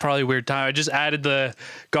a probably weird time. I just added the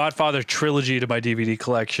Godfather trilogy to my DVD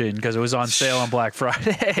collection because it was on sale on Black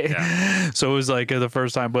Friday. So it was like the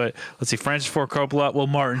first time. But let's see, Francis Ford Coppola,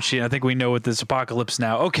 Martin Sheen. I think we know what this Apocalypse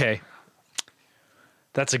Now. Okay,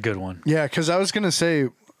 that's a good one. Yeah, because I was gonna say,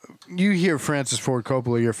 you hear Francis Ford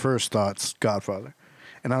Coppola, your first thoughts, Godfather,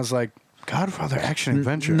 and I was like, Godfather action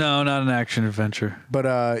adventure. No, not an action adventure.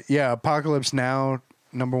 But yeah, Apocalypse Now,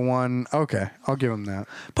 number 1. Okay, I'll give him that.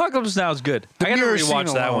 Apocalypse Now is good. I gotta mirror rewatch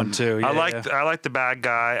scene that alone. one too. Yeah, I like the bad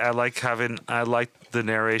guy. I like the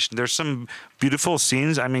narration. There's some beautiful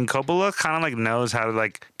scenes. I mean, Coppola kind of like knows how to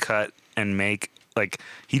like cut and make. Like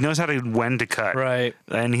he knows when to cut. Right.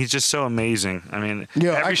 And he's just so amazing. I mean,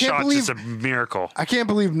 Yo, I every can't shot's believe- just a miracle. I can't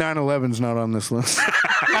believe 9/11's not on this list.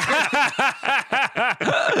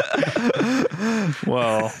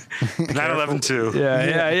 Well, 9/11 too.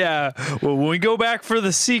 yeah. Well, when we go back for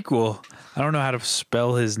the sequel, I don't know how to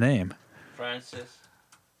spell his name. Francis.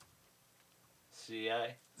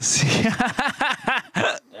 C.I.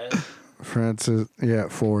 Francis,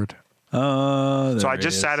 Ford. So I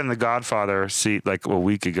just sat in the Godfather seat like a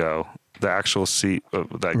week ago. The actual seat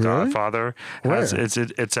of that Really? Godfather. Where?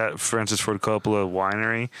 It's at Francis Ford Coppola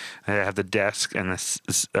Winery. They have the desk and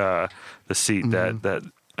the seat that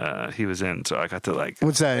he was in, so I got to like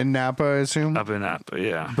What's that, in Napa, I assume? up in Napa.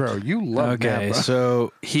 Yeah. Bro, you love Okay, Napa.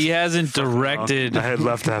 so he hasn't directed. I had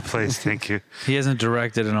left that place. Thank you. He hasn't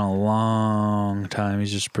directed in a long time.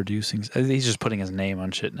 He's just producing. He's just putting his name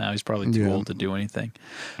on shit now. He's probably too Yeah. old to do anything.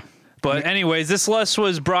 But anyways, this list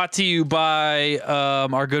was brought to you by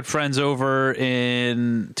our good friends over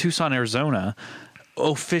in Tucson, Arizona.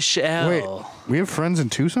 Official. Wait, we have friends in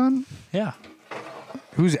Tucson? Yeah.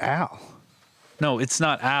 Who's Al? No, it's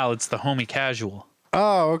not Al. It's the Homie Casual.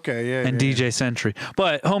 Oh, okay, yeah. And yeah, DJ Sentry.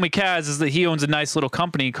 But Homie Kaz is that he owns a nice little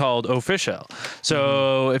company called Official.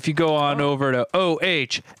 So if you go on over to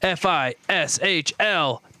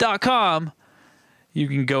ohfishl.com, you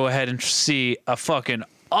can go ahead and see a fucking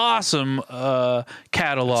awesome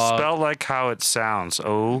catalog. Spelled like how it sounds.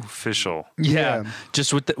 Official. Yeah, Yeah.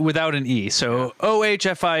 just without an E. So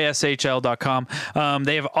ohfishl.com.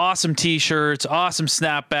 They have awesome T-shirts, awesome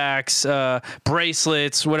snapbacks,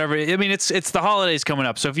 bracelets, whatever. I mean, it's the holidays coming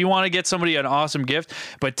up. So if you want to get somebody an awesome gift,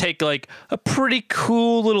 but take like a pretty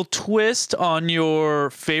cool little twist on your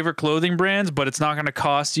favorite clothing brands, but it's not going to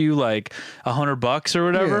cost you like $100 or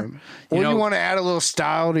whatever. Yeah. Or you want to add a little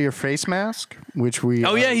style to your face mask, which we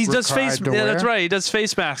Oh yeah, he does required face. to Yeah, that's wear. right. He does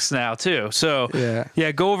face masks now too. So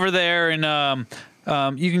Yeah. go over there and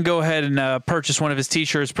you can go ahead and purchase one of his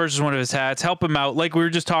T-shirts, purchase one of his hats, help him out. Like we were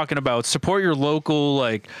just talking about, support your local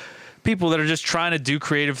like people that are just trying to do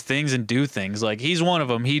creative things and do things. Like he's one of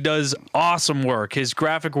them. He does awesome work. His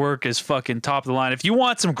graphic work is fucking top of the line. If you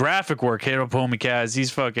want some graphic work, hit up Homie Kaz. He's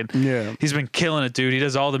fucking He's been killing it, dude. He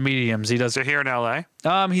does all the mediums. He does. So here in LA?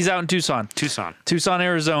 He's out in Tucson,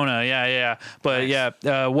 Arizona. Yeah.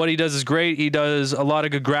 But what he does is great. He does a lot of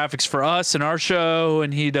good graphics for us and our show,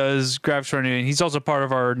 and he does graphics for anything. He's also part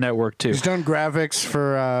of our network too. He's done graphics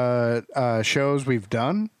for shows we've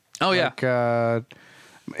done. Oh yeah. Like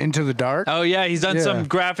Into the Dark. Oh yeah, he's done some Yeah.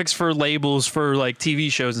 graphics for labels for like TV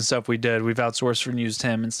shows and stuff we did. We've outsourced and used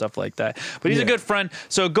him and stuff like that. But he's a Yeah. good friend.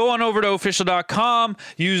 So go on over to official.com,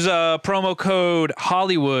 use promo code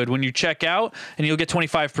Hollywood when you check out, and you'll get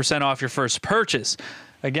 25% off your first purchase.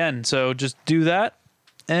 Again, so just do that.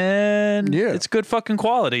 And it's good fucking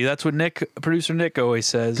quality. That's what producer Nick always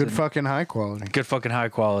says. Good And fucking high quality. good fucking high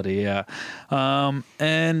quality, yeah. And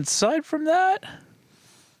aside from that,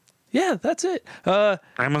 yeah, that's it.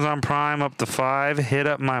 Amazon Prime up to 5. Hit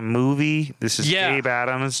up my movie. This is Yeah. Gabe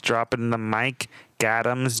Adams dropping the mic.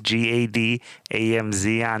 Gadams,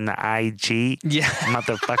 GADAMZ on the IG. Yeah.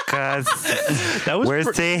 Motherfuckers. That was Where's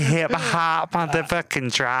the hip hop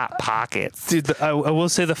motherfucking drop pockets? Dude, I will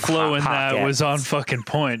say the flow in Hot that was on fucking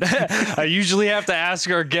point. I usually have to ask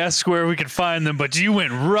our guests where we can find them, but you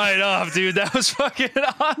went right off, dude. That was fucking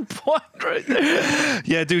on point right there.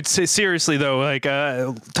 Yeah, dude, seriously, though, like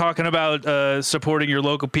talking about supporting your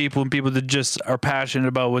local people and people that just are passionate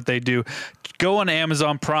about what they do, go on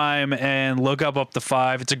Amazon Prime and look up to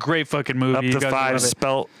 5. It's a great fucking movie. Up You the guys will 5 love it.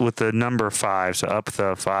 spelt with the number 5, so up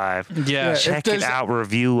the 5. Yeah. If Check it there's- out.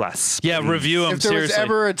 Review us. Yeah, please. review them, If there was seriously.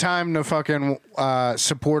 ever a time to fucking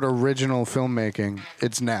support original filmmaking,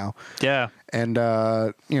 it's now. Yeah. And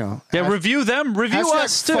Yeah, review them. Review hashtag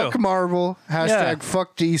us, too. fuck Marvel. Hashtag Yeah.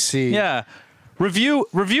 fuck DC. Yeah. Review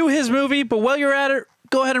his movie, but while you're at it,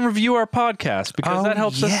 go ahead and review our podcast because Oh, that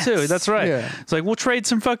helps us too. yes. That's right. Yeah. It's like we'll trade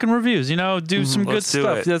some fucking reviews, do some good Let's do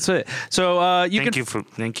stuff. it. That's it. So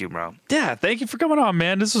Thank you, bro. yeah, thank you for coming on,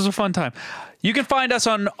 man. This was a fun time. You can find us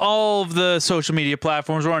on all of the social media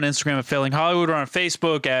platforms. We're on Instagram at Failing Hollywood. We're on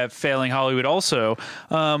Facebook at Failing Hollywood also.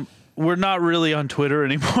 We're not really on Twitter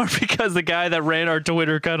anymore because the guy that ran our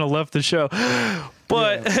Twitter kind of left the show.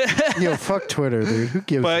 But Yo, fuck Twitter, dude. Who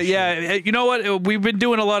gives a but shit? yeah, you know what? We've been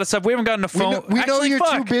doing a lot of stuff. We haven't gotten a We phone. know, we know Actually, you're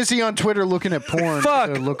fuck. too busy on Twitter looking at porn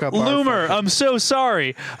Fuck, to look up our Loomer, fucking- I'm so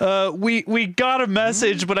sorry. We got a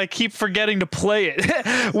message, but I keep forgetting to play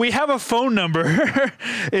it. We have a phone number.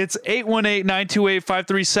 It's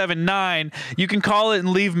 818-928-5379. You can call it and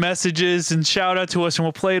leave messages and shout out to us, and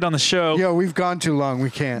we'll play it on the show. Yo, we've gone too long. We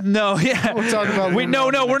can't. No, yeah. We'll talk about it we're on the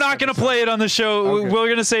not next going to play it on the show. Okay. We're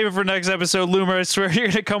going to save it for next episode. Loomer, I swear you're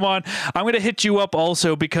going to come on. I'm going to hit you up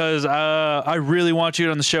also because I really want you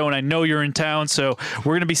on the show, and I know you're in town, so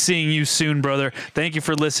we're going to be seeing you soon, brother. Thank you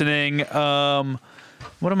for listening.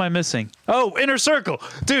 What am I missing? Oh, Inner Circle.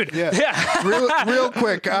 Dude. Yeah. Real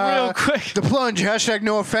quick. Real quick. The Plunge. Hashtag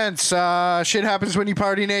no offense. Shit happens when you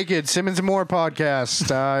party naked. Simmons and More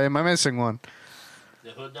podcast. Am I missing one?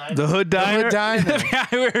 The Hood Diner. Hood Diner. Yeah,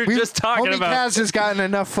 we were just talking Homie about. Kaz has gotten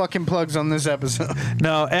enough fucking plugs on this episode.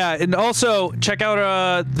 No, yeah, and also check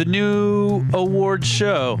out the new award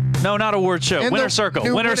show. No, not award show. And Winner the Circle.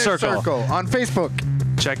 new Winner Circle. on Facebook.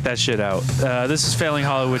 Check that shit out. This is Failing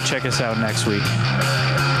Hollywood. Check us out next week.